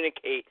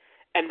miscommunicate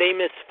and they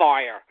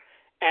misfire.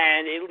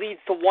 And it leads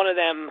to one of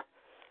them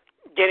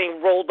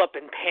getting rolled up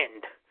and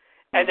pinned.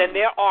 And then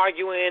they're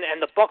arguing, and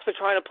the Bucks are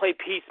trying to play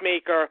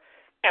peacemaker.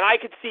 And I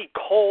could see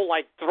Cole,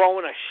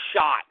 throwing a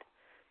shot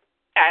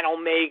at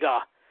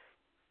Omega.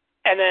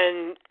 And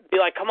then be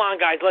like, come on,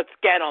 guys, let's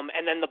get him.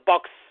 And then the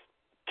Bucks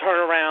turn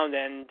around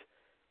and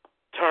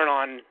turn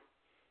on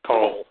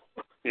Cole.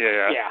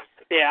 Yeah.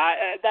 Yeah.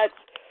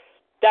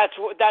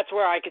 That's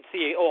where I could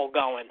see it all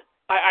going.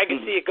 I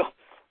could see it go.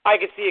 I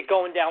could see it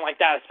going down like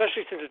that,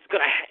 especially since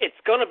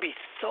it's gonna be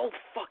so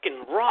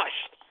fucking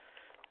rushed.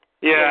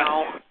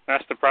 Yeah,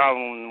 that's the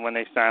problem when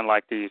they sign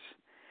these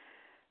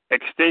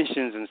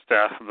extensions and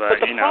stuff. But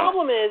the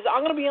problem is,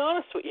 I'm gonna be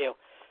honest with you.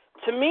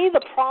 To me,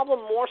 the problem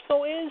more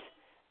so is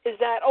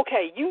that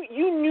okay, you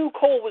knew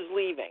Cole was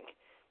leaving,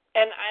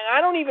 and I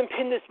don't even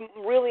pin this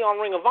really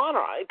on Ring of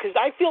Honor because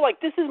I feel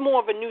like this is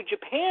more of a New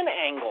Japan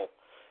angle.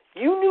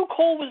 You knew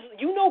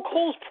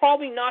Cole's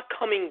probably not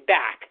coming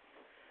back.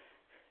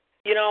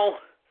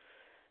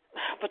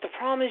 But the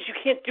problem is you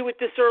can't do it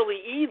this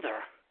early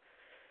either.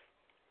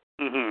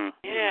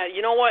 Yeah,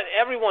 you know what?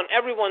 Everyone's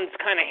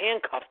kind of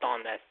handcuffed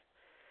on this.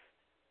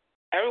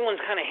 Everyone's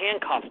kind of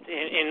handcuffed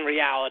in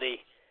reality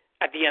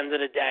at the end of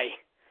the day.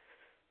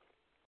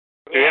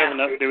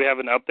 Do we have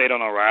an update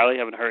on O'Reilly?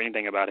 Haven't heard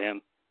anything about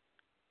him.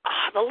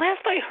 The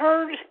last I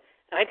heard,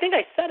 and I think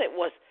I said it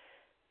was,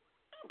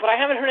 but I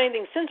haven't heard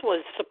anything since,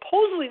 was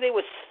supposedly they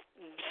were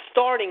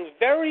starting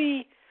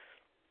very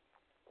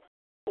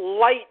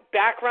light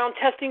background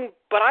testing,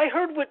 but I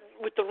heard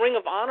with the Ring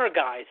of Honor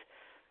guys,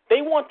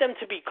 they want them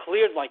to be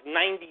cleared like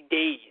 90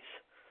 days.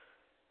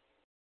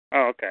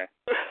 Oh, okay.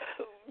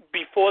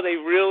 Before they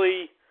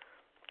really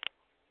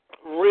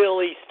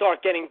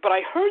start getting, but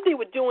I heard they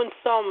were doing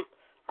some,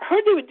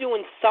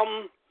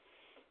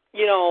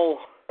 you know,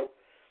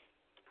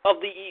 of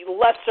the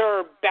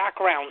lesser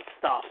background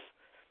stuff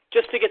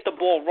just to get the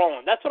ball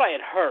rolling. That's what I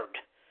had heard.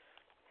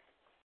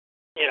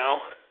 You know.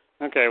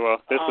 Okay,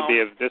 well, this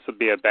would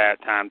be a bad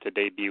time to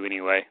debut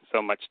anyway.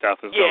 So much stuff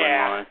is going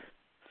on.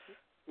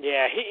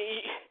 Yeah,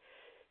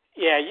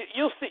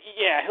 you'll see.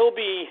 Yeah, he'll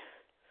be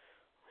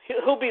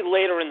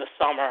later in the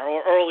summer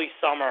or early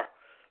summer,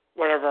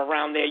 whatever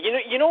around there.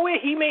 You know where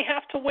he may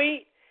have to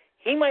wait.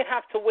 He might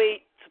have to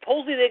wait.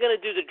 Supposedly they're going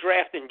to do the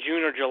draft in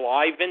June or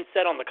July. Vince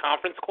said on the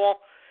conference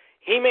call.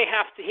 It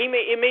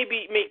may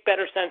make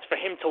better sense for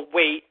him to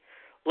wait,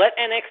 let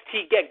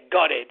NXT get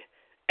gutted,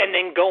 and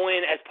then go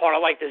in as part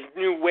of like this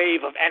new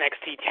wave of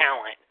NXT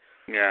talent.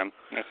 Yeah,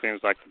 that seems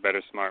like the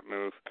better smart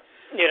move.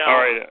 You know.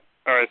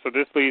 All right. So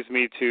this leads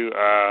me to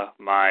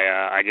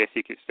my, I guess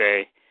you could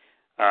say,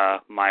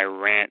 my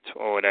rant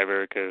or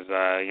whatever, because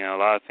you know,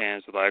 a lot of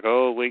fans are like,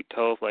 "Oh, wait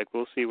till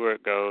we'll see where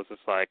it goes."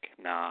 It's like,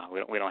 nah,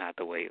 we don't have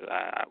to wait.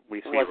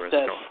 We see where it's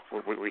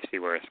going. We see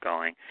where it's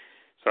going.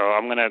 So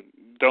I'm gonna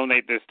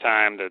donate this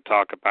time to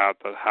talk about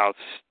how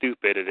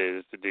stupid it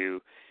is to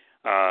do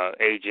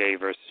AJ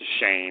versus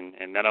Shane.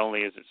 And not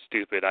only is it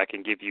stupid, I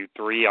can give you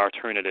 3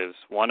 alternatives,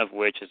 one of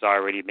which is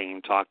already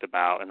being talked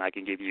about, and I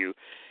can give you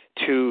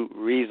 2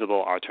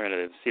 reasonable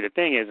alternatives. See, the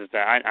thing is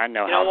that I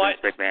know how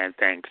Vince McMahon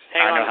thinks.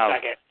 Hang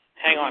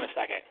on a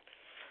second.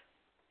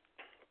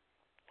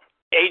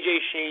 AJ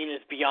Shane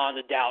is beyond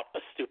a doubt a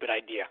stupid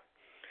idea.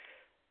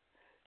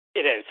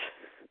 It is.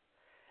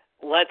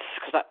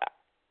 Because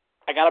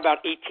I got about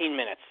 18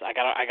 minutes. I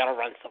gotta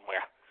run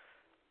somewhere.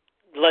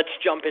 Let's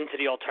jump into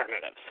the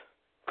alternatives.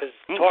 Because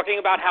talking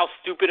about how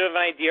stupid of an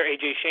idea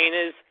AJ Shane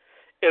is,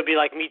 it would be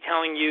like me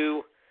telling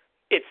you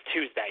it's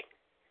Tuesday.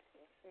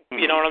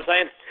 You know what I'm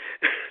saying?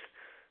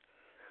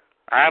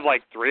 I have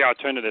like 3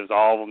 alternatives,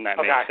 all of them that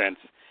make sense.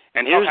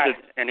 And here's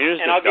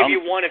and I'll give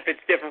you one if it's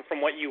different from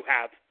what you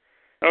have.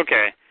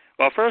 Okay.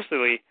 Well,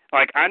 firstly,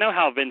 I know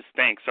how Vince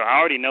thinks, so I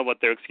already know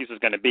what their excuse is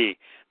going to be.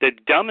 The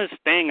dumbest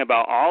thing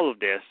about all of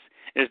this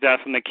is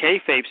that from the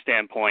kayfabe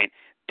standpoint,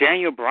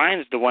 Daniel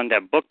Bryan's the one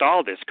that booked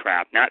all this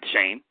crap, not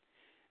Shane.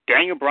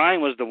 Daniel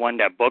Bryan was the one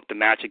that booked the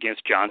match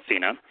against John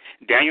Cena.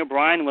 Daniel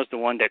Bryan was the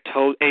one that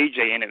told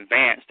AJ in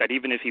advance that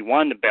even if he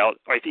won the belt,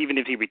 or even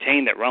if he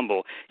retained that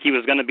Rumble, he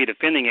was going to be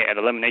defending it at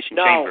Elimination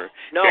Chamber.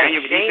 No,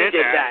 Shane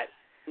did that.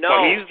 No,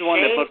 well, he's the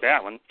one that booked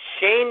that one.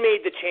 Shane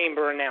made the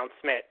Chamber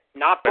announcement,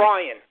 not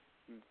Bryan.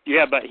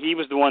 Yeah, but he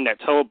was the one that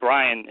told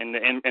Bryan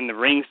in the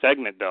ring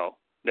segment, though.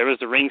 There was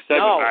the ring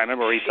segment, I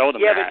remember, where he told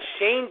him that. Yeah, but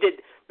Shane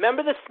did.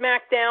 Remember the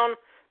SmackDown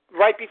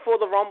right before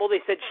the Rumble?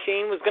 They said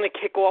Shane was going to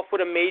kick off with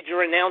a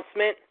major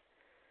announcement.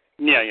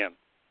 Yeah.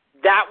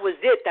 That was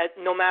it. That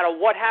no matter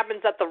what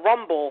happens at the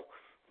Rumble,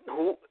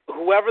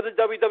 whoever the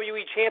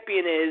WWE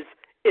champion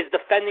is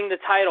defending the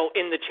title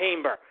in the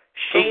Chamber.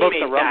 Shane who booked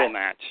made the Rumble that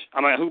match?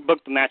 I mean, who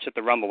booked the match at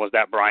the Rumble? Was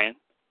that Bryan?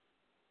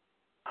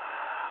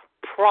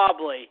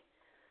 Probably.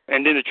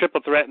 And then the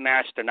triple threat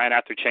match the night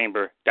after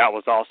Chamber, that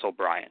was also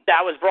Bryan.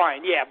 That was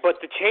Bryan, yeah.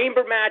 But the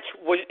Chamber match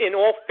was, in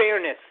all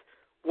fairness,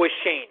 was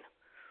Shane.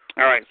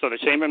 All right, so the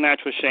Chamber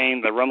match was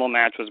Shane, the Rumble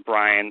match was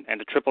Bryan, and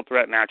the triple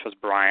threat match was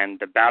Bryan.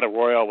 The Battle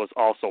Royal was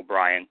also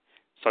Bryan.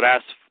 So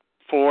that's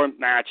 4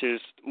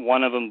 matches,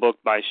 1 of them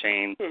booked by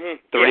Shane,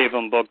 3 of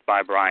them booked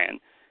by Bryan.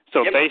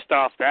 So based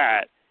off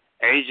that,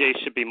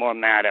 AJ should be more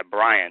mad at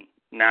Bryan,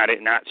 not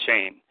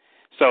Shane.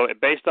 So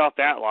based off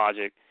that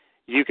logic,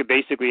 you could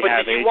basically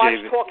have AJ. But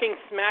did you watch Talking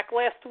Smack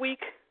last week?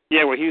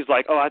 Yeah, where he was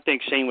like, I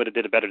think Shane would have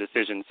did a better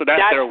decision. So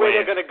that's their way. That's where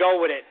they're going to go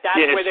with it. That's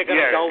where they're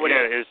going to go with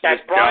it.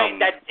 That Bryan,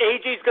 that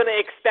AJ's going to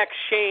expect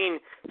Shane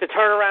to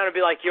turn around and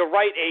be like, "You're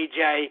right,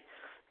 AJ,"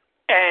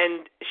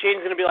 and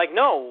Shane's going to be like,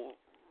 "No,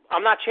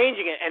 I'm not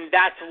changing it." And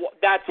that's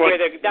where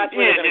they're going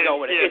to go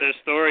with it. Yeah, the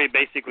story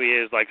basically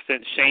is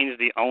since Shane's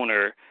the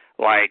owner,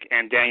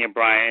 and Daniel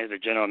Bryan is the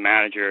general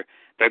manager,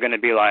 they're going to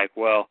be like,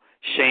 well,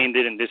 Shane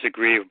didn't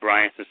disagree with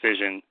Bryan's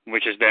decision,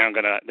 which is they're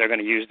going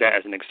to use that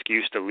as an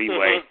excuse to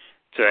leeway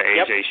to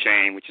AJ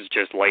Shane, which is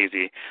just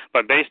lazy.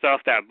 But based off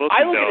that booking,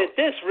 I look at it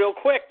this real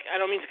quick. I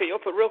don't mean to cut you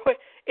off, but real quick.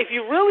 If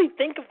you really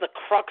think of the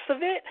crux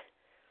of it,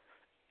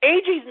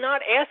 AJ's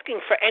not asking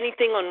for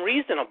anything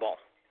unreasonable.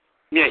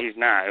 Yeah, he's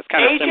not. It's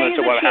kind of similar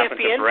to what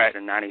happened to Brett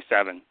in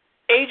 '97.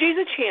 AJ's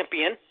a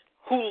champion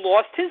who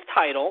lost his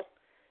title,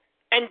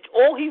 and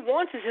all he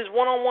wants is his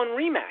one-on-one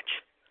rematch.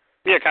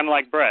 Yeah, kind of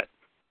like Brett.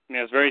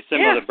 It's very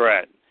similar to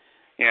Brett.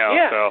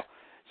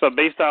 So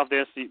based off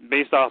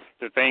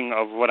the thing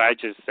of what I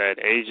just said,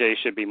 AJ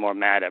should be more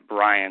mad at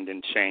Brian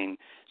than Shane.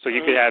 So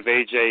you could have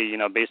AJ,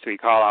 basically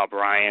call out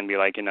Brian, be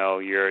like,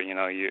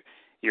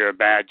 you're a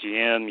bad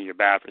GM, you're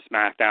bad for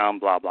SmackDown,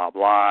 blah blah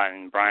blah.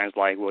 And Brian's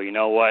like, well, you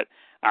know what?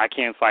 I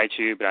can't fight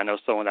you, but I know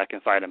someone that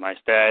can fight in my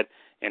stead.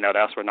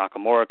 That's where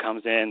Nakamura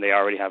comes in. They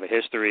already have a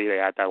history. They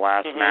had that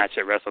last match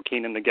at Wrestle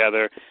Kingdom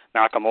together.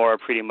 Nakamura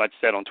pretty much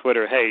said on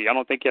Twitter, hey, I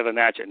don't think you have a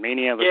match at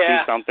Mania. Let's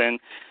do something.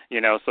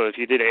 So if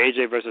you did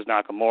AJ versus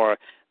Nakamura,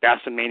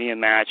 that's a Mania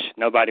match.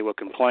 Nobody will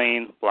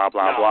complain, blah,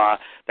 blah, blah.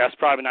 That's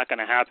probably not going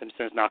to happen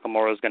since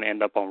Nakamura is going to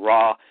end up on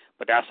Raw.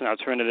 But that's an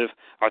alternative.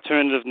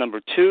 Alternative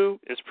number 2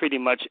 is pretty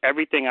much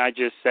everything I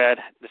just said,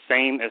 the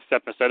same,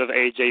 except instead of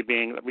AJ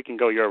being, we can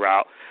go your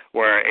route,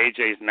 where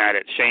AJ's mad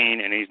at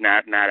Shane and he's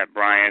not mad at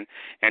Brian.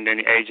 And then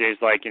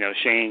AJ's like,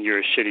 Shane,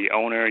 you're a shitty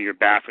owner. You're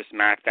bad for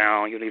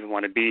SmackDown. You don't even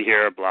want to be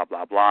here, blah,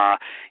 blah, blah.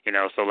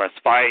 So let's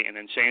fight. And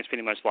then Shane's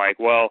pretty much like,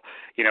 well,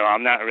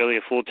 I'm not really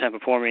a full-time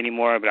performer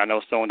anymore, but I know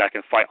someone that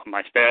can fight on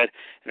my stead.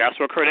 And that's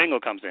where Kurt Angle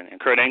comes in. And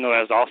Kurt Angle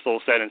has also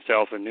said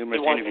himself in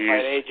numerous interviews. He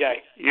wants to fight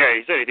AJ. Yeah,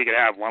 he said if he could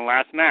have one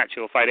last match,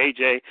 he'll fight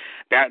AJ.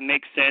 That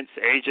makes sense.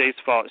 AJ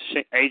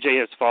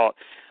has fought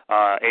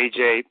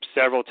AJ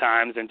several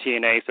times in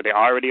TNA, so they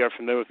already are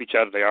familiar with each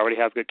other. They already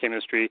have good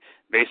chemistry.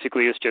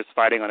 Basically, it's just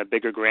fighting on a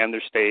bigger,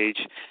 grander stage.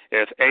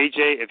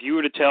 If you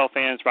were to tell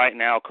fans right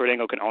now Kurt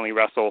Angle can only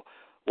wrestle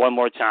one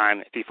more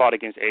time, if he fought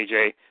against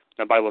AJ,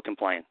 nobody will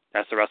complain.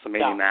 That's the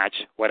WrestleMania match,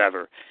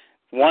 whatever.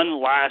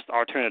 One last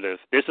alternative.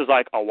 This is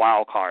like a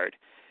wild card,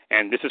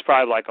 and this is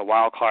probably like a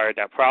wild card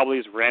that probably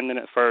is random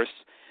at first,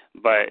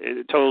 but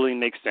it totally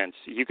makes sense.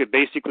 You could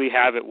basically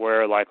have it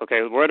where,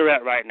 where they're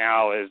at right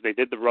now is they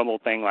did the Rumble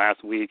thing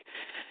last week.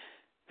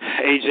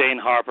 AJ and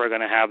Harper are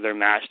going to have their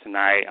match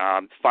tonight.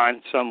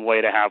 Find some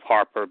way to have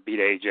Harper beat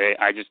AJ.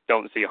 I just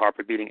don't see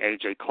Harper beating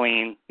AJ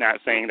clean.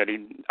 Not saying that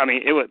it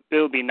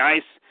would be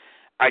nice.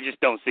 I just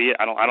don't see it.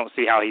 I don't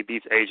see how he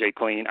beats AJ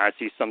clean. I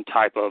see some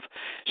type of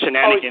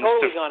shenanigans.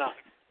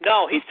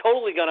 He's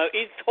totally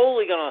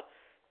gonna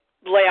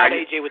lay out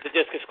AJ with the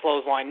discus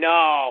clothesline.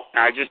 No.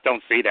 I just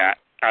don't see that.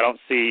 I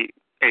don't see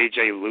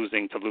AJ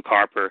losing to Luke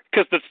Harper,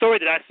 because the story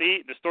that I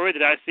see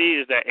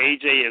is that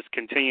AJ is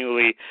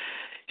continually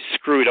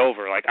screwed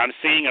over. Like, I'm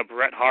seeing a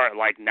Bret Hart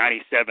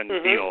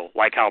 97 feel,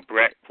 like how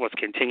Bret was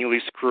continually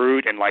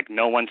screwed and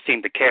no one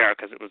seemed to care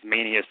because it was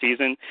Mania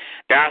season.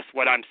 That's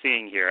what I'm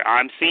seeing here.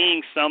 I'm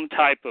seeing some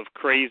type of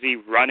crazy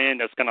run-in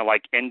that's going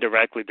to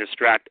indirectly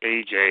distract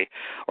AJ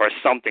or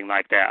something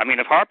like that.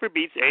 If Harper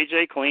beats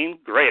AJ clean,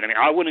 great.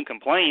 I wouldn't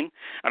complain.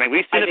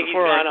 We've seen it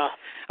before.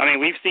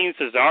 We've seen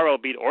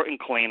Cesaro beat Orton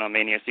clean on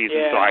Mania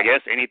season, so I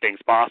guess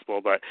anything's possible.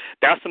 But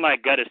that's what my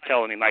gut is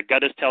telling me. My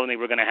gut is telling me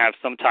we're going to have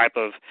some type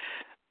of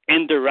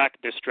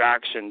indirect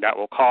distraction that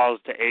will cause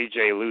to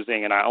AJ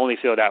losing, and I only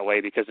feel that way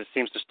because it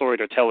seems the story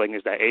they're telling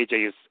is that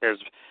AJ is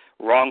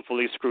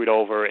wrongfully screwed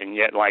over, and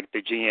yet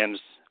the GMs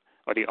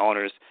or the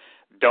owners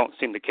don't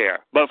seem to care.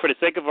 But for the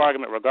sake of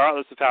argument,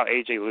 regardless of how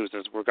AJ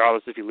loses,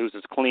 regardless if he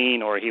loses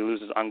clean or he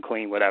loses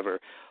unclean, whatever,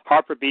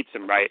 Harper beats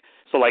him, right?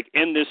 So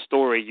in this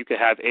story, you could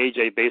have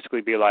AJ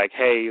basically be like,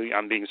 hey,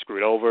 I'm being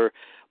screwed over,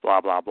 blah,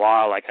 blah,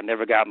 blah. I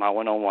never got my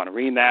one-on-one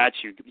rematch.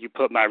 You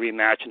put my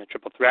rematch in a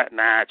triple threat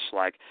match.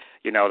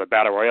 The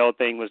Battle Royale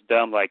thing was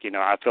dumb. I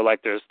feel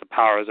like the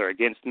powers are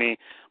against me,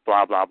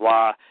 blah, blah,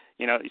 blah.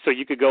 So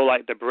you could go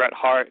the Bret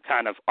Hart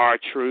kind of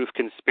R-Truth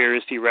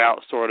conspiracy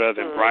route, sort of,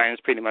 and Brian's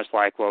pretty much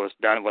well, it's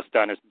done. What's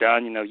done is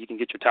done. You can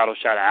get your title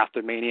shot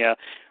after Mania.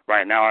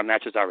 Right now, our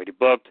match is already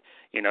booked.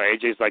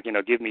 AJ's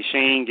give me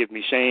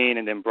Shane,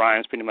 and then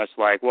Brian's pretty much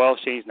well,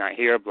 Shane's not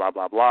here, blah,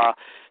 blah, blah.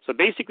 So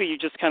basically, you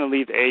just kind of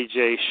leave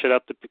AJ shut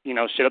up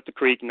the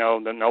creek,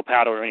 no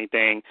paddle or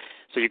anything.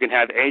 So you can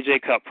have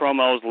AJ cut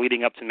promos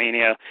leading up to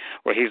Mania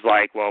where he's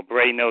well,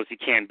 Bray knows he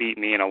can't beat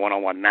me in a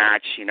one-on-one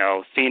match.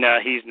 Cena,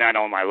 he's not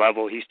on my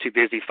level. He's too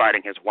busy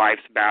fighting his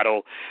wife's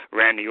battle.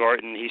 Randy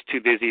Orton, he's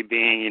too busy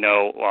being,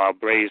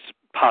 Bray's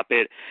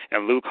puppet.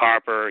 And Luke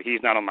Harper,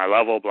 he's not on my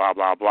level, blah,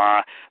 blah,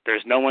 blah.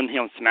 There's no one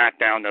on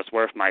SmackDown that's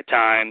worth my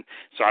time.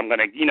 So I'm going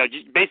to,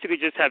 basically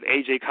just have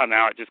AJ come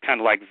out, just kind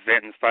of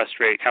vent and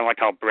frustrate, kind of like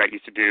how Bret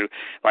used to do.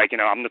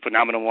 I'm the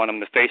phenomenal one. I'm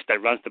the face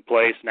that runs the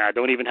place. Now, I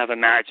don't even have a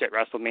match at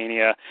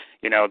WrestleMania.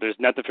 There's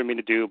nothing for me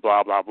to do,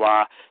 blah, blah,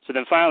 blah. So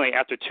then finally,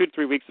 after 2 to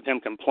 3 weeks of him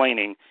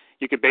complaining,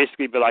 you could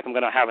basically be I'm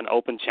going to have an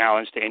open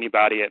challenge to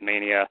anybody at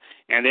Mania.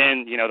 And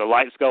then, the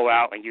lights go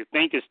out and you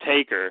think it's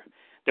Taker.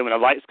 Then when the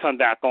lights come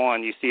back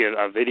on, you see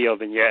a video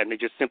vignette, and they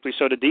just simply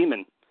show the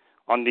demon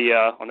on the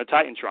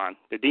Titantron,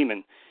 the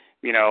demon,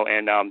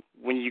 and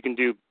when you can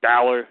do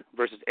Balor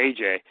versus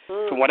AJ.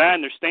 From what I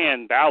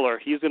understand, Balor,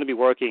 he's going to be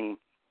working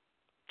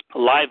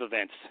live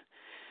events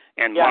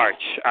in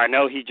March. I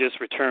know he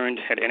just returned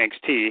at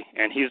NXT,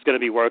 and he's going to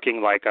be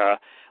working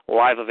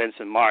live events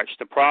in March.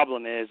 The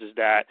problem is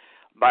that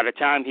by the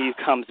time he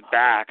comes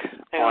back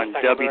on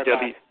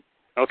WWE,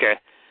 okay.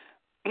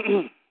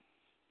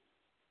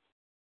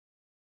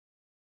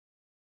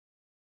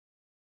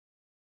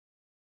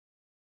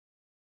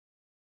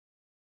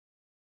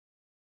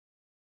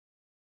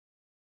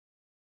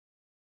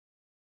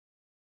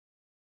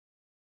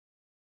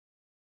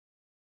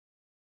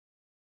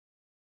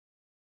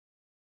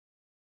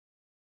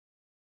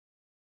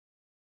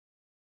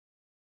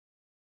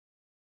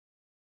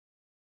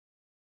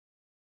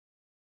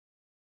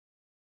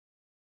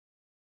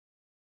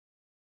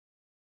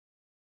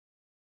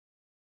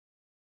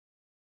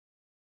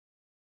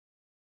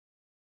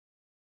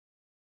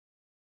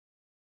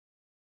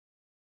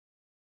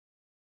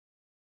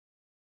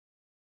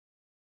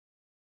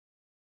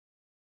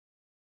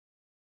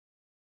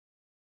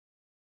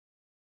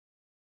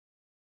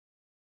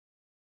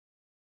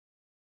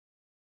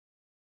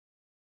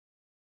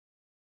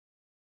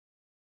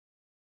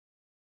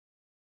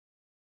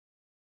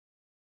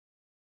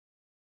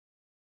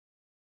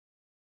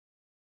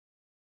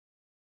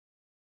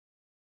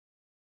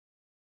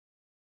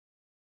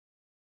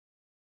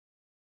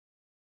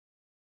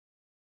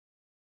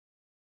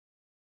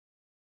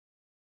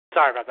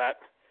 Sorry about that.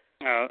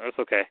 No, that's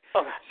okay.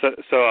 Okay.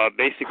 So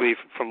basically,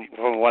 from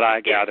what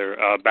I gather,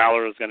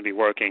 Balor is going to be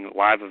working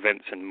live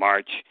events in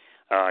March.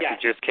 Yes.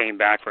 He just came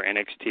back for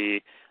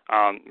NXT.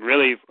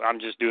 Really, I'm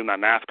just doing my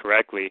math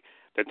correctly.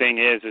 The thing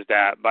is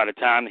that by the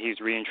time he's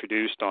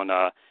reintroduced on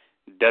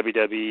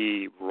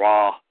WWE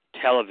Raw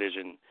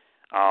television,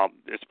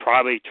 it's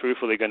probably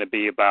truthfully going to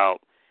be about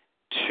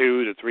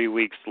 2 to 3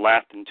 weeks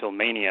left until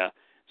Mania.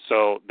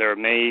 So there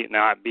may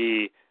not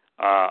be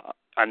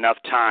enough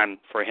time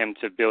for him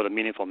to build a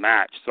meaningful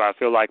match. So I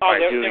feel like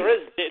there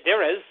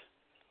is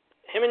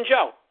him and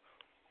Joe.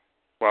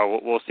 Well,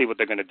 we'll see what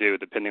they're going to do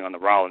depending on the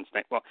Rollins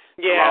thing. Well,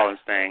 the yeah. Rollins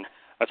thing.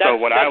 So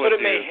what I would do.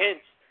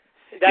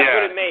 That's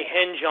what it may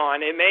hinge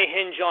on. It may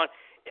hinge on,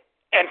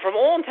 and from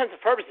all intents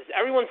and purposes,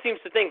 everyone seems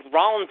to think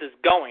Rollins is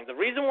going. The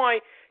reason why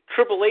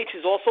Triple H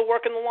is also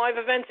working the live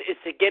events is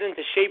to get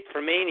into shape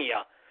for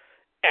Mania.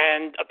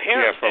 And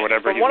apparently, for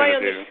whatever he's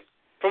going to do.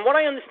 From what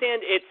I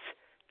understand, it's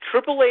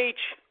Triple H,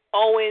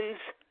 Owens,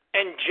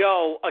 and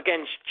Joe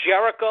against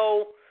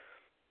Jericho,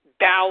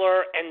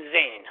 Balor, and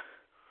Zayn.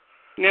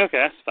 Yeah, okay,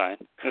 that's fine.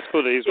 That's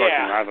cool that he's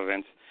working live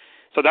events.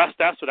 So that's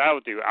what I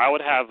would do. I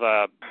would have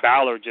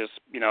Balor just,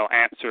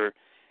 answer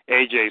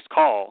AJ's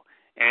call.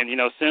 And,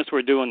 since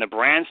we're doing the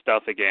brand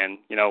stuff again,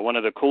 one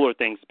of the cooler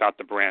things about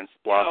the brand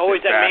stuff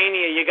always is at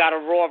Mania, you got a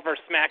Raw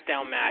versus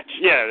SmackDown match.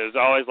 Yeah, there's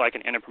always like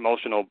an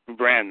interpromotional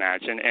brand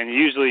match. And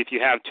usually if you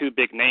have two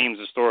big names,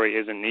 the story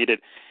isn't needed.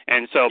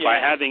 And so by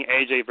having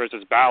AJ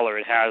versus Balor,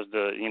 it has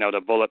the,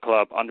 the Bullet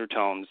Club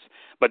undertones.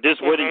 But this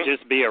wouldn't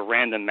just be a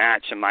random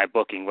match in my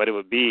booking. What it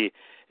would be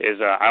is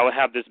I would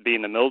have this be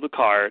in the middle of the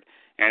card,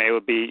 and it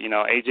would be,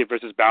 AJ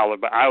versus Balor.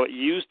 But I would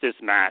use this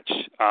match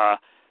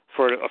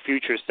for a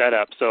future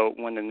setup. So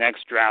when the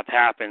next draft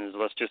happens,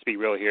 let's just be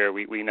real here.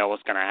 We know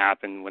what's going to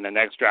happen. When the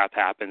next draft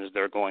happens,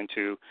 they're going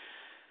to,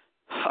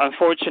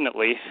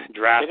 unfortunately,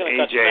 draft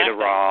AJ to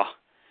Raw.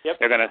 Yep.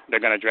 They're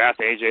gonna draft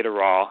AJ to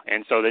Raw,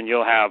 and so then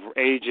you'll have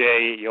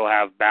AJ, you'll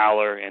have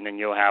Balor, and then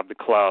you'll have the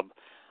club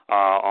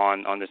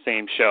on the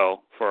same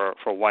show for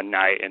one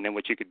night. And then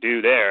what you could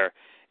do there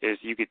is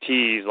you could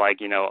tease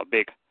a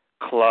big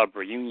club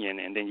reunion,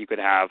 and then you could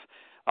have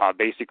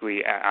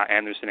basically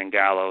Anderson and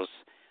Gallows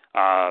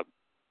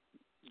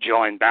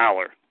join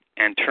Balor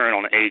and turn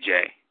on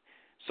AJ.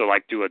 So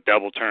do a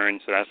double turn.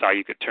 So that's how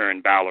you could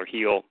turn Balor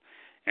heel,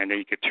 and then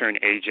you could turn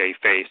AJ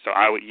face. So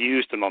I would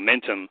use the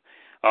momentum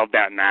of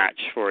that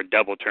match for a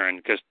double turn,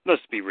 because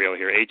let's be real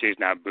here, AJ's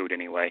not booed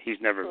anyway.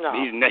 He's never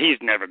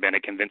been a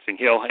convincing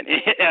heel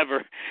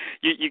ever.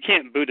 You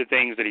can't boo the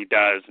things that he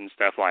does and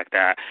stuff like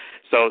that.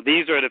 So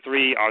these are the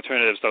three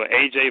alternatives. So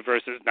AJ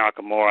versus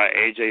Nakamura,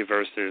 AJ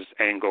versus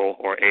Angle,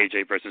 or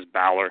AJ versus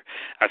Balor.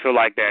 I feel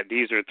like that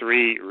these are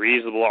three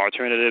reasonable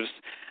alternatives.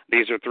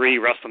 These are three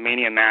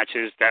WrestleMania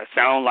matches that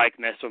sound like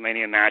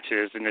WrestleMania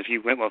matches, and if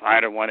you went with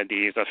either one of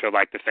these, I feel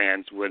like the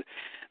fans would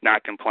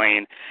not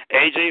complain.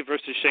 AJ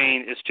versus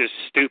Shane is just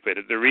stupid.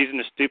 The reason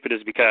it's stupid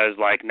is because,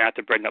 not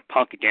to bring up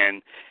Punk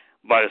again,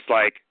 but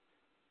it's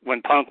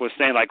when Punk was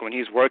saying, when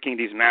he's working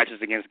these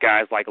matches against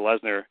guys like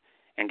Lesnar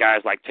and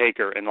guys like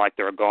Taker, and,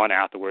 they're gone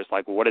afterwards,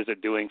 what is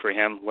it doing for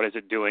him? What is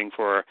it doing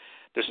for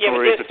the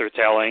stories that they're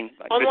telling?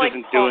 This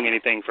isn't doing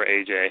anything for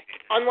AJ.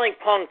 Unlike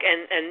Punk,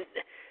 and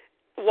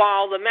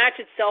while the match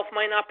itself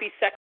might not be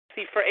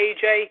sexy for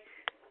AJ,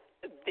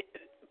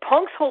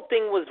 Punk's whole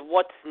thing was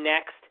what's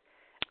next.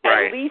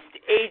 Right. At least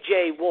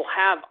AJ will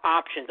have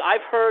options.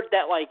 I've heard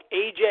that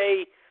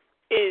AJ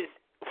is,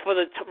 for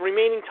the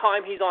remaining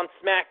time he's on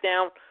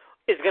SmackDown,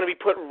 is going to be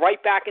put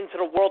right back into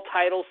the world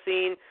title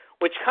scene,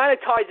 which kind of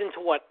ties into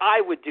what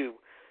I would do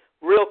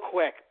real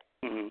quick.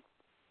 Mm-hmm.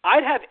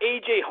 I'd have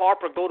AJ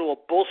Harper go to a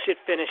bullshit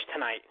finish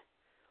tonight.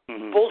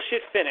 Mm-hmm.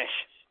 Bullshit finish.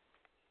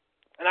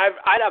 And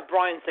I'd have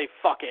Brian say,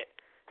 fuck it.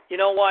 You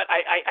know what?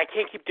 I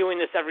can't keep doing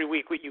this every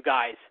week with you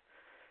guys.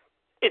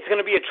 It's going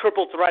to be a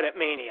triple threat at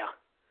Mania.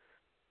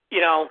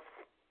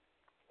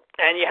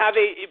 And you have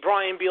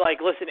Brian be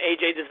like, listen,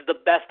 AJ, this is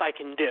the best I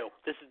can do.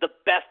 This is the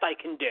best I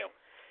can do.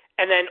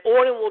 And then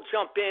Orton will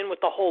jump in with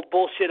the whole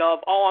bullshit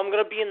of, I'm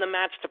going to be in the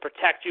match to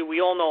protect you.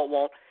 We all know it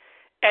won't.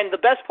 And the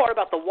best part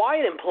about the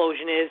Wyatt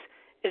implosion is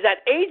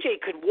that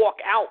AJ could walk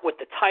out with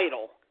the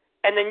title,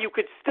 and then you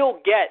could still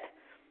get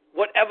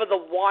whatever the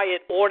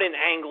Wyatt-Orton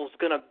angle is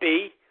going to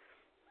be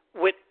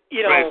with,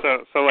 Right,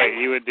 so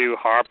you would do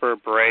Harper,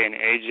 Bray, and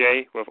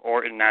AJ with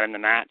Orton not in the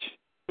match?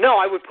 No,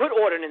 I would put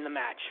Orton in the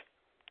match.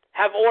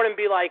 Have Orton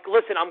be like,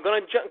 listen, I'm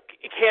going to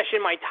cash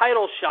in my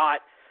title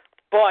shot,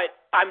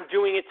 but I'm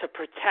doing it to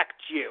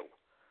protect you.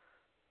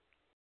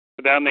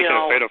 So that would make it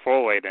a fatal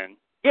four-way then.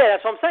 Yeah,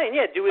 that's what I'm saying.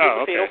 Yeah, do it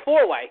as a fatal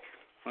four-way.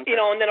 Okay.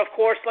 And then, of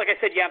course, like I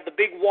said, you have the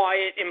big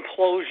Wyatt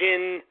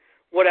implosion,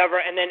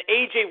 whatever, and then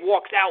AJ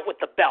walks out with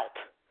the belt.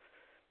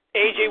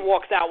 AJ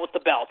walks out with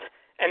the belt.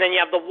 And then you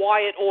have the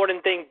Wyatt-Orton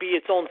thing be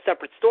its own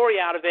separate story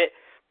out of it.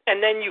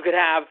 And then you could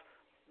have,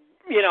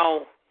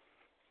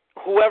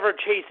 whoever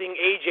chasing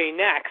AJ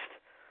next.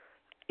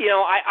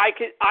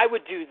 I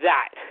would do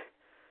that.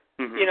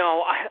 Mm-hmm.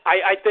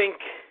 I think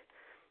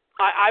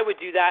I would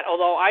do that,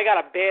 although I got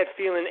a bad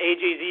feeling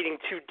AJ's eating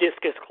 2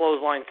 discus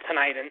clotheslines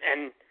tonight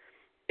and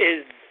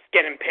is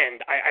getting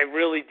pinned. I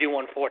really do,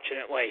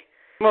 unfortunately.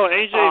 Well,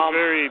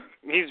 AJ's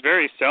he's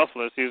very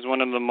selfless. He's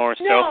one of the more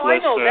selfless I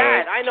know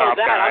that. top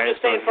Guys, I'm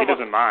just saying so he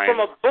doesn't mind.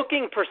 From a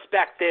booking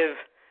perspective,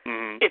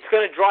 it's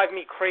going to drive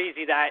me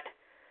crazy that,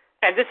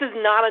 and this is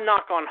not a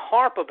knock on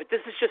Harper, but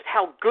this is just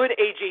how good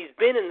AJ's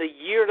been in the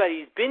year that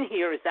he's been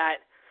here, is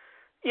that,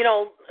 you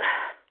know,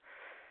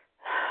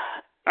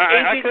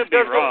 I could be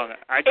wrong.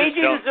 I just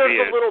AJ don't deserves see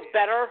it. a little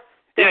better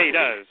than he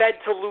does. Said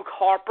to Luke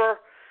Harper,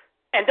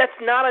 and that's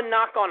not a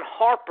knock on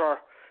Harper.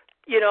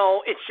 You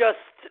know, it's just,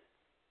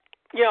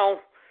 you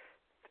know,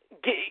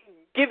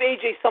 give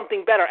AJ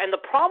something better. And the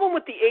problem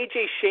with the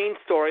AJ Shane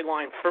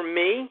storyline for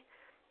me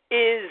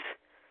is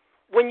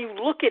when you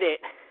look at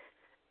it,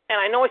 and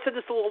I know I said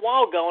this a little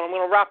while ago, and I'm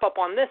going to wrap up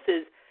on this,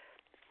 is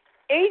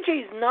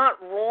AJ's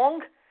not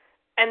wrong,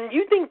 and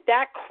you think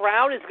that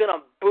crowd is going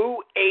to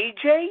boo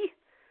AJ?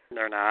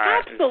 They're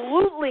not.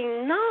 Absolutely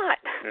not.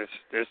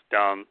 It's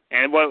dumb.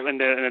 And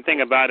the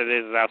thing about it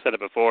is, as I've said it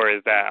before,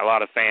 is that a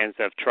lot of fans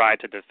have tried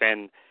to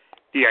defend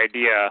the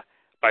idea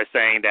by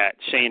saying that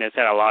Shane has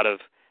had a lot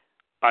of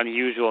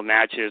unusual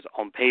matches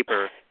on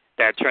paper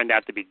that turned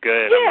out to be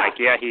good. Yeah. I'm like,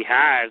 yeah, he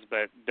has,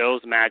 but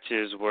those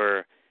matches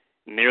were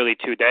nearly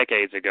 2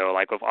 decades ago.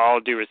 Like, with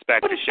all due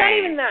respect to it's Shane. Not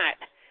even that.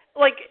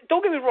 Like,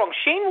 don't get me wrong,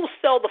 Shane will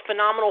sell the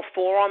phenomenal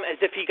forearm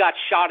as if he got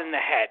shot in the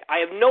head. I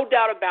have no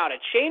doubt about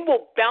it. Shane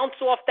will bounce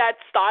off that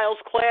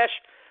Styles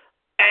clash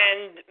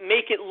and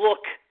make it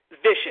look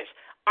vicious.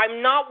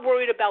 I'm not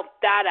worried about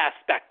that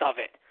aspect of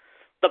it.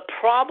 The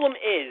problem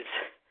is,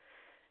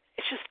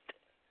 it's just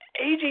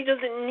AJ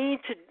doesn't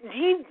need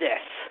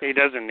this. He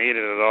doesn't need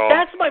it at all.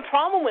 That's my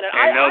problem with it.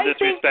 And no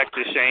disrespect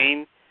to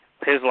Shane.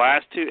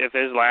 If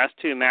his last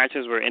two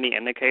matches were any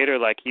indicator,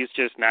 like, he's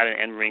just not in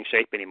in-ring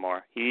shape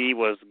anymore. He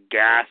was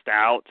gassed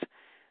out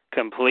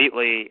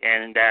completely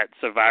in that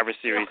Survivor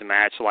Series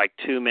match, like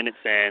 2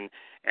 minutes in,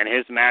 and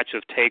his match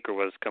with Taker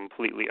was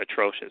completely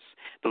atrocious.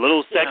 The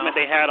little segment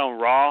they had on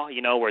Raw,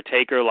 you know, where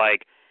Taker,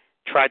 like,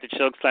 tried to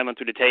choke slam him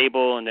through the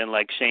table, and then,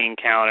 like, Shane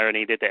countered and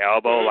he did the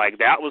elbow, like,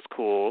 that was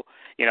cool.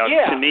 You know,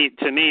 to me,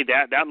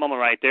 that moment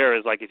right there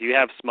is like, if you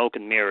have smoke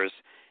and mirrors,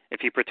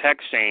 if you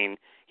protect Shane,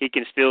 he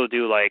can still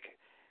do, like,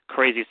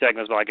 crazy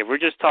segments. But, like, if we're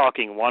just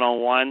talking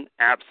one-on-one,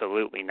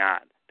 absolutely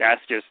not.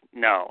 That's just,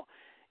 no.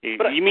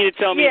 But, you mean to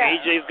tell me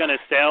AJ's going to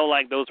sell,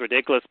 like, those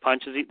ridiculous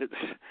punches?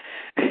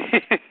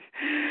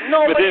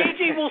 No, but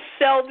AJ will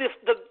sell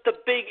the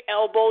big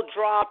elbow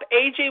drop.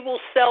 AJ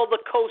will sell the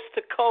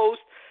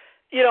coast-to-coast.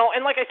 You know,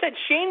 and like I said,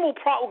 Shane will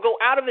probably go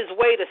out of his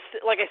way to,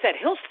 like I said,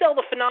 he'll sell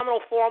the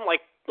phenomenal form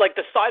like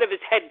the side of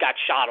his head got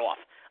shot off.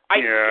 I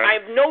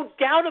have no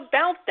doubt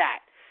about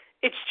that.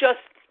 It's just,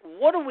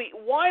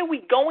 why are we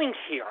going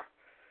here?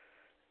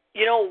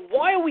 You know,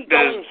 why are we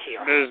going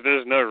here?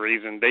 There's no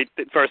reason.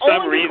 For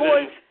some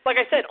reason. Like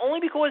I said, only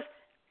because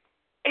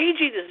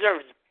AJ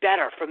deserves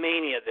better for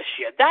Mania this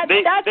year. That's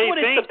what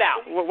it's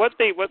about.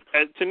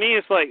 To me,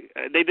 it's like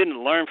they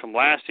didn't learn from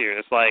last year.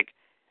 It's like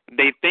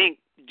they think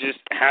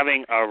just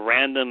having a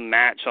random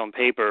match on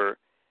paper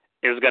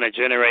is going to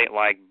generate,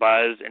 like,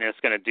 buzz and it's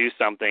going to do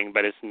something,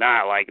 but it's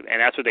not. Like, and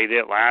that's what they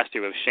did last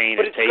year with Shane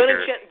and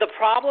Taker. The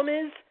problem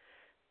is,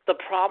 if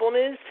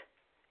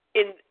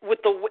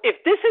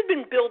this had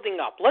been building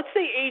up, let's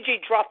say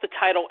AJ dropped the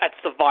title at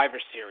Survivor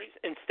Series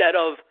instead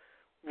of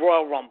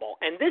Royal Rumble,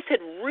 and this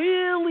had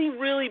really,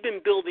 really been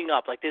building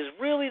up, like there's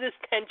really this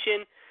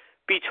tension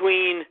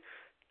between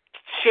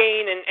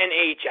Shane and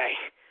AJ.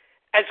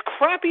 As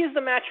crappy as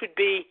the match would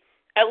be,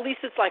 at least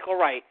it's like, all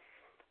right,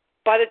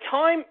 by the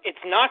time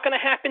it's not going to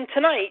happen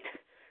tonight,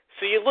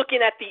 so you're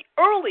looking at the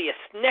earliest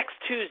next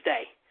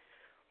Tuesday,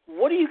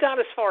 what do you got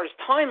as far as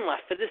time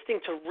left for this thing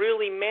to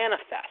really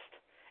manifest?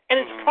 And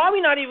it's probably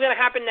not even going to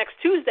happen next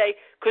Tuesday,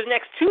 because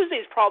next Tuesday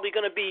is probably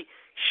going to be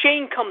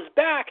Shane comes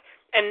back,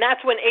 and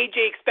that's when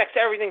AJ expects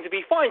everything to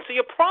be fine. So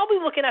you're probably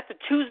looking at the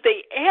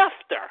Tuesday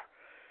after.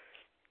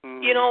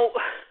 You know,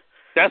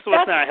 That's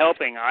what's not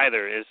helping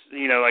either is,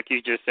 you know, like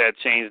you just said,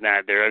 Shane's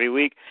not there every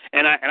week.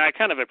 And I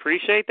kind of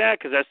appreciate that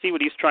because I see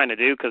what he's trying to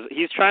do because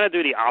he's trying to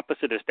do the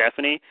opposite of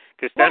Stephanie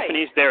because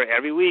Stephanie's there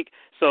every week.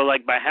 So,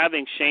 like, by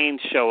having Shane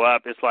show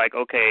up, it's like,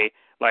 okay,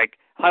 like,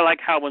 I like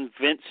how when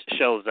Vince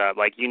shows up,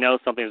 like, you know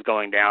something's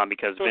going down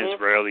because Vince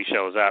rarely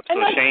shows up. So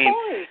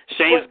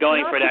Shane's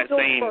going for that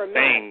same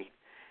thing.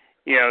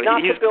 You know, not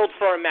to build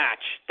for a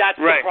match. That's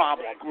the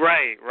problem.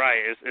 Right.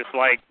 It's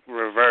like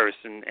reverse.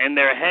 And in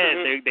their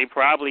head, they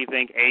probably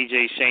think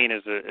AJ Shane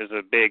is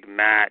a big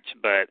match,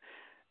 but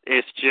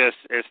it's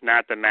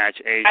not the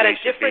match AJ at a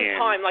should different be in.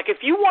 time. Like,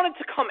 if you wanted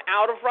to come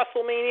out of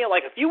WrestleMania,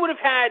 like if you would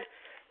have had,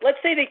 let's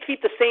say they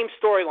keep the same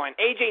storyline,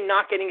 AJ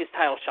not getting his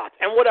title shots,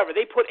 and whatever,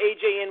 they put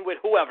AJ in with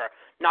whoever,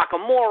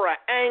 Nakamura,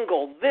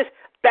 Angle, this,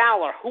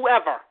 Balor,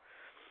 whoever,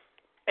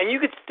 and you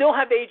could still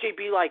have AJ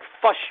be, like,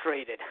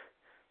 frustrated.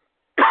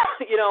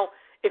 You know,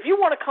 if you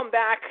want to come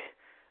back,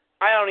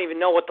 I don't even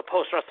know what the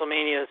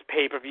post-WrestleMania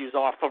pay-per-views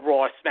are for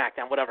Raw,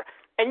 SmackDown, whatever,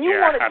 and you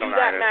want to do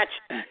that match,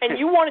 and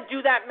you want to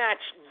do that match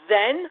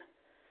then,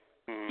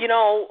 you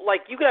know,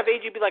 like you could have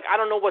AJ be like, I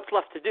don't know what's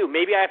left to do.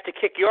 Maybe I have to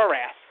kick your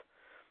ass.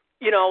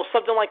 You know,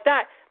 something like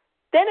that.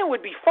 Then it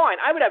would be fine.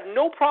 I would have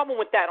no problem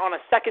with that on a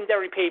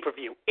secondary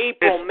pay-per-view.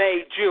 April,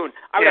 May, June.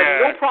 I would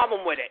have no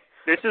problem with it.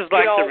 This is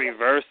like the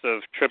reverse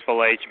of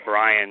Triple H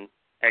Bryan,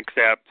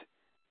 except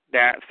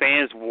that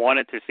fans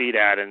wanted to see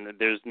that, and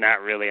there's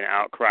not really an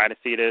outcry to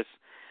see this.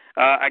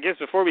 I guess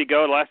before we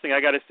go, the last thing I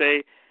got to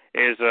say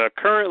is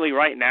currently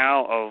right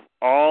now of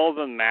all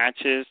the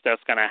matches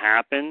that's going to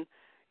happen,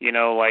 you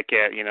know, like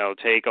at, you know,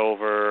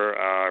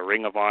 TakeOver,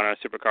 Ring of Honor,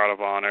 Supercard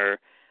of Honor,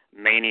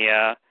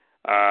 Mania,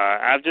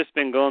 I've just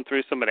been going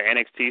through some of the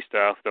NXT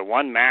stuff. The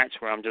one match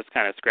where I'm just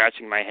kind of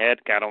scratching my head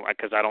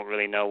because I don't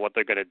really know what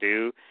they're going to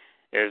do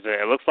is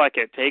it looks like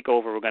at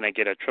TakeOver we're going to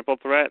get a triple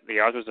threat, the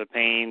Authors of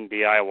Pain,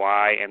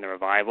 DIY, and the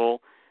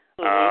Revival.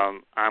 Mm-hmm.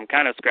 I'm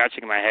kind of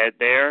scratching my head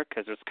there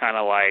because it's kind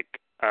of like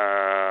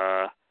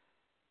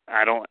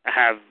I don't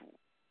have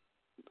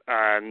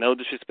no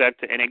disrespect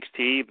to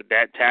NXT, but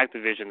that tag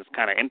division is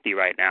kind of empty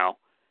right now.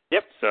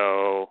 Yep.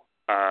 So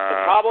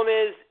the problem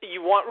is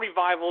you want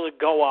Revival to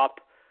go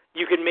up.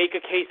 You can make a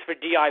case for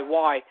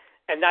DIY,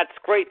 and that's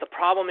great. The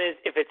problem is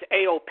if it's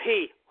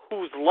AOP,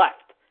 who's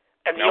left?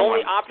 And the only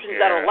options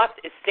that are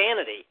left is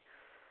Sanity.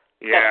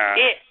 Yeah.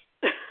 That's it.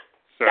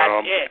 So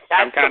that's it.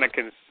 I'm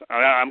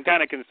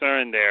kind of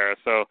concerned there.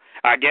 So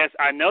I guess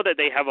I know that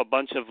they have a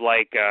bunch of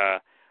like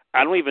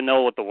I don't even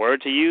know what the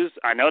word to use.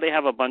 I know they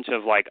have a bunch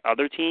of like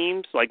other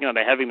teams, like you know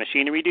the heavy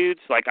machinery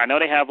dudes. Like I know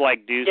they have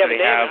like dudes. Yeah, but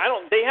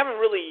they haven't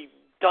really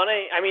done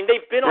any. I mean,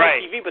 they've been on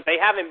TV, but they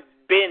haven't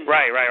been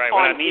right. on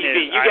What I mean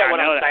TV. is, You get what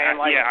I'm saying?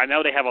 I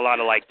know they have a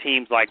lot of like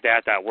teams like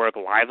that work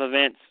live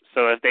events.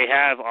 So if they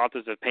have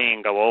Authors of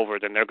Pain go over,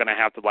 then they're going to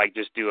have to like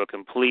just do a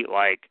complete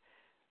like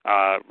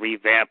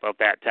revamp of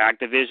that tag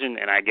division.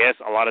 And I guess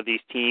a lot of these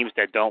teams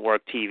that don't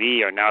work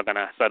TV are now going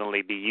to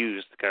suddenly be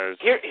used because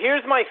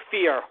here's my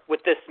fear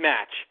with this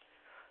match.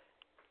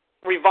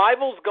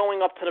 Revival's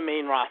going up to the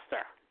main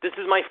roster. This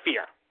is my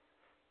fear,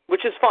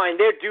 which is fine.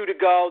 They're due to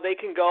go. They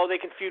can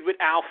feud with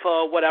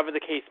Alpha, whatever the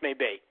case may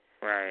be.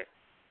 Right.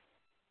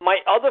 My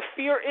other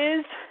fear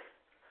is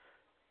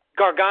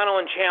Gargano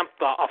and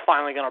Ciampa are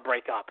finally going to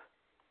break up.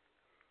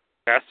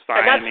 That's fine.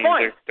 And that's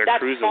fine. They're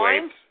that's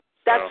cruiserweights. Fine.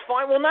 That's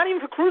fine. Well, not even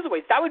for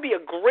cruiserweights. That would be a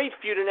great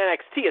feud in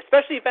NXT,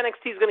 especially if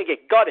NXT is going to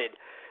get gutted,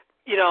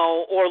 you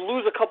know, or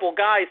lose a couple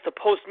guys to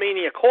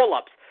post-Mania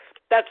call-ups.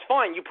 That's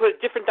fine. You put a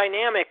different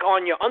dynamic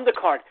on your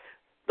undercard.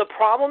 The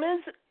problem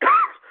is,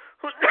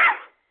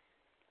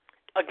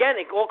 again,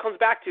 it all comes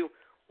back to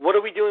what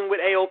are we doing with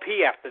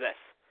AOP after this?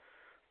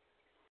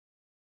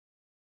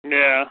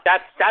 Yeah.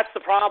 That's the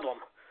problem.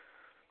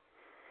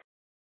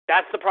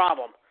 That's the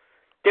problem.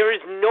 There is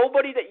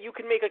nobody that you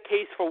can make a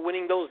case for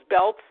winning those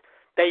belts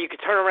that you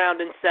could turn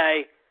around and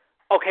say,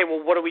 okay,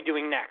 well, what are we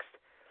doing next?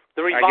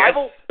 The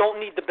Revival don't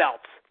need the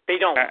belts. They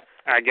don't.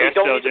 I guess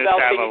they'll just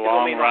have a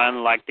long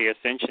run like the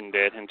Ascension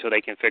did until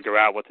they can figure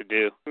out what to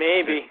do.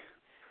 Maybe.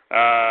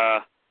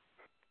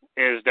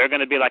 Is there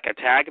going to be like a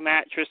tag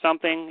match or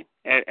something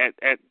at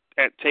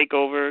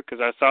TakeOver?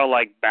 Because I saw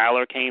like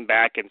Balor came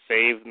back and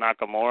saved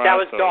Nakamura. That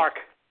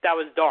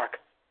was dark.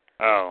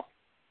 Oh.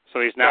 So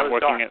he's not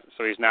working it.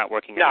 So he's not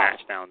working a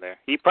match down there.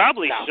 He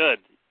probably should,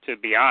 to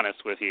be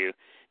honest with you,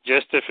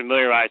 just to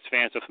familiarize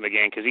fans with him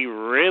again, because he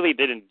really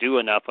didn't do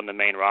enough on the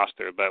main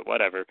roster. But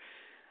whatever.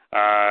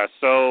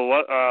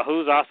 So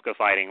who's Asuka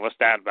fighting? What's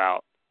that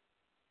about?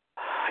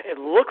 It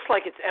looks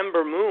like it's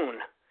Ember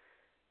Moon.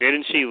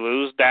 Didn't she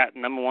lose that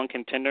number one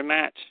contender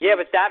match? Yeah,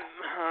 but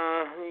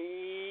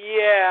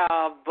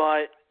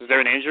but is there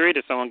an injury?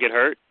 Did someone get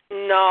hurt?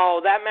 No,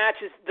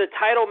 the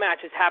title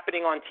match is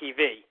happening on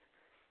TV.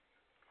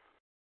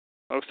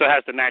 Oh, so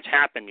has the match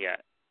happened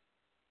yet?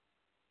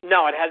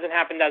 No, it hasn't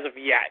happened as of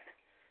yet.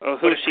 Oh,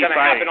 who's she fighting? It's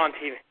going to happen on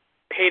TV.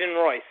 Peyton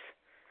Royce.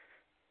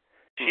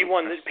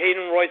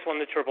 Peyton Royce won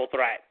the triple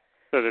threat.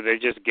 So did they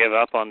just give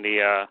up on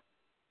the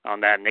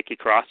on that Nikki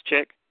Cross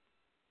chick?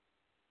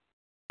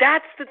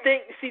 That's the thing.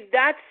 See,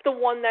 that's the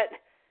one that's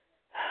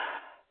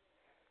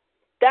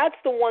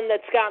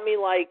got me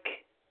like.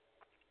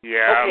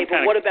 Yeah. Okay,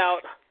 but what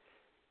about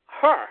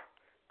her?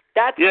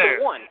 That's the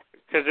one.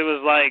 Because it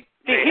was like.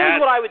 See, here's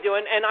what I would do,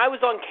 and I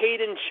was on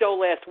Caden's show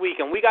last week,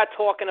 and we got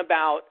talking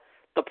about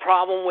the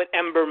problem with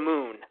Ember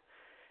Moon.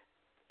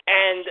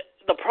 And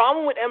the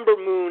problem with Ember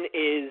Moon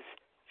is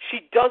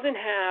she doesn't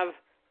have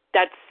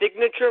that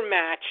signature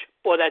match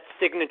or that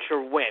signature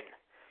win.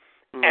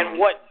 Mm. And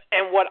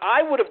what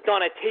I would have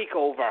done at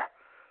TakeOver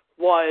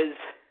was,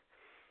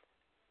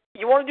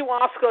 you want to do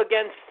Asuka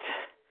against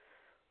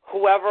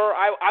whoever,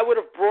 I would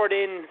have brought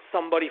in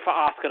somebody for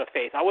Asuka to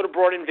face. I would have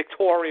brought in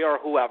Victoria or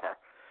whoever.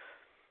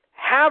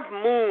 Have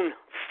Moon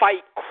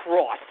fight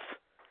Cross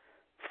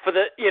for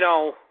the, you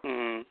know,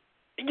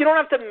 you don't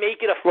have to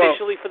make it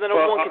officially for the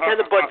number one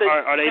contender, but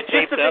are they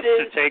taped up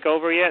to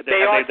TakeOver yet?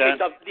 They are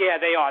taped up. Yeah,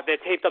 they are.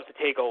 They're taped up to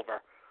TakeOver.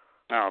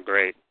 Oh,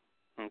 great.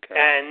 Okay.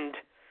 And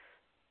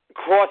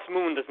Cross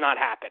Moon does not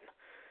happen.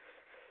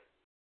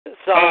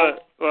 So,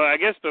 well, I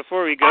guess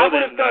before we go, I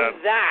would have done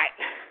that,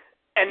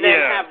 and then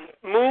have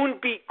Moon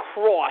beat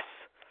Cross.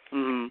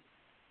 Mm-hmm.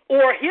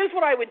 Or here's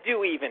what I would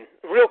do even,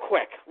 real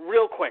quick.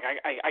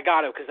 I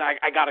got to because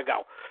I got to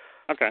go.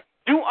 Okay.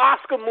 Do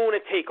Asuka Moon a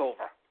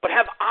takeover, but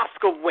have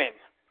Asuka win.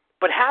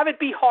 But have it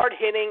be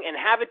hard-hitting and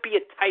have it be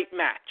a tight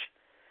match.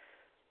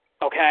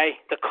 Okay?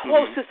 The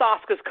closest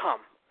Asuka's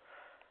come.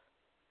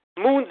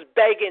 Moon's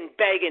begging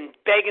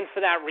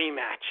for that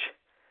rematch.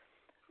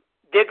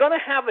 They're going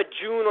to have a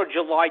June or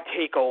July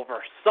takeover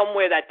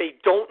somewhere that they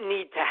don't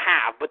need to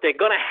have, but they're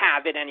going to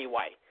have it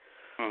anyway.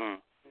 Mm-hmm.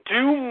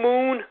 Do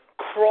Moon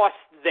Cross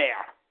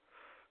there.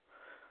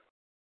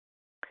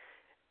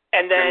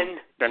 And then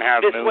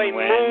have this Moon way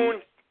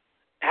win.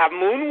 Have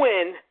Moon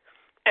win,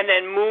 and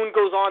then Moon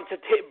goes on to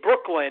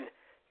Brooklyn,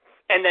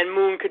 and then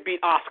Moon could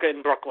beat Asuka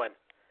in Brooklyn.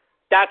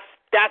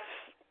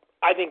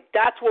 I think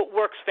that's what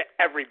works for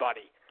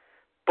everybody.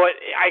 But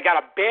I got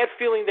a bad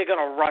feeling they're going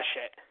to rush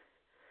it.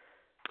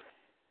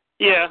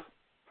 Yeah.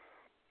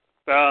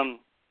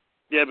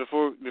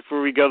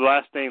 Before we go,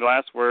 the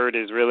last word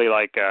is really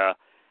like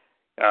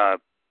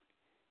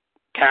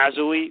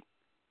casually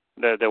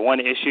the one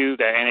issue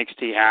that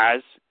NXT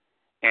has,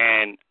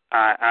 and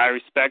I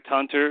respect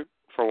Hunter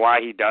for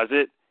why he does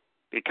it,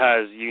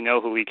 because you know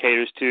who he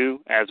caters to,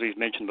 as we've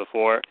mentioned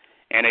before.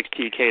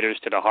 NXT caters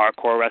to the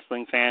hardcore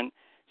wrestling fan.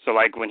 So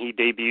like when he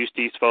debuts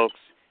these folks,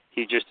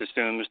 he just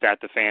assumes that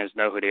the fans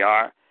know who they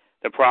are.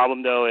 The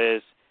problem though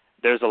is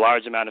there's a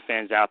large amount of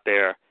fans out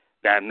there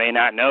that may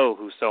not know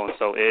who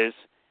so-and-so is.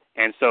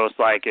 And so it's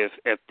like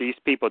if these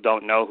people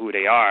don't know who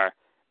they are,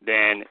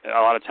 then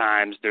a lot of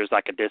times there's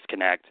like a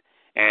disconnect.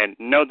 And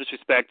no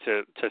disrespect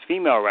to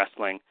female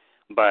wrestling,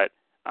 but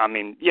I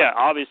mean, yeah,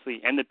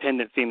 obviously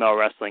independent female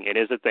wrestling, it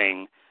is a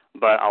thing.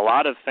 But a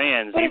lot of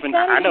fans, but even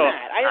I know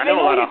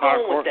a lot of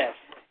hardcore.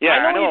 Yeah,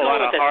 I know a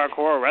lot of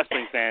hardcore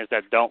wrestling fans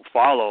that don't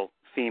follow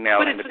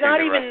female independent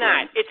wrestling. But it's not even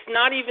that. It's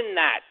not even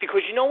that,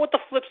 because you know what the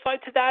flip side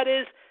to that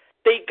is?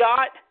 They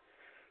got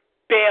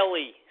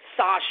Bayley,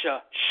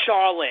 Sasha,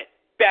 Charlotte,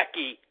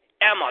 Becky,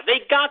 Emma. They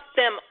got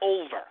them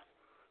over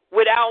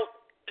without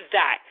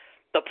that.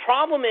 The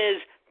problem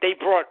is they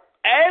brought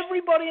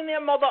everybody and their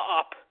mother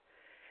up,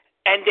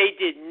 and they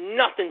did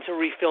nothing to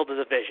refill the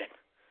division.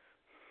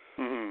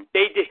 Mm-hmm.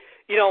 They did,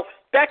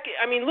 Becky.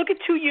 I mean, look at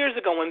 2 years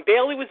ago when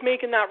Bayley was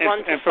making that run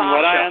to Sasha. And from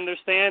what I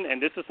understand,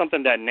 and this is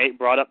something that Nate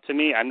brought up to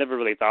me, I never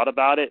really thought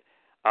about it.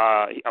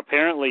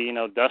 Apparently,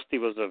 Dusty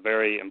was a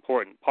very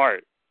important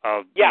part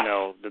of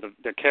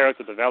the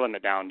character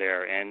development down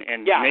there, and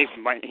Nate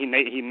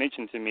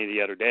mentioned to me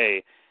the other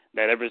day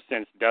that ever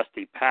since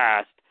Dusty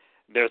passed,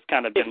 there's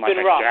kind of been like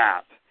a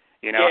gap.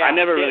 I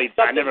never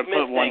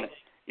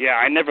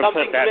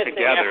put that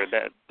together.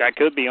 That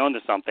could be onto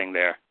something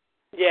there.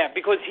 Yeah,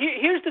 because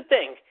here's the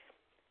thing.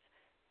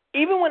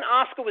 Even when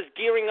Asuka was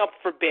gearing up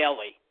for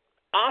Bayley,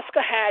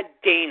 Asuka had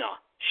Dana,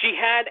 she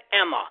had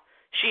Emma,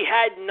 she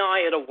had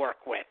Nia to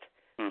work with.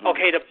 Mm-hmm.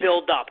 Okay, to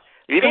build up.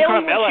 Even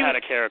Bayley, Carmella had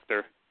a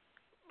character.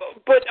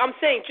 But I'm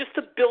saying just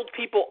to build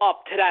people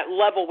up to that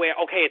level where,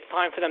 okay, it's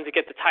time for them to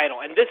get the title.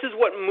 And this is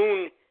what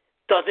Moon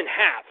doesn't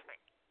have.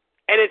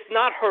 And it's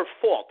not her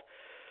fault.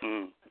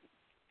 Mm.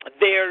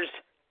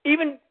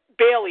 Even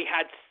Bayley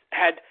had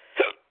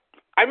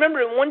I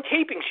remember in one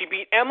taping she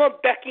beat Emma,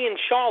 Becky, and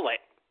Charlotte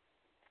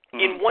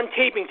in one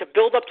taping to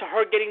build up to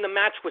her getting the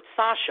match with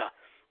Sasha.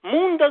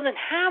 Moon doesn't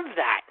have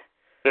that.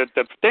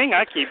 The thing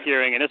I keep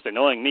hearing, and it's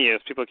annoying me,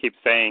 is people keep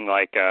saying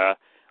like,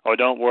 "Oh,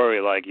 don't worry,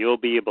 like you'll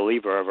be a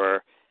believer of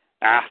her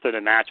after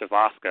the match with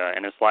Asuka."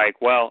 And it's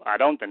like, well, I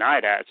don't deny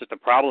that. It's just the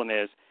problem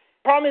is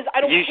I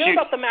don't care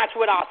about the match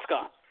with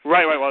Asuka.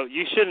 Right. Well,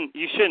 you shouldn't.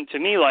 To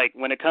me, like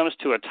when it comes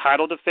to a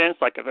title defense,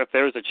 like if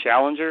there's a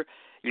challenger,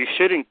 you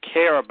shouldn't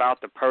care about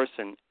the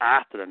person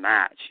after the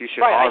match. You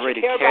should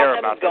already care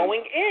about them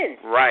going in.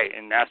 Right,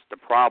 and that's the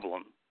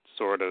problem,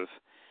 sort of.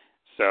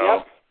 So,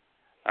 yep.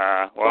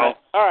 Well.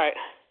 All right.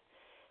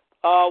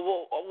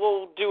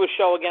 We'll do a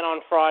show again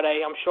on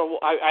Friday. I'm sure.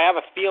 I have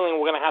a feeling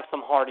we're gonna have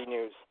some Hardy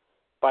news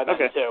by then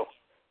too.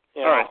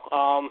 All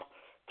right.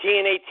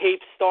 TNA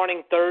tapes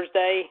starting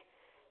Thursday,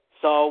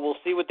 so we'll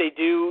see what they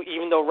do.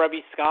 Even though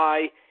Rebby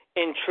Sky,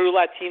 in true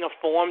Latina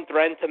form,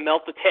 threatened to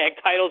melt the tag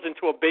titles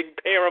into a big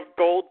pair of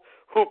gold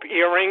hoop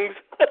earrings.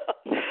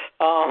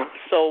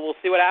 So we'll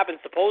see what happens.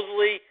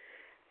 Supposedly,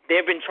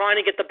 they've been trying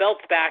to get the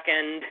belts back,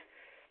 and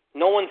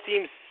no one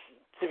seems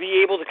to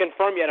be able to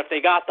confirm yet if they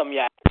got them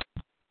yet.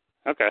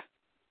 Okay.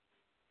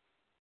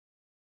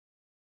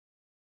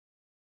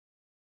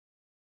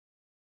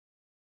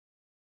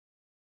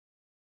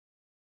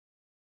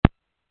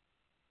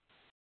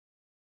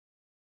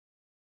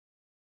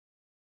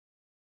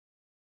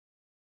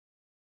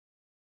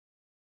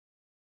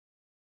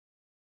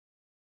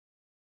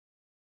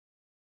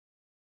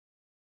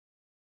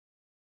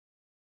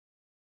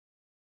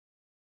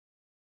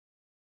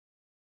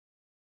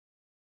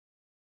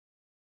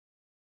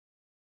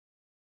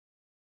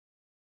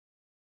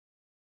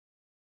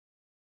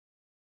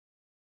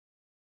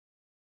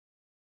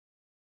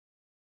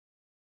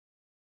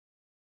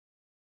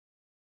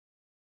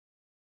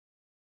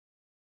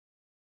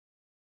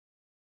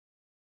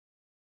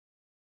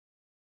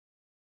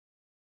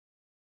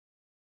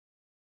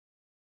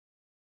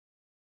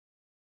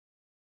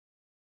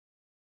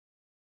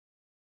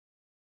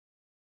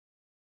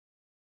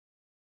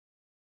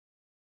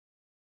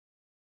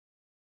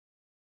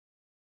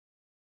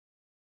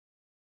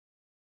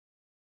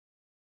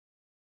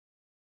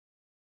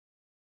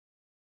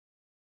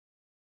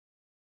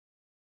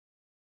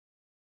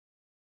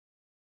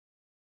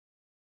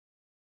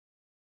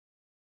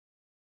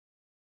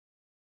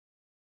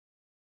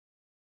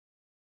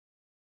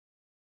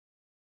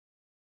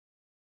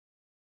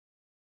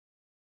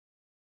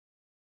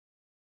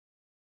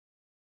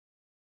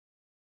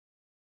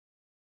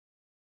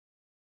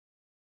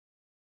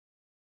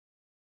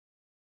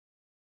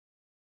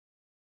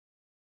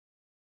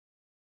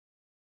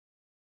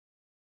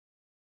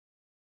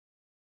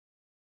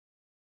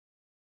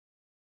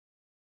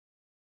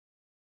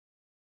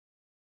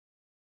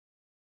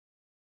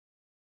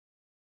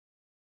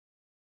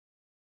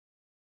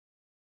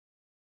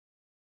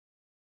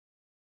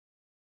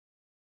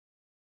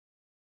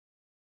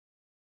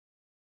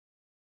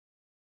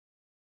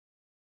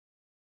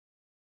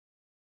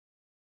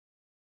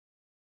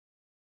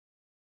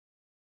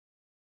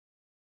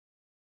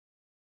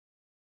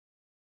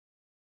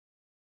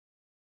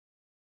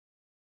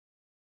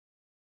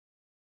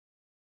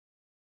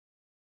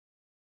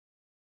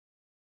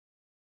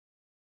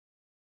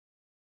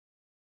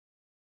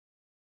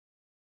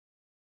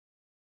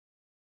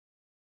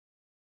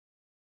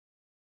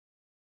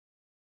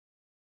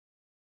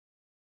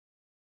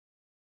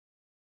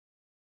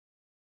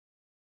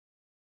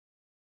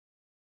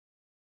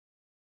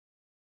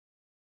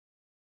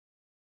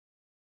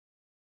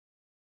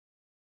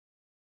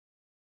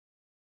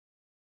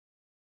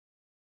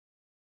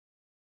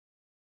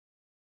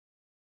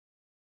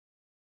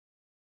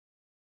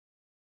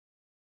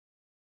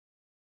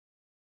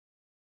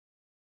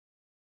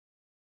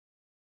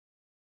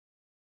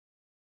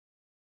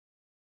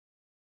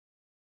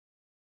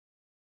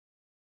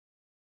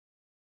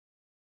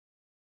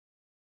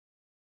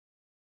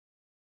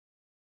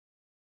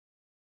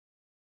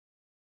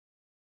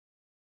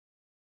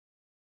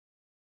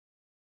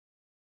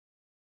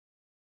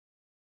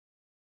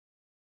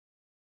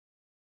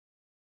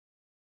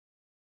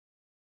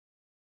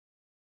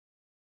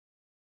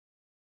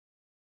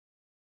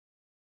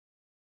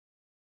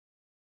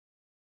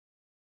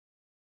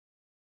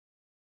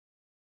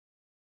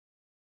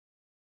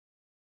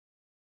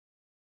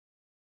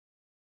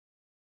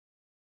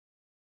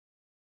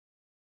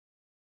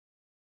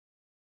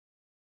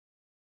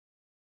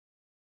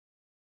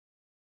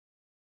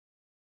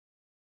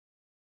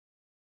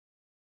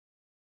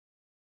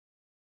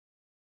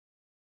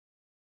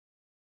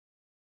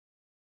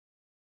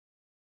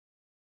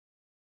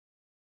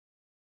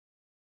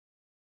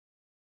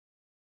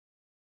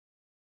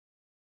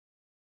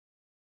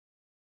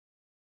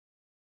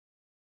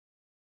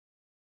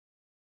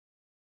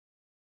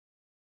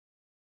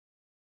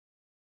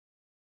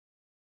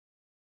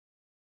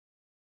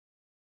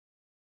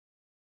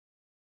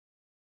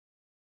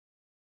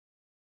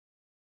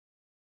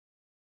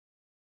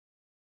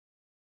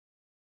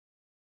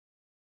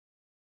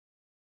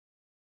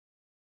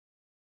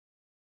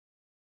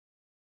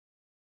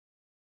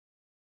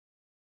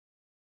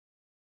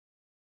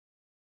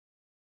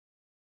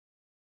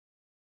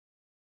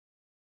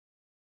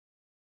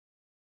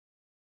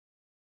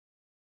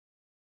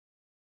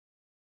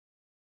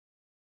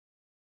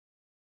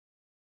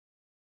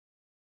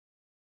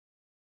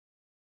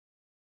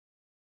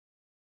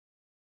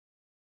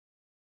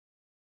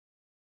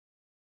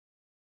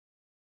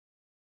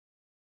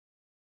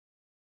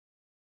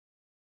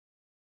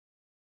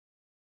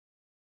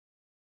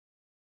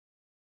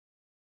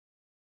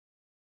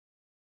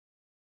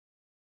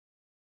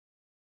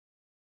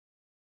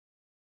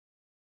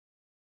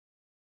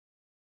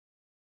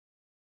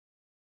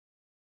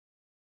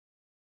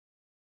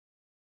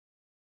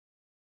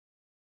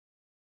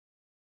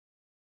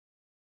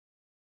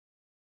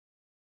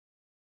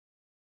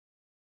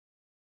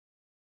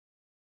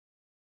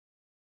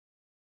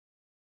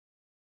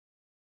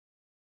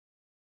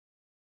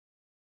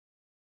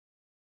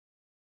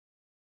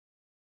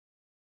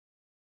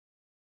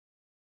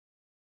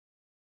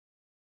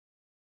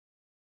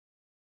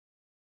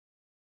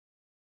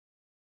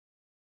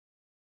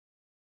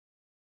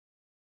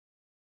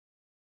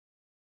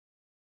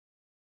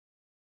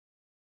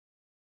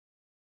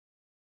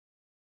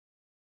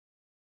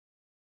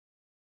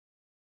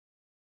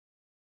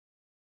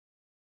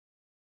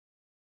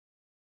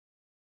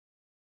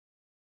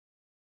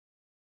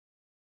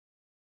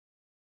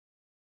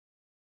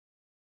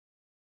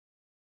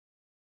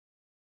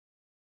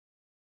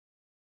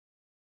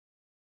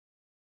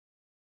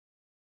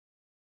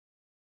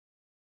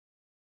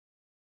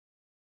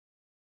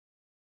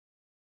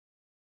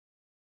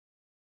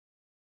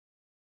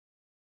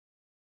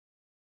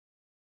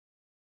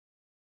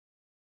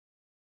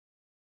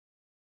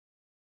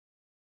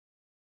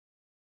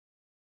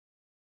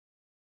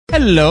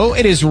 Hello,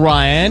 it is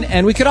Ryan,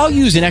 and we could all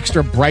use an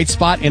extra bright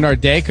spot in our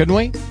day, couldn't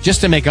we? Just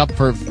to make up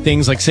for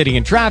things like sitting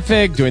in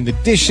traffic, doing the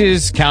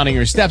dishes, counting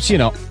your steps, you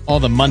know,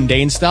 all the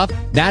mundane stuff.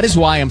 That is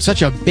why I'm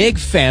such a big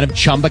fan of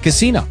Chumba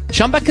Casino.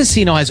 Chumba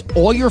Casino has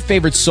all your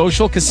favorite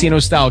social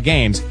casino-style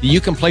games that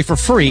you can play for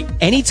free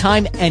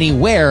anytime,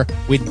 anywhere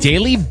with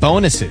daily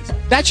bonuses.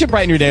 That should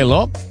brighten your day a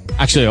little.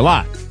 Actually, a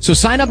lot. So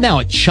sign up now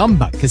at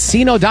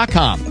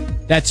ChumbaCasino.com.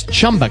 That's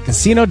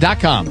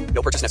ChumbaCasino.com.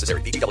 No purchase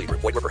necessary. VGW Group.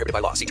 Void where prohibited by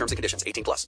law. See terms and conditions. 18+.